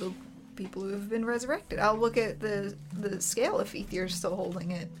all of the people who have been resurrected. I'll look at the scale if Ethier's still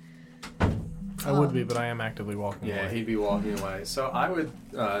holding it. I would be, but I am actively walking Yeah, away. he'd be walking away. So I would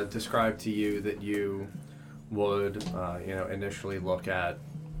describe to you that you would, initially look at,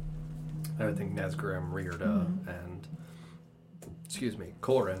 I think, Nesgrim, Riorda, and,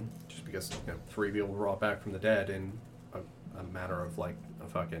 Corin, just because 3 people were brought back from the dead in a matter of, like, a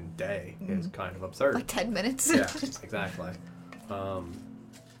fucking day is kind of absurd. Like 10 minutes. Yeah, exactly.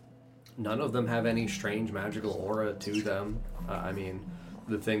 None of them have any strange magical aura to them. I mean,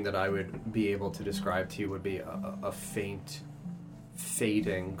 the thing that I would be able to describe to you would be a faint,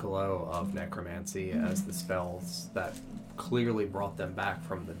 fading glow of necromancy as the spells that clearly brought them back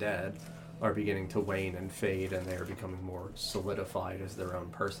from the dead are beginning to wane and fade, and they are becoming more solidified as their own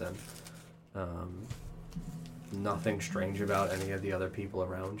person. Nothing strange about any of the other people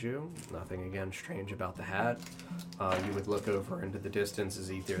around you. Nothing, again, strange about the hat. You would look over into the distance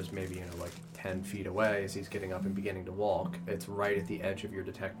as Aether's maybe, like 10 feet away as he's getting up and beginning to walk. It's right at the edge of your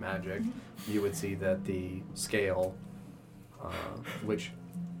detect magic. You would see that the scale, which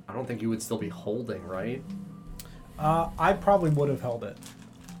I don't think you would still be holding, right? I probably would have held it.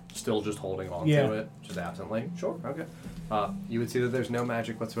 Still just holding on Yeah. to it, just absently? Sure, okay. You would see that there's no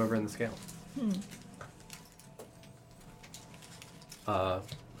magic whatsoever in the scale.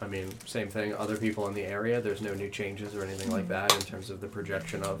 I mean, same thing, other people in the area, there's no new changes or anything like that in terms of the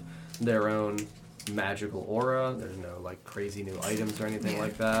projection of their own magical aura. There's no, like, crazy new items or anything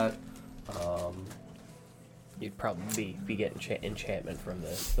like that. You'd probably be getting enchantment from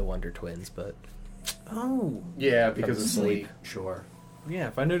the Wonder Twins, but... Oh. Yeah, because From of sleep. sleep. Sure. Yeah,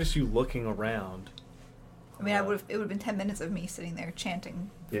 if I notice you looking around. I mean, it would have been 10 minutes of me sitting there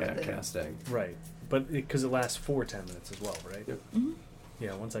chanting. for Yeah, the- casting. Right. But because it lasts for 10 minutes as well, right? Yep.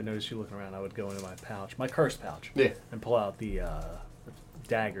 Yeah, once I notice you looking around, I would go into my pouch, my curse pouch, Yeah. and pull out the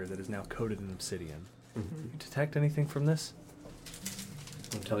dagger that is now coated in obsidian. You detect anything from this?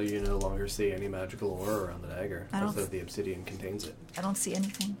 Until you no longer see any magical aura around the dagger, I don't as though the obsidian contains it. I don't see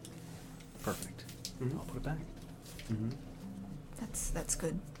anything. Perfect. Mhm. I'll put it back. That's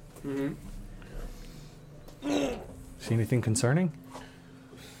good. See anything concerning?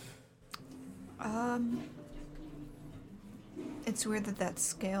 It's weird that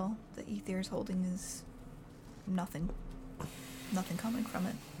scale that Aether's holding is nothing coming from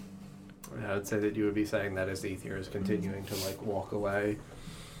it. I would say that you would be saying that as Aether is continuing to, like, walk away.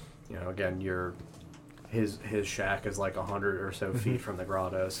 Again, his shack is like 100 or so feet from the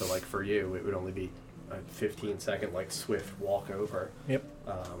grotto, so, like, for you, it would only be a 15-second, like, swift walk over. Yep.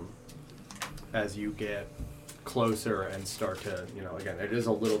 As you get closer and start to, again, it is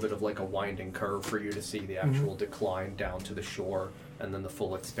a little bit of like a winding curve for you to see the actual decline down to the shore and then the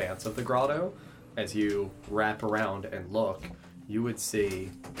full expanse of the grotto. As you wrap around and look, you would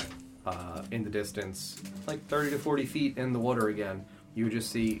see in the distance, like 30 to 40 feet in the water again, you would just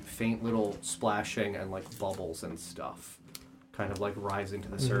see faint little splashing and like bubbles and stuff kind of like rising to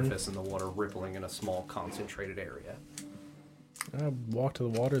the surface and the water rippling in a small concentrated area. I walk to the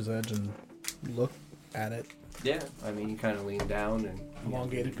water's edge and look at it. Yeah, I mean, you kind of lean down and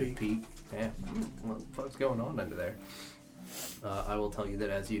Elongated get a good peek. Yeah, what the fuck's going on under there? I will tell you that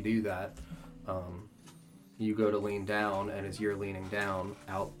as you do that, you go to lean down, and as you're leaning down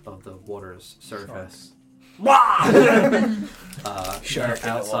out of the water's surface,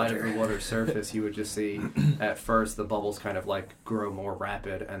 outside of the water's surface, you would just see at first the bubbles kind of like grow more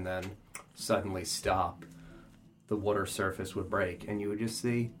rapid and then suddenly stop. The water surface would break, and you would just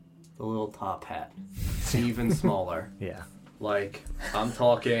see the little top hat, even smaller. Yeah. Like, I'm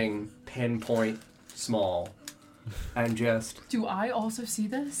talking pinpoint small, and just Do I also see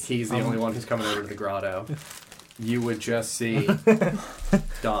this? he's the only one who's coming over to the grotto. You would just see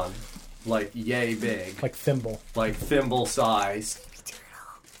done, like yay big, Like thimble. like thimble size.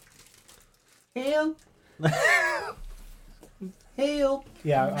 Help! Help!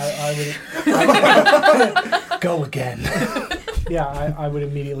 Yeah, I would. Go again. Yeah, I would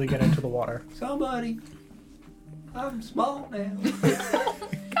immediately get into the water. Somebody! I'm small now.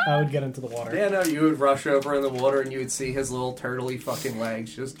 I would get into the water. Yeah, no, you would rush over in the water and you would see his little turtley fucking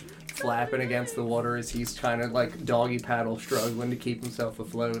legs just flapping against the water as he's kind of like doggy paddle struggling to keep himself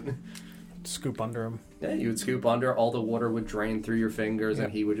afloat. Scoop under him. Yeah, you would scoop under, all the water would drain through your fingers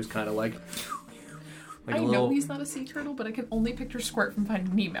and he would just kind of like Like I a know little. he's not a sea turtle, but I can only picture Squirt from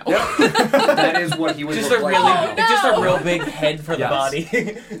Finding Nemo. That is what he would Just look a like. really, now. just a real big head for the Yes. body.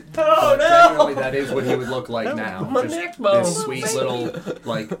 But technically, that is what he would look like now. My Just neck bone. this sweet little,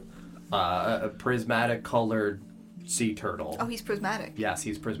 like, prismatic colored sea turtle. Oh, he's prismatic. Yes,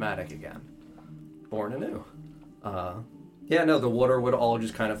 he's prismatic again. Born anew. Yeah, no, the water would all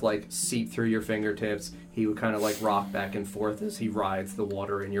just kind of like seep through your fingertips. He would kind of like rock back and forth as he rides the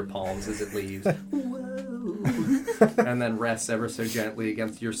water in your palms as it leaves. Whoa. And then rests ever so gently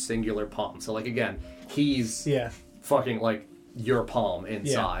against your singular palm. So, like, again, he's fucking like your palm in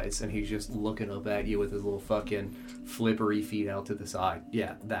size, and he's just looking up at you with his little fucking flippery feet out to the side.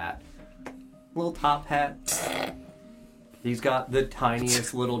 Yeah, that. Little top hat. He's got the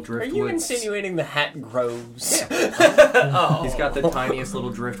tiniest little Are driftwood. you insinuating the hat grows? Yeah. Oh. He's got the tiniest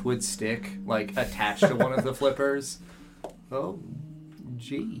little driftwood stick, like, attached to one of the flippers. Oh,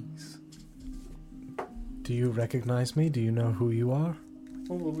 jeez. Do you recognize me? Do you know who you are?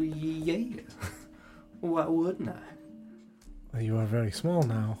 Oh, yeah. Why wouldn't I? Well, you are very small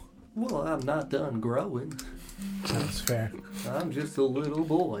now. Well, I'm not done growing. That's fair. I'm just a little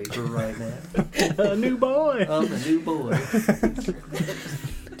boy for right now. A new boy. I'm a new boy.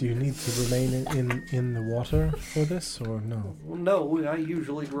 Do you need to remain in the water for this, or no? Well, no, I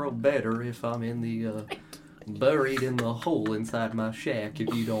usually grow better if I'm in the, buried in the hole inside my shack,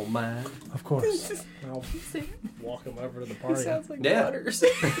 if you don't mind. Of course. I'll walk him over to the party. Sounds like Yeah. Butters.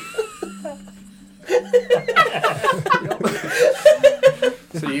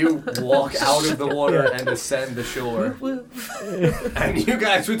 So you walk out of the water and ascend the shore. And you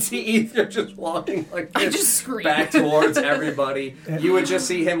guys would see Ether just walking like I this just scream. back towards everybody. You would just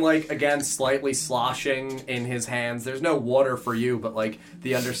see him, like, again, slightly sloshing in his hands. There's no water for you, but, like,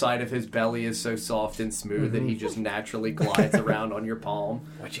 the underside of his belly is so soft and smooth that he just naturally glides around on your palm.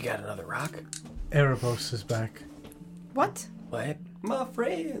 What, you got another rock? Erebos is back. What? What? My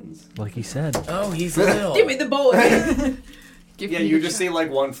friends. Like he said. Oh, he's little. Give me the boy. Give Yeah, me you the just see, like,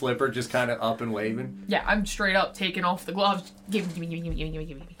 one flipper just kind of up and waving. Yeah, I'm straight up taking off the gloves. Give me.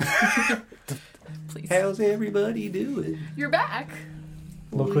 Please. How's everybody doing? You're back.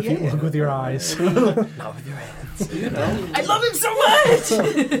 Look with your eyes. Not with your hands. You know, I love him so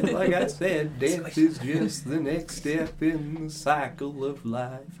much. like I said, death is just the next step in the cycle of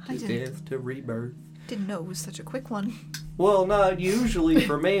life. I To didn't- death to rebirth. Didn't know it was such a quick one. Well, not usually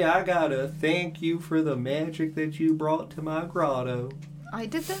for me. I gotta thank you for the magic that you brought to my grotto. I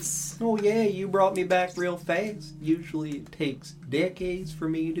did this. Oh yeah, you brought me back real fast. Usually it takes decades for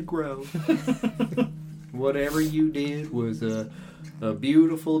me to grow. Whatever you did was a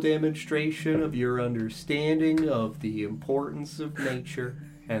beautiful demonstration of your understanding of the importance of nature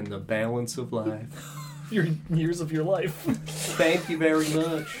and the balance of life. Your years of your life. Thank you very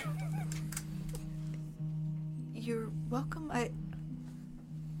much. You're welcome. I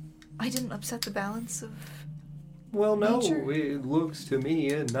didn't upset the balance of... Well, no, Nature? it looks to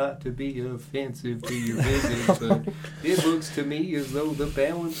me, and not to be offensive to your visit, but it looks to me as though the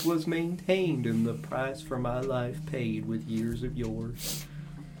balance was maintained and the price for my life paid with years of yours.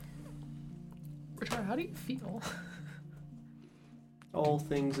 Richard, how do you feel? All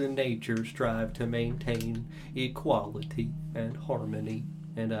things in nature strive to maintain equality and harmony,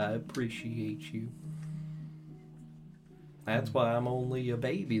 and I appreciate you. That's why I'm only a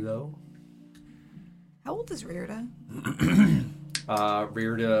baby, though. How old is Rearda?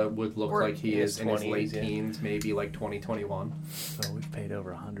 Rearda would look Or like he is in his 20s, late yeah. teens, maybe like 2021. So we've paid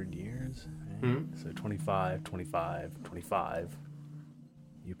over 100 years. Right? Hmm? So 25, 25, 25.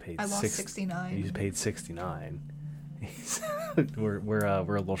 You paid I lost 69. You paid 69. we're a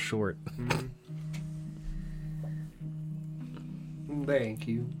little short. Thank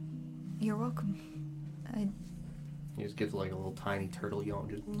you. You're welcome. He just gives like a little tiny turtle yawn.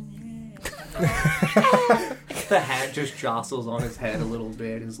 Just the hat just jostles on his head a little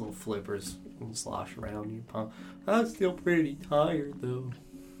bit. His little flippers slosh around your palm. I'm still pretty tired though.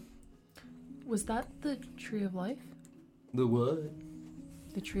 Was that the tree of life? The what?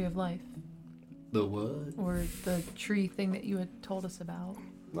 The tree of life? The what? Or the tree thing that you had told us about?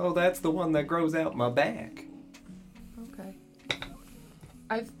 Oh, that's the one that grows out my back. Okay.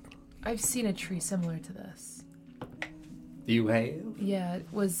 I've seen a tree similar to this. You have? Yeah, it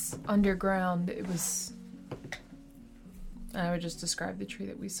was underground. I would just describe the tree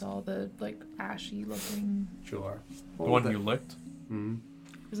that we saw, the like ashy looking. Sure. The one you licked? Hmm.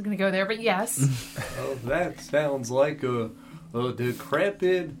 I was gonna go there, but yes. Oh, that sounds like a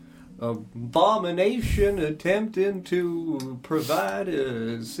decrepit abomination attempting to provide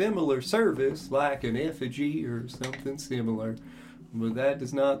a similar service like an effigy or something similar. But that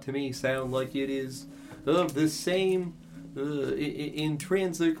does not to me sound like it is of the same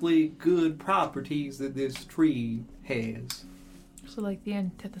intrinsically good properties that this tree has. So like the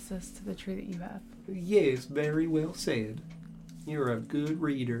antithesis to the tree that you have. Yes, very well said. You're a good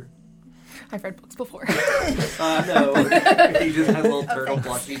reader. I've read books before. I know. He just has little turtle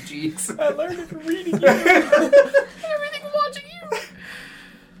blushy cheeks. I learned it from reading you. Everything watching you.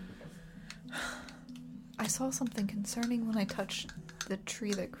 I saw something concerning when I touched the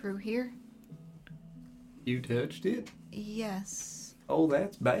tree that grew here. You touched it? Yes. Oh,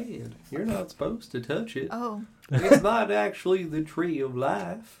 that's bad. You're not supposed to touch it. Oh. It's not actually the tree of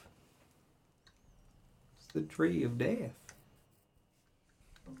life. It's the tree of death.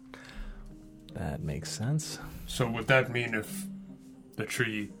 That makes sense. So would that mean if the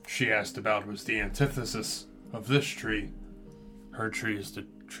tree she asked about was the antithesis of this tree, her tree is the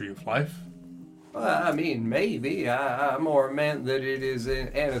tree of life? Well, I mean, maybe. I more meant that it is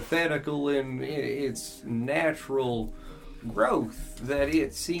antithetical in its natural growth, that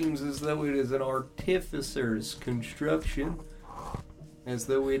it seems as though it is an artificer's construction, as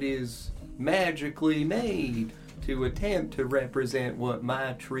though it is magically made to attempt to represent what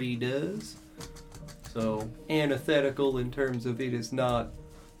my tree does. So, antithetical in terms of it is not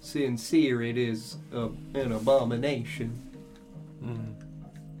sincere, it is an abomination.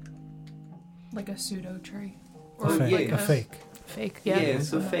 Like a pseudo tree. A fake. yes. A fake. Fake, yeah.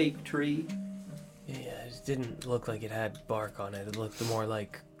 Yes, a fake tree. Yeah, it didn't look like it had bark on it. It looked more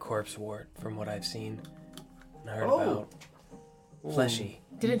like corpse wort from what I've seen and heard about. Fleshy.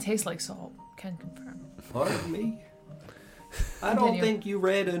 Didn't taste like salt. Can confirm. Pardon me? I don't Continue. think you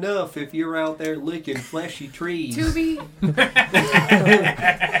read enough if you're out there licking fleshy trees. To be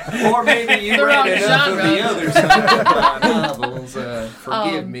Or maybe you The read wrong enough genre. of the other side of my novels.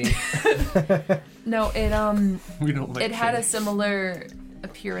 Forgive me. no, it We don't like it had a change. similar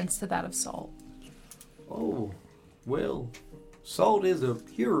appearance to that of salt. Oh, well, salt is a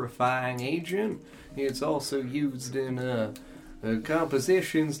purifying agent. It's also used in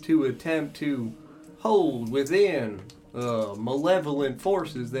compositions to attempt to hold within malevolent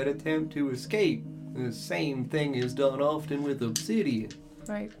forces that attempt to escape. The same thing is done often with obsidian.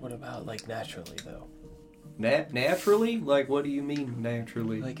 Right. What about like naturally though? Naturally? Like, what do you mean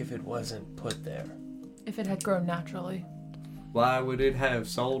naturally? Like if it wasn't put there. If it had grown naturally. Why would it have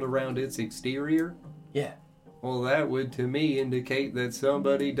salt around its exterior? Yeah. Well, that would to me indicate that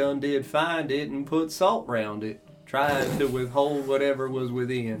somebody done did find it and put salt around it, trying to withhold whatever was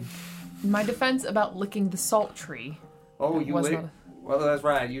within. My defense about licking the salt tree. Oh, you was lick? not Well, that's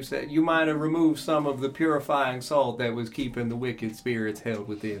right. You said you might have removed some of the purifying salt that was keeping the wicked spirits held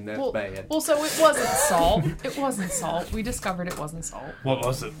within. That's bad. Well, so it wasn't salt. It wasn't salt. We discovered it wasn't salt. What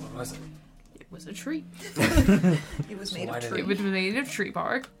was it? What was it? It was a tree. It was So made why of did tree. It was made of tree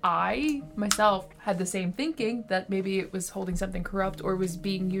bark. I, myself, had the same thinking that maybe it was holding something corrupt or was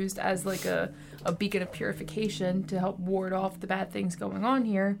being used as like a beacon of purification to help ward off the bad things going on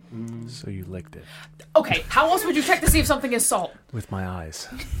here. So you licked it Okay, how else would you check to see if something is salt? with my eyes.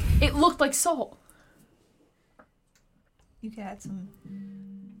 It looked like salt. You could add some.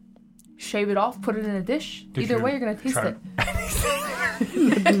 Shave it off, put it in a dish. Did Either you way, you're going to taste try- it.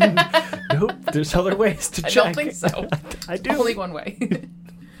 Nope, there's other ways to I check. don't think so. I do. Only one way.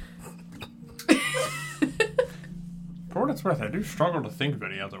 For what it's worth, I do struggle to think of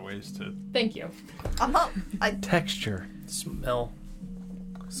any other ways to. Thank you. I'm not. Texture. Smell.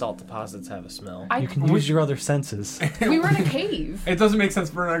 Salt deposits have a smell. You can use your other senses. We were in a cave. It doesn't make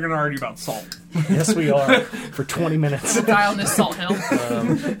sense. We're not going to argue about salt. Yes, we are. For 20 minutes. We'll die on this salt hill.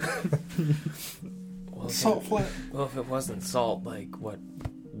 Well, Salt flat. Well, if it wasn't salt, like what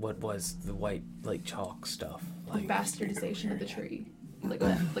was the white like chalk stuff? Like Bastardization of the tree. Like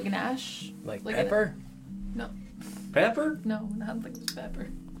an ash? like like pepper? No, Pepper? no, not like this pepper.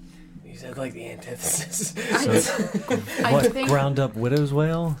 You said like the antithesis. I What, think ground up widow's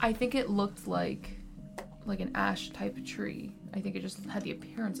whale? I think it looked like an ash type of tree. I think it just had the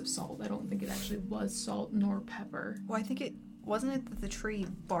appearance of salt. I don't think it actually was salt nor pepper. Well, I think it wasn't it that the tree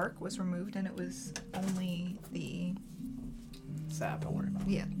bark was removed and it was only the Sap. Don't worry about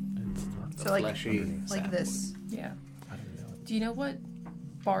yeah. the So like fleshy like sap. this. Yeah. Do you know what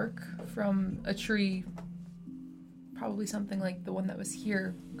bark from a tree, probably something like the one that was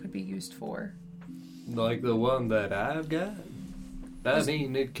here, could be used for? Like the one that I've got? I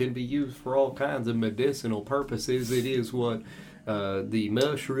mean, it can be used for all kinds of medicinal purposes. It is what the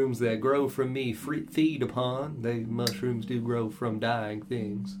mushrooms that grow from me feed upon. Mushrooms do grow from dying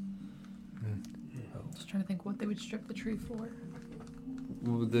things. Just trying to think what they would strip the tree for.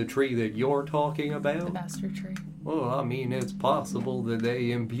 The tree that you're talking The about? bastard tree. Well, I mean, it's possible that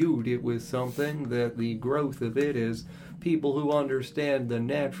they imbued it with something, that the growth of it is people who understand the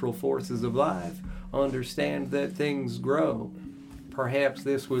natural forces of life understand that things grow. Perhaps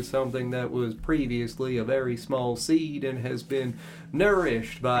this was something that was previously a very small seed and has been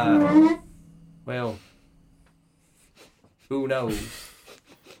nourished by, well, who knows?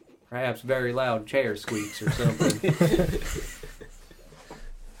 Perhaps very loud chair squeaks or something.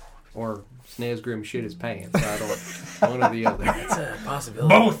 Or Snezgrim shit his pants. I don't. One or the other. It's a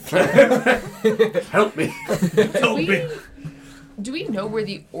possibility. Both. Help me. Help me. Do we know where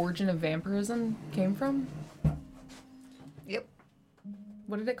the origin of vampirism came from? Yep.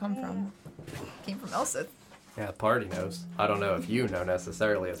 What did it come from? Came from Elsith. Yeah, the party knows. I don't know if you know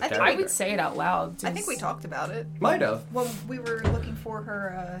necessarily as a I think character. I would say it out loud. I think we talked about it. Might have. When we were looking for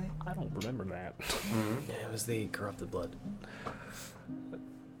her, I don't remember that. Yeah, it was the corrupted blood.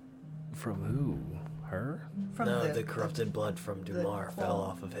 From who? Her? from No, the corrupted blood from Dumar fell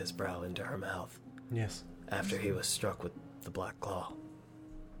off of his brow into her mouth Yes. after he was struck with the black claw.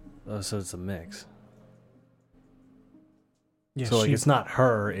 Oh, so it's a mix. Yes, So like, she, it's not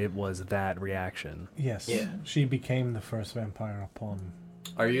her. It was that reaction. yes. Yeah. She became the first vampire upon.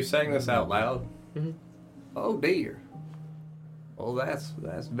 Are you saying this out loud? Mhm. Oh dear. Well, that's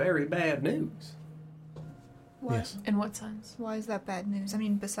very bad news. Why? Yes. In what sense? Why is that bad news? I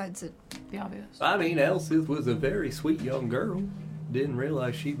mean, besides it. The obvious. I mean, Elsith was a very sweet young girl. Didn't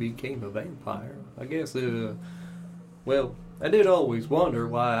realize she became a vampire. I guess, well, I did always wonder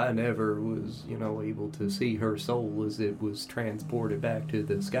why I never was, able to see her soul as it was transported back to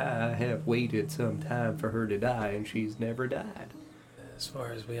the sky. I have waited some time for her to die, and she's never died. As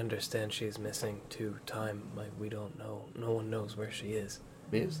far as we understand, she's missing to time. Like, we don't know. No one knows where she is.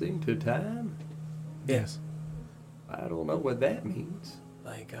 Missing to time? Yes. I don't know what that means.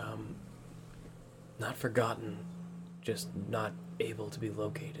 Like, not forgotten, just not able to be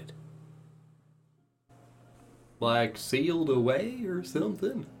located. Like sealed away or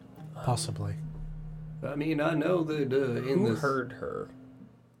something? Possibly. I mean, I know that in Who this... heard her?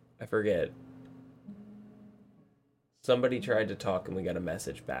 I forget. Somebody tried to talk and we got a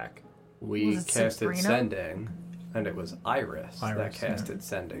message back. We Was it casted Sabrina? sending, and it was Iris that Iris, casted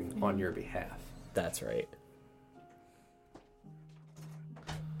sending on your behalf. That's right.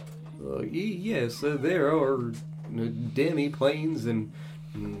 Yes, there are demi-planes and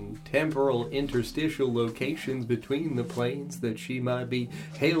temporal interstitial locations between the planes that she might be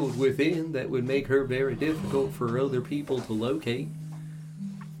held within that would make her very difficult for other people to locate.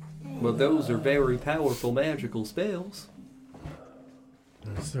 But those are very powerful magical spells.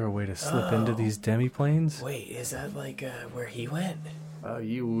 Is there a way to slip into these demi-planes? Wait, is that like where he went?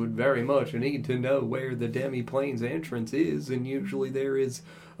 You would very much need to know where the demi-plane's entrance is, and usually there is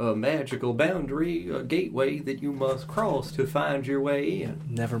a magical boundary, a gateway that you must cross to find your way in.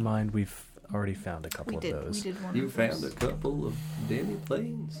 Never mind, we've already found a couple of We those. did one You of found those. a couple of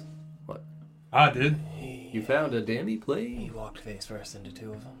demi-planes? What? I did. You found a He demi-plane? walked face first into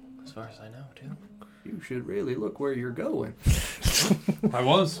two of them, as far as I know, too. You should really look where you're going. I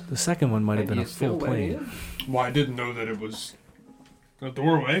was. The second one might have And been a you still full went plane. in? Well, I didn't know that it was a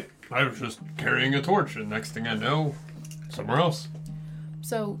doorway. I was just carrying a torch, and next thing I know, somewhere else.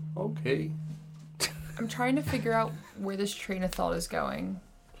 So Okay. I'm trying to figure out where this train of thought is going,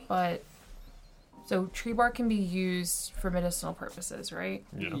 but so tree bark can be used for medicinal purposes, right?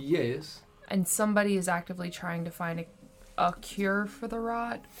 Yeah. Yes. And somebody is actively trying to find a cure for the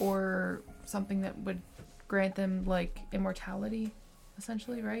rot or something that would grant them like immortality,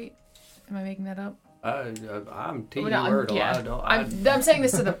 essentially, right? Am I making that up? I'm T. Well, no, Wordle. yeah. I I'm saying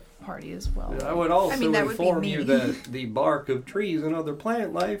this to the party as well. I would also that would be inform me. you that the bark of trees and other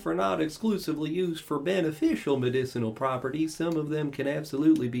plant life are not exclusively used for beneficial medicinal properties. Some of them can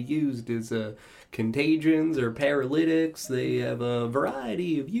absolutely be used as contagions or paralytics. They have a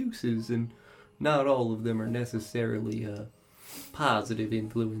variety of uses, and not all of them are necessarily positive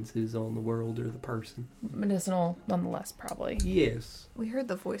influences on the world or the person. Medicinal, nonetheless, probably. Yes. We heard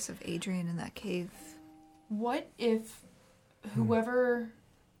the voice of Adrian in that cave. What if whoever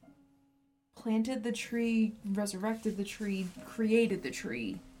planted the tree, resurrected the tree, created the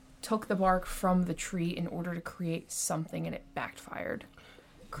tree, took the bark from the tree in order to create something and it backfired?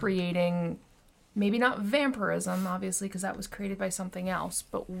 Creating, maybe not vampirism, obviously, because that was created by something else,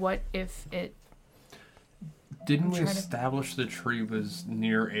 but what if it... Didn't I'm we trying to- establish the tree was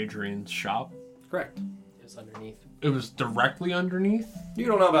near Adrian's shop? Correct. It was underneath. It was directly underneath? You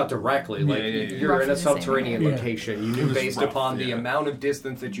don't know about directly. Like, Yeah. you're in Roughly a the same subterranean area. location. You It knew was based rough, upon the yeah. amount of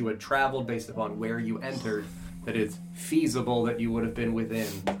distance that you had traveled, based upon where you entered, that it's feasible that you would have been within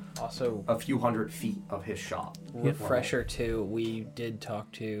Also, a few hundred feet of his shop. refresher too, we did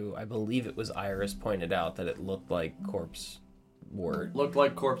talk to, I believe it was Iris pointed out that it looked like corpse wort. Looked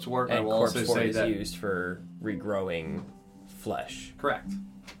like corpse wort. I And will corpse also wort say is that used for regrowing flesh. correct.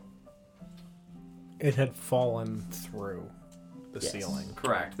 It had fallen through the Yes. ceiling.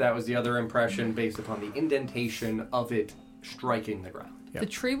 Correct. That was the other impression based upon the indentation of it striking the ground. Yep. The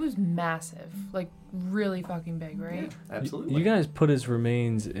tree was massive, like really fucking big, right? Absolutely. You guys put his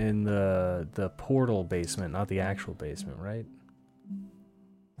remains in the portal basement, not the actual basement, right?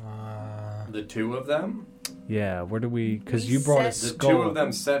 The two of them? Yeah, where do we... Because We you brought set- his The skull. two of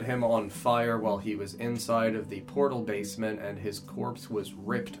them set him on fire while he was inside of the portal basement, and his corpse was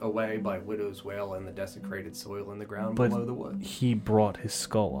ripped away by Widow's Wail and the desecrated soil in the ground But below the wood. He brought his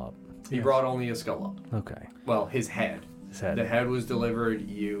skull up. He brought only his skull up. Okay. Well, his head. His head. The head was delivered,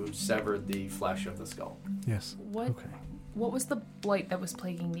 you severed the flesh of the skull. Yes. What Okay. What was the blight that was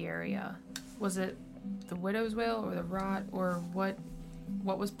plaguing the area? Was it the widow's wail or the rot, or what?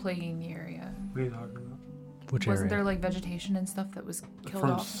 What was plaguing the area? What are you talking about? Which Wasn't area? there like vegetation and stuff that was killed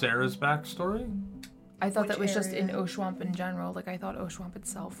From off? Sarah's backstory? I thought that Which was just in area? Oshuamp in general. Like I thought Oshuamp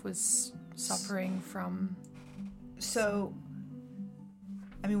itself was suffering from. So,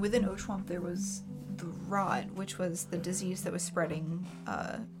 I mean, within Oshuamp there was the rot, which was the disease that was spreading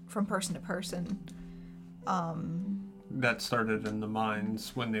from person to person. That started in the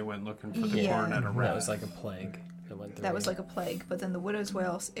mines when they went looking for the Yeah. coronet of That was like a plague. That went through. That was like a plague. But then the widow's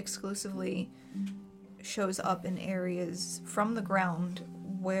wail exclusively shows up in areas from the ground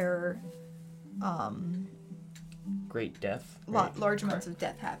where great death. large amounts of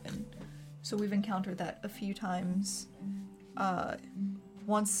death happen. So we've encountered that a few times.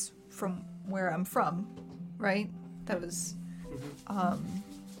 Once from where I'm from, right? That was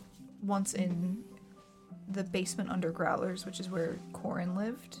once in the basement under Growlers, which is where Corin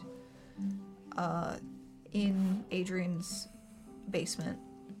lived. In Adrian's basement,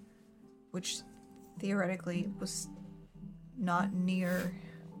 which theoretically was not near,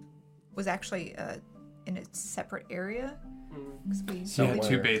 was actually in a separate area. 'Cause we- Somewhere. Yeah,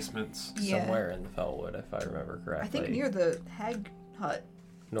 2 basements. Yeah. Somewhere in the Fellwood, if I remember correctly. I think near the Hag Hut.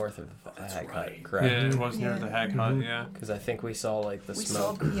 north of the Hag Hut, Yeah, correct? it was near Yeah. the Hag Hut, yeah. Because I think we saw like the We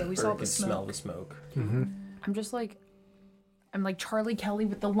smoke. saw- yeah, we or saw we the could smell smoke. the smoke. I'm just like, I'm like Charlie Kelly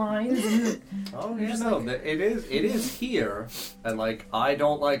with the lines. And Oh yeah, no, it is here, and like I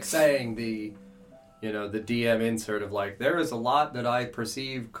don't like saying the DM insert of like there is a lot that I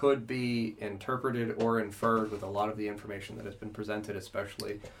perceive could be interpreted or inferred with a lot of the information that has been presented,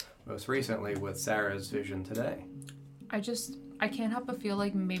 especially most recently with Sarah's vision today. I can't help but feel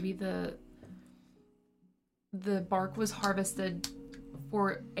like maybe the bark was harvested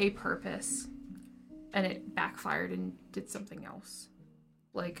for a purpose and it backfired and did something else.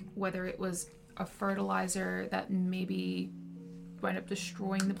 Like whether it was a fertilizer that maybe wound up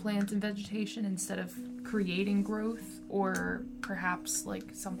destroying the plants and vegetation instead of creating growth, or perhaps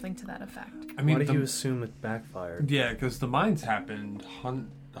like something to that effect. I mean, Why do you assume it backfired? yeah, because the mines happened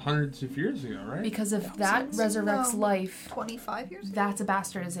hundreds of years ago, right? Because if that resurrects No. life, 25 years ago? that's a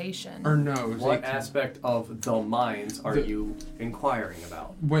bastardization. Or no, it was What 18. aspect of the mines are you inquiring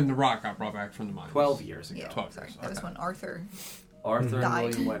about? When the rock got brought back from the mines. 12 years ago. Yeah, 12 sorry. years, That was okay. when Arthur... Arthur and Died.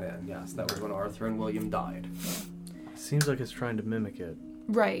 William went in. Yes, that was when Arthur and William died. Seems like it's trying to mimic it.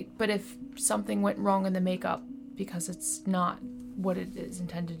 Right, but if something went wrong in the makeup because it's not what it is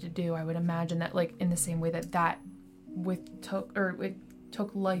intended to do, I would imagine that, like, in the same way that it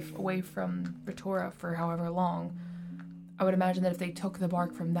took life away from Ritora for however long, I would imagine that if they took the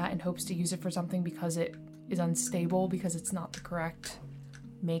bark from that in hopes to use it for something because it is unstable, because it's not the correct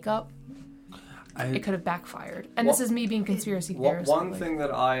makeup, it could have backfired. And this is me being conspiracy theorist. One like- thing that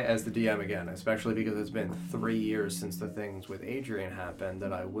I, as the DM again, especially because it's been 3 years since the things with Adrian happened,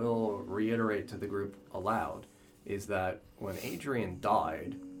 that I will reiterate to the group aloud, is that when Adrian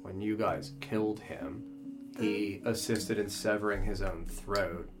died, when you guys killed him, he assisted in severing his own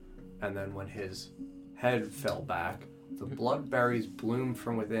throat, and then when his head fell back, the blood berries bloomed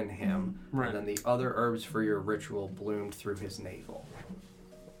from within him, Right. and then the other herbs for your ritual bloomed through his navel.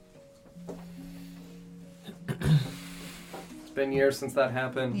 It's been years since that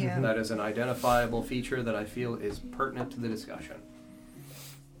happened. Yeah. That is an identifiable feature that I feel is pertinent to the discussion.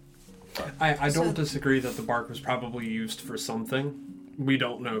 I don't So- disagree that the bark was probably used for something. We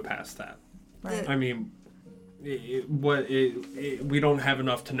don't know past that. Right. I mean, we don't have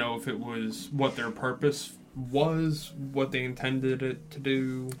enough to know if it was what their purpose was, what they intended it to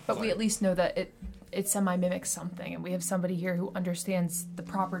do. But we at least know that it semi-mimics something, and we have somebody here who understands the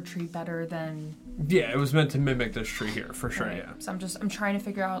proper tree better than... Yeah, it was meant to mimic this tree here, for sure, Right. yeah. So I'm trying to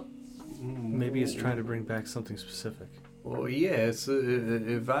figure out... Maybe it's trying to bring back something specific. Well, yes,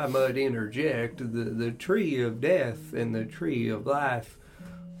 if I might interject, the tree of death and the tree of life,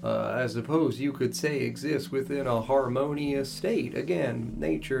 I suppose you could say, exists within a harmonious state. Again,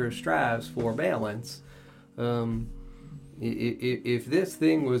 nature strives for balance. If this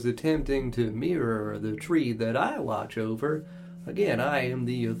thing was attempting to mirror the tree that I watch over, again, I am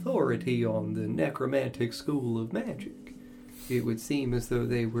the authority on the necromantic school of magic. It would seem as though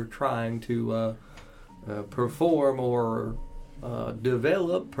they were trying to perform or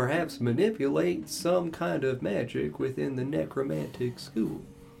develop, perhaps manipulate some kind of magic within the necromantic school.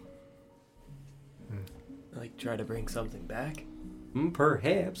 Like, try to bring something back?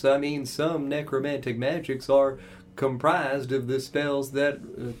 Perhaps. I mean, some necromantic magics are comprised of the spells that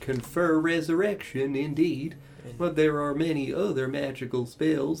confer resurrection, indeed. But there are many other magical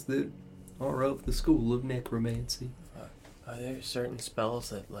spells that are of the school of necromancy. Are there certain spells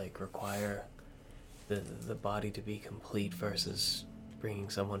that, like, require the body to be complete versus bringing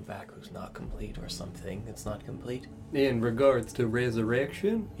someone back who's not complete, or something that's not complete? In regards to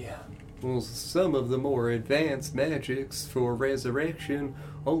resurrection? Yeah. Well, some of the more advanced magics for resurrection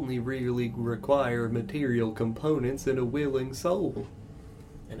only really require material components and a willing soul.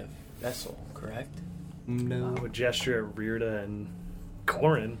 In a vessel, correct? No. I would gesture at Rirda and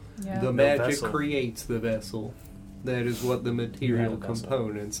Corin. Yeah. The No magic vessel. creates the vessel. That is what the You material have a vessel.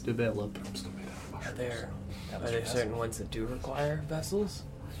 components develop. Are there certain ones that do require vessels?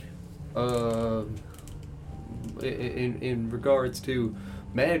 In regards to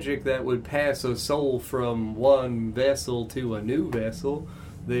magic that would pass a soul from one vessel to a new vessel,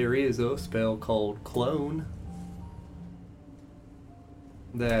 there is a spell called Clone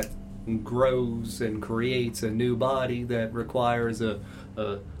that grows and creates a new body that requires a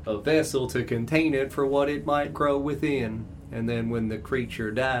vessel to contain it for what it might grow within. And then when the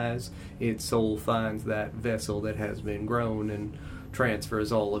creature dies, its soul finds that vessel that has been grown and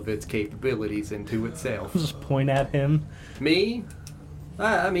transfers all of its capabilities into itself. Just point at him. Me?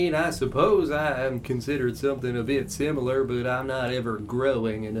 I mean, I suppose I am considered something a bit similar, but I'm not ever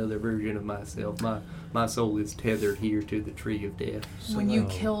growing another version of myself. My soul is tethered here to the tree of death. When you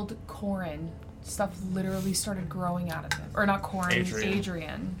killed Corin, stuff literally started growing out of him. Or not Corin,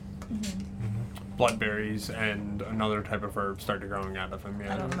 Adrian. Bloodberries and another type of herb started growing out of him,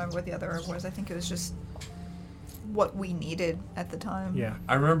 yeah. I don't remember what the other herb was. I think it was just what we needed at the time. Yeah.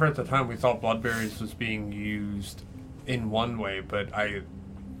 I remember at the time we thought bloodberries was being used in one way, but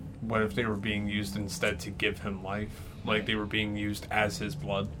what if they were being used instead to give him life? Like they were being used as his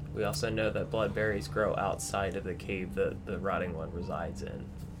blood? We also know that bloodberries grow outside of the cave that the rotting one resides in,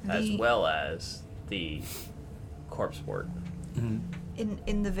 as well as the corpse wort.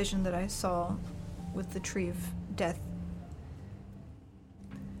 In the vision that I saw with the tree of death,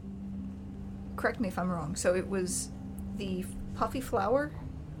 correct me if I'm wrong, so it was the puffy flower,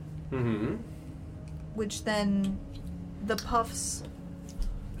 Mm-hmm. which then the puffs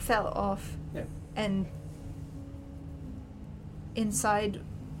fell off, Yeah. and inside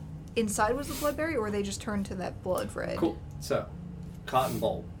was the bloodberry, or they just turned to that blood red? Cool. So, cotton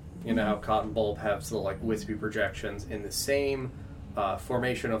bulb. You know how cotton bulb has the like wispy projections in the same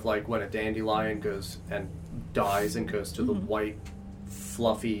formation of like when a dandelion goes and dies and goes to the white,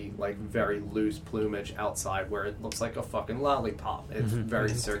 fluffy, like very loose plumage outside where it looks like a fucking lollipop. It's very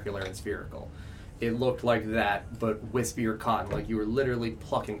circular and spherical. It looked like that, but wispier cotton. Like you were literally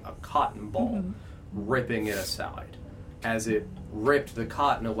plucking a cotton ball, ripping it aside. As it ripped the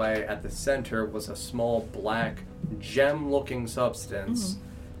cotton away, at the center was a small black gem-looking substance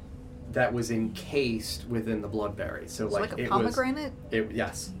that was encased within the bloodberry. So It's like like a it pomegranate? was,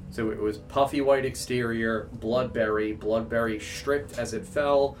 yes. So it was puffy white exterior, bloodberry stripped as it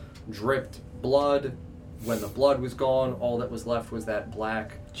fell, dripped blood. When the blood was gone, all that was left was that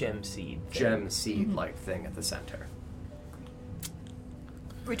black Gem seed. gem seed-like thing at the center.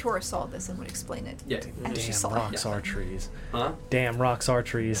 Ritora saw this and would explain it. Yeah. And she Damn saw rocks are trees. Huh? Damn rocks are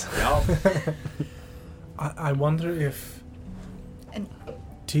trees. Yup. I wonder if And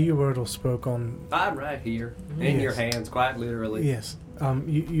T-Wordle spoke on... I'm right here. In your Yes. hands, quite literally. Yes.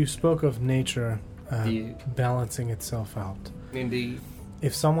 You spoke of nature Yeah. balancing itself out. Indeed.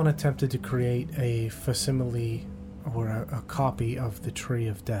 If someone attempted to create a facsimile or a copy of the Tree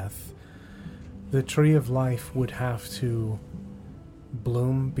of Death, the Tree of Life would have to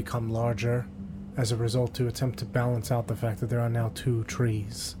bloom, become larger, as a result to attempt to balance out the fact that there are now two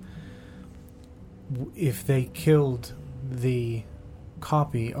trees. If they killed the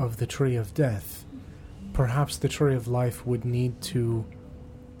copy of the Tree of Death, perhaps the tree of life would need to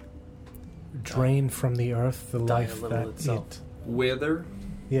drain from the earth the Die a life little that itself. it... Wither?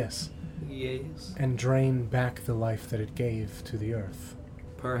 Yes. Yes. And drain back the life that it gave to the earth.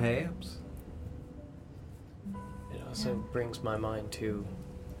 Perhaps. It also brings my mind to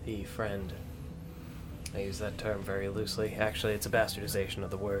the friend. I use that term very loosely. Actually, it's a bastardization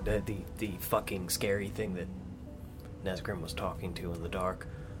of the word. The fucking scary thing that Nesgrim was talking to in the dark.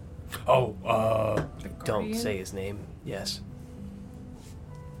 Oh, Don't Guardian? say his name. Yes.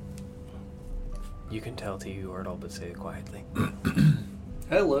 You can tell to you, Erdal, but say it quietly.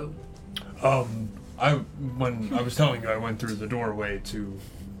 Hello. when I was telling you, I went through the doorway to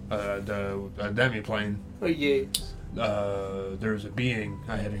the demiplane. Oh, yes. There's a being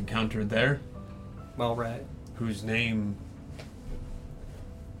I had encountered there, All right. whose name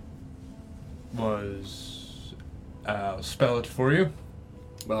was, I'll spell it for you,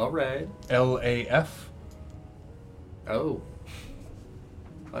 All right. Laf. Oh.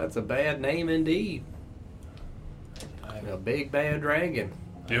 That's a bad name indeed. A big bad dragon.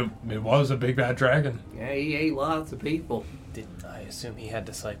 It was a big bad dragon. Yeah, he ate lots of people. Did I assume he had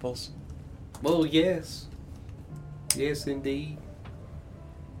disciples? Well, yes. Yes, indeed.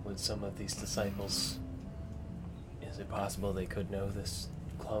 Would some of these disciples... Is it possible they could know this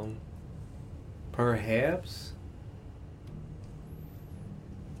clone? Perhaps.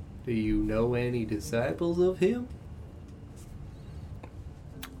 Do you know any disciples of him?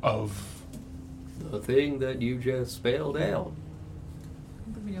 Of The thing that you just spelled out. I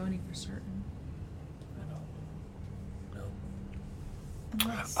don't think we know any for certain. I don't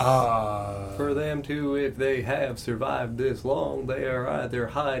know. Unless For them to, if they have survived this long, they are either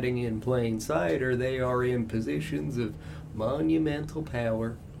hiding in plain sight or they are in positions of monumental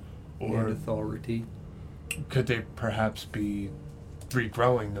power and or authority. could they perhaps be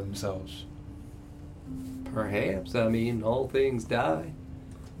regrowing themselves? Perhaps. I mean, all things die.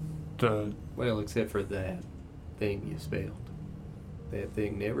 The Well, except for that thing you spelled. That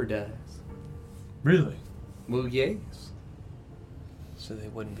thing never dies. really? Well, yes. So they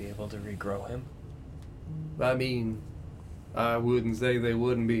wouldn't be able to regrow him? I mean, I wouldn't say they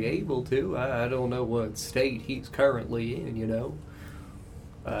wouldn't be able to. I don't know what state he's currently in, you know.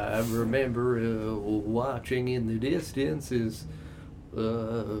 I remember watching in the distance as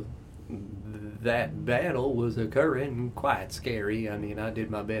that battle was occurring. Quite scary. I mean, I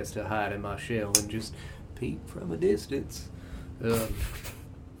did my best to hide in my shell and just peek from a distance.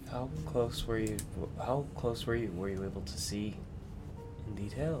 How close were you? How close were you? Were you able to see in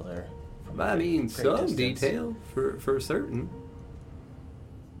detail, or? From a I mean, great some distance? detail for certain.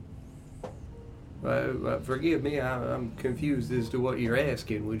 Forgive me, I'm confused as to what you're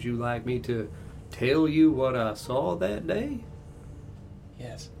asking. Would you like me to tell you what I saw that day?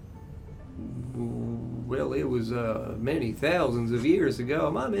 Yes. Well, it was many thousands of years ago.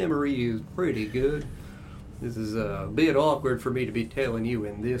 My memory is pretty good. This is a bit awkward for me to be telling you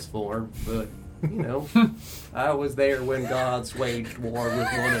in this form, but, you know, I was there when gods waged war with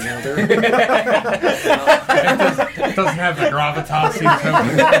one another. It doesn't have the gravitas.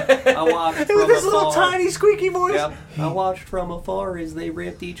 I watched from With this afar. little tiny squeaky voice. Yep. I watched from afar as they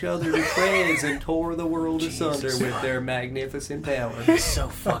ripped each other to shreds and tore the world asunder with their magnificent power. He's so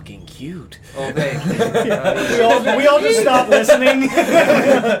fucking cute. Oh, thank you. We all just stopped listening.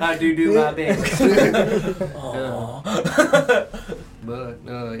 I do my best. But,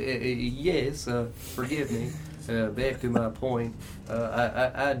 yes, forgive me. Back to my point.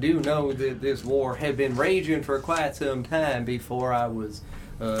 I do know that this war had been raging for quite some time before I was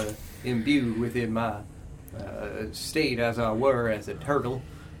imbued within my state, as I were, as a turtle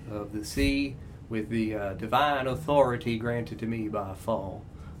of the sea, with the divine authority granted to me by Fall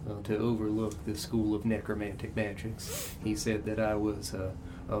to overlook the school of necromantic magics. He said that I was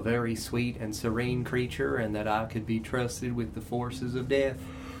a very sweet and serene creature, and that I could be trusted with the forces of death,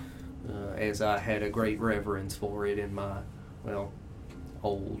 as I had a great reverence for it in my, well,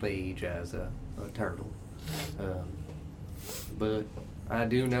 old age as a turtle. But I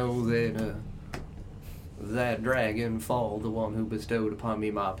do know that that dragon, Fall, the one who bestowed upon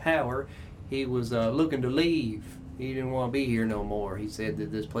me my power, he was looking to leave. He didn't want to be here no more. He said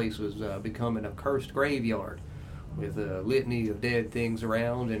that this place was becoming a cursed graveyard with a litany of dead things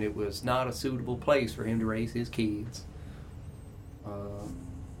around, and it was not a suitable place for him to raise his kids.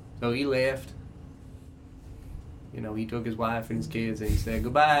 So he left. You know, he took his wife and his kids and he said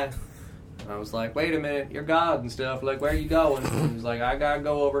goodbye. And I was like, wait a minute, you're God and stuff. Like, where are you going? And he was like, I gotta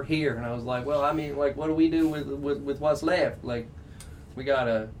go over here. And I was like, well, I mean, like, what do we do with what's left? Like, we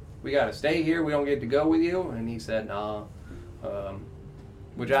gotta stay here. We don't get to go with you. And he said, nah.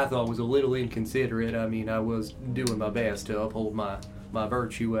 which I thought was a little inconsiderate. I mean, I was doing my best to uphold my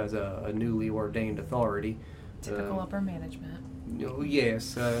virtue as a newly ordained authority. Typical upper management.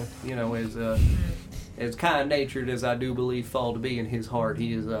 Yes, as kind-natured as I do believe Fall to be in his heart,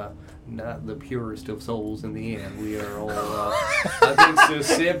 he is not the purest of souls in the end. We are all, I think,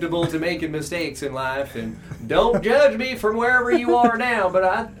 susceptible to making mistakes in life, and don't judge me from wherever you are now, but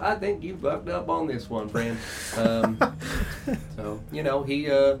I think you fucked up on this one, friend. So, he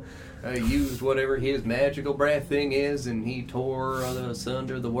used whatever his magical breath thing is, and he tore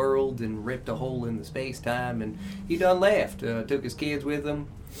asunder the world and ripped a hole in the space-time, and he done left. Took his kids with him,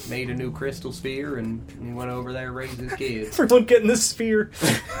 made a new crystal sphere, and he went over there and raised his kids. Everyone getting the sphere.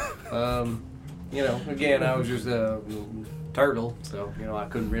 Again, I was just a turtle, so, I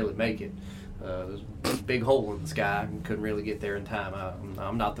couldn't really make it. There's a big hole in the sky and couldn't really get there in time.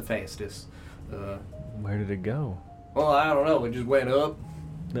 I'm not the fastest. Where did it go? Well, I don't know. It just went up.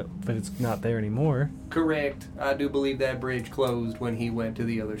 No, but it's not there anymore. Correct. I do believe that bridge closed when he went to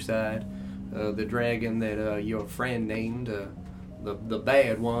the other side. The dragon that your friend named, the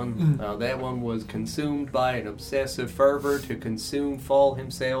bad one, that one was consumed by an obsessive fervor to consume Fall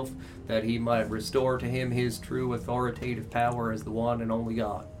himself, that he might restore to him his true authoritative power as the one and only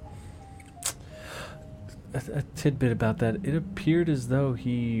God. A tidbit about that. It appeared as though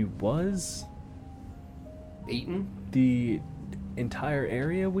he was Eaten? the entire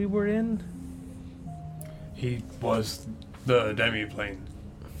area we were in. He was the demiplane.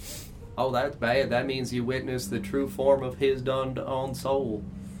 Oh, that's bad. That means you witnessed the true form of his done on soul.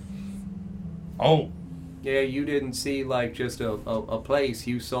 Oh, Yeah, you didn't see like just a place.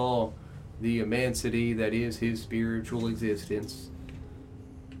 You saw the immensity that is his spiritual existence.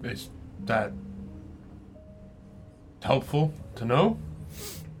 is that helpful to know?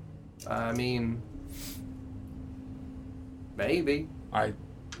 I mean, maybe. I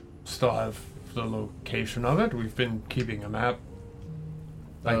still have the location of it. We've been keeping a map.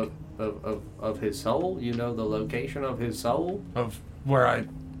 Of his soul? You know the location of his soul? Of where I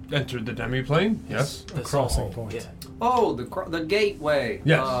entered the demiplane. Yes. The crossing point. Yeah. Oh, the gateway.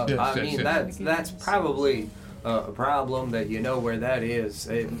 Yes, I mean, yes. that's probably a problem that you know where that is.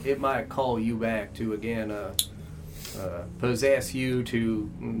 It might call you back to again possess you, to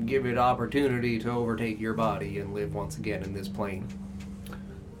give it opportunity to overtake your body and live once again in this plane.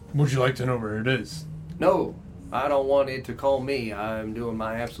 Would you like to know where it is? No, I don't want it to call me. I'm doing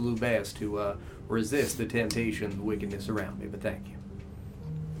my absolute best to resist the temptation, the wickedness around me, but thank you.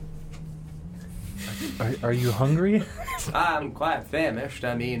 Are you hungry? I'm quite famished.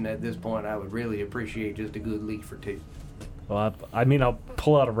 I mean, at this point, I would really appreciate just a good leaf or two. Well, I'll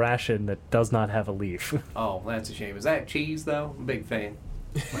pull out a ration that does not have a leaf. Oh, that's a shame. Is that cheese, though? I'm a big fan.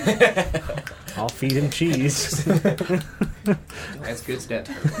 I'll feed him cheese. That's good stuff.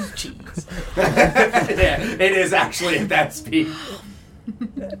 Cheese. Yeah, it is actually at that speed.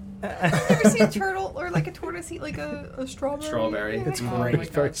 Ever seen a turtle or like a tortoise eat like a strawberry? Strawberry. Yeah. It's Oh great. my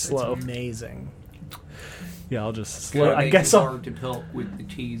Very gosh, slow. It's amazing. Yeah, I'll just Kinda I makes guess it I'll hard to talk with the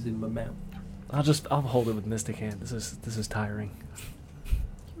cheese in my mouth. I'll hold it with Mystic Hand. This is tiring. Can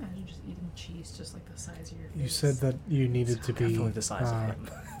you imagine just eating cheese just like the size of your face? You said that you needed to be Definitely the size of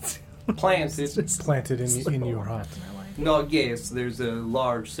him. Planted. planted in your heart. No, yes, there's a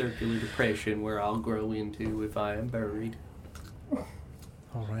large circular depression where I'll grow into if I am buried.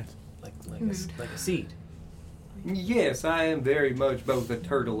 All right. Like a seed. Yes, I am very much both a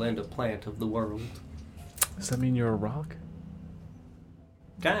turtle and a plant of the world. Does that mean you're a rock?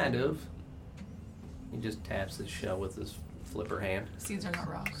 Kind of. He just taps his shell with his flipper hand. Seeds are not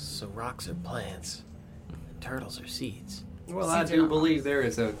rocks. So rocks are plants, and turtles are seeds. Well, Seeds I are do not believe rocks. there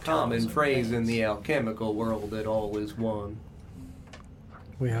is a common Turtles are phrase in plants. the alchemical world that all is one.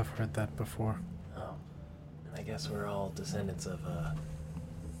 We have heard that before. Oh, and I guess we're all descendants of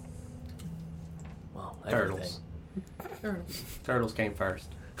Turtles. everything. Turtles came first.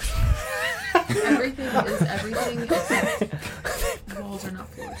 Everything is everything except walls are not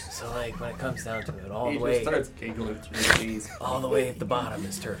floors. So like when it comes down to it, all He the just way, starts giggling through these. all the way at the bottom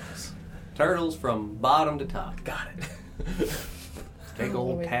is turtles. Turtles from bottom to top. Got it. Big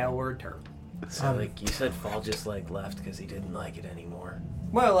old tower turtle. So like you said, Fall just like left because he didn't like it anymore.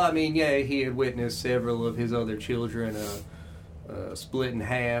 Well, I mean, yeah, he had witnessed several of his other children split in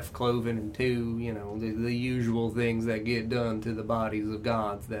half, cloven in two, you know, the usual things that get done to the bodies of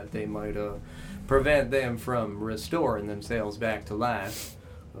gods that they might prevent them from restoring themselves back to life.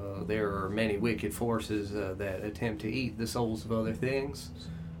 There are many wicked forces that attempt to eat the souls of other things,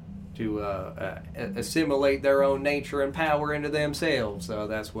 to assimilate their own nature and power into themselves.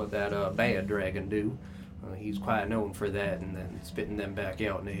 That's what that bad dragon do. He's quite known for that, and then spitting them back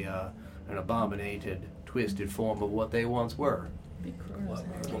out in an abominated, twisted form of what they once were. What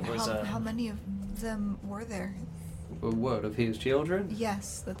was How many of them were there? What, of his children?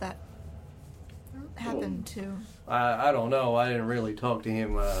 Yes, that happened to. I don't know. I didn't really talk to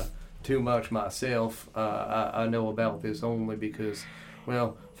him too much myself. I know about this only because,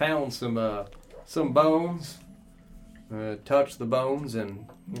 well, found some bones, touched the bones, and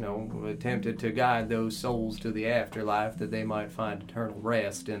attempted to guide those souls to the afterlife that they might find eternal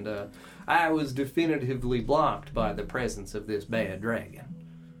rest. And I was definitively blocked by the presence of this bad dragon.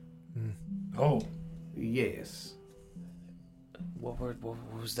 Oh, Yes. What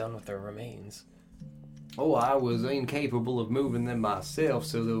was done with their remains? Oh, I was incapable of moving them myself,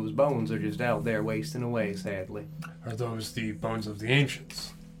 so those bones are just out there wasting away, sadly. are those the bones of the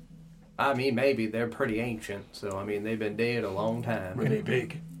ancients? I mean, maybe they're pretty ancient, so, I mean, they've been dead a long time. Were they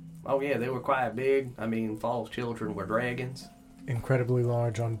big? Oh, yeah, they were quite big. I mean, false children were dragons. Incredibly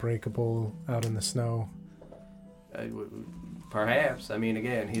large, unbreakable, out in the snow. Perhaps. I mean,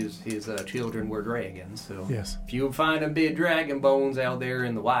 again, his children were dragons, so... Yes. If you find them big dragon bones out there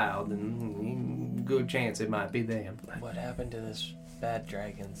in the wild, then good chance it might be them. What happened to this bad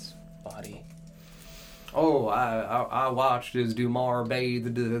dragon's body? Oh, I watched as Dumar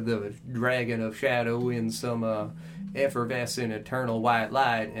bathed the dragon of shadow in some effervescent eternal white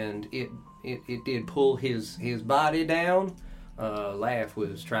light, and it did pull his body down. Laugh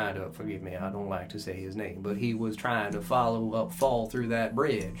was trying to, forgive me, I don't like to say his name, but he was trying to fall through that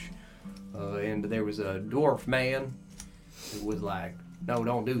bridge. And there was a dwarf man who was like, no,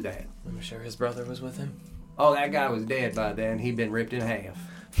 don't do that. I'm sure his brother was with him. Oh, that guy was dead by then. He'd been ripped in half.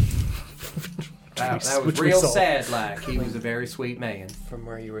 That was Which we real saw. sad, like. He was a very sweet man. From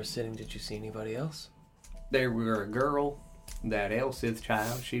where you were sitting, did you see anybody else? There were a girl, that Elsith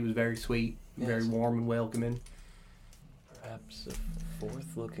child. She was very sweet, very Yes. warm and welcoming. Perhaps a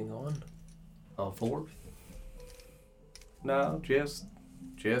fourth looking on? A fourth? No, just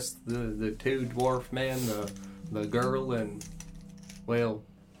the two dwarf men, the girl, and, well,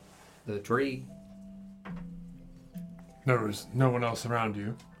 the tree. There was no one else around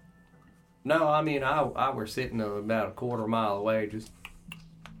you. No, I mean, I were sitting about a quarter mile away just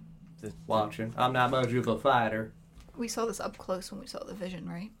watching. I'm not much of a fighter. We saw this up close when we saw the vision,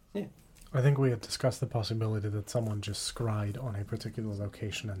 right? I think we had discussed the possibility that someone just scried on a particular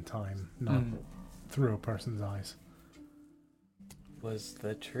location and time, not through a person's eyes. Was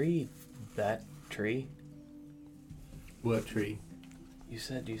the tree that tree? What tree? You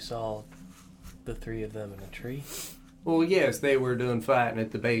said you saw the three of them in a tree? Well, yes, they were done fighting at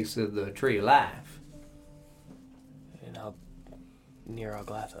the base of the Tree of Life. Near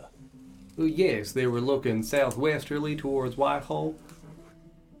Oglatha. Well, yes, they were looking southwesterly towards Whitehall.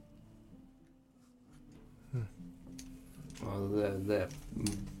 The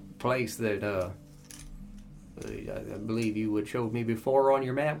place that I believe you had showed me before on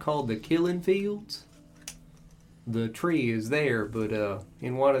your map called the Killing Fields. The tree is there, but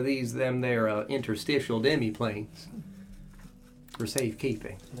in one of these, they're interstitial demiplanes for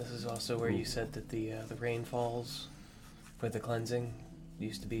safekeeping. This is also where you said that the rain falls for the cleansing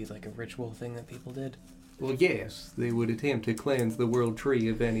used to be like a ritual thing that people did. Well, yes, they would attempt to cleanse the world tree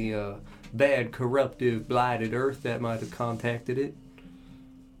of any bad, corruptive, blighted earth that might have contacted it.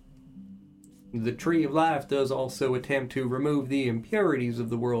 The Tree of Life does also attempt to remove the impurities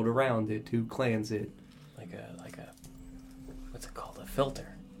of the world around it, to cleanse it. Like a what's it called? A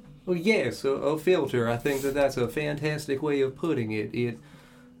filter. Well, yes, a filter. I think that's a fantastic way of putting it. It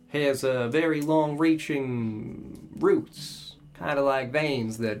has very long-reaching roots, kind of like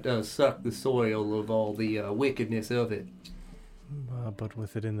veins that suck the soil of all the wickedness of it. But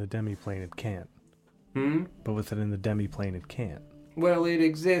with it in the demiplane, it can't. Hmm? But with it in the demiplane, it can't. Well, it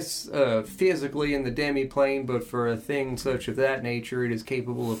exists physically in the demiplane, but for a thing such of that nature, it is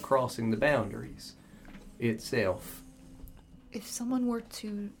capable of crossing the boundaries itself. If someone were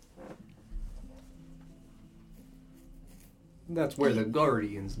to... That's where the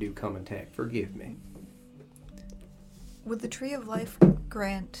Guardians do come attack, forgive me. Would the Tree of Life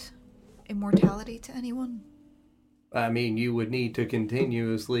grant immortality to anyone? I mean, you would need to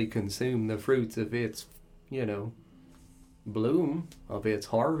continuously consume the fruits of its, bloom, of its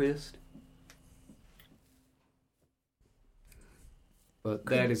harvest. But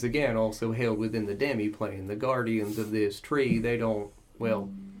that is, again, also held within the demiplane. The guardians of this tree, they don't,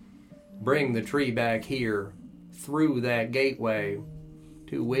 bring the tree back here through that gateway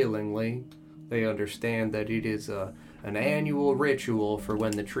too willingly. They understand that it is an annual ritual for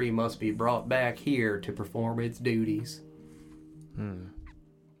when the tree must be brought back here to perform its duties.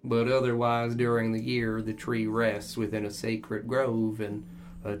 But otherwise, during the year, the tree rests within a sacred grove and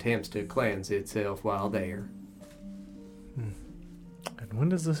attempts to cleanse itself while there. And when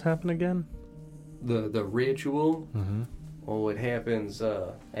does this happen again? The ritual, Mm-hmm. well, it happens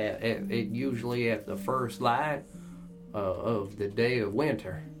usually at the first light of the day of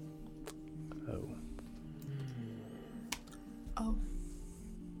winter. Oh. Oh.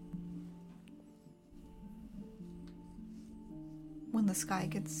 When the sky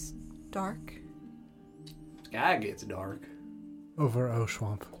gets dark. Sky gets dark. Over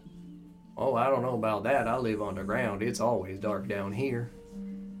Oshuamp. Oh, I don't know about that. I live underground. It's always dark down here.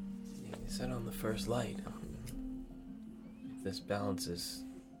 You said on the first light. If this balances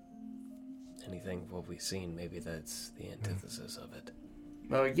anything of what we've seen, maybe that's the antithesis of it.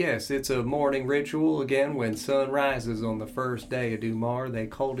 Yes, it's a morning ritual. Again, when sun rises on the first day of Dumar, they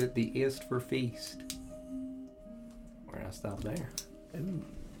called it the Istfer Feast. We're gonna stop there.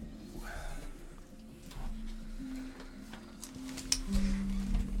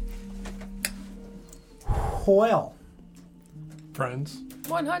 Well, Friends.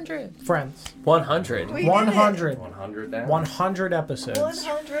 100. friends. 100. We did it. 100. 100 down. 100 episodes.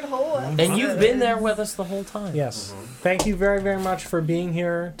 100 whole And you've been there with us the whole time. Yes. Thank you very, very much for being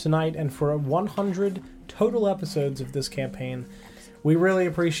here tonight and for 100 total episodes of this campaign. We really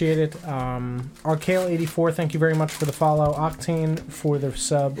appreciate it. Arcale84, thank you very much for the follow. Octane for the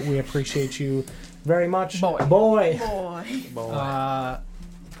sub. We appreciate you very much. Boy. Boy.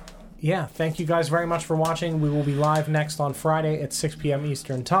 Yeah, thank you guys very much for watching. We will be live next on Friday at 6 p.m.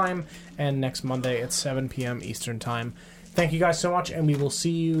 Eastern Time and next Monday at 7 p.m. Eastern Time. Thank you guys so much, and we will see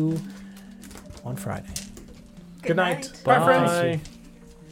you on Friday. Good night. night. Bye.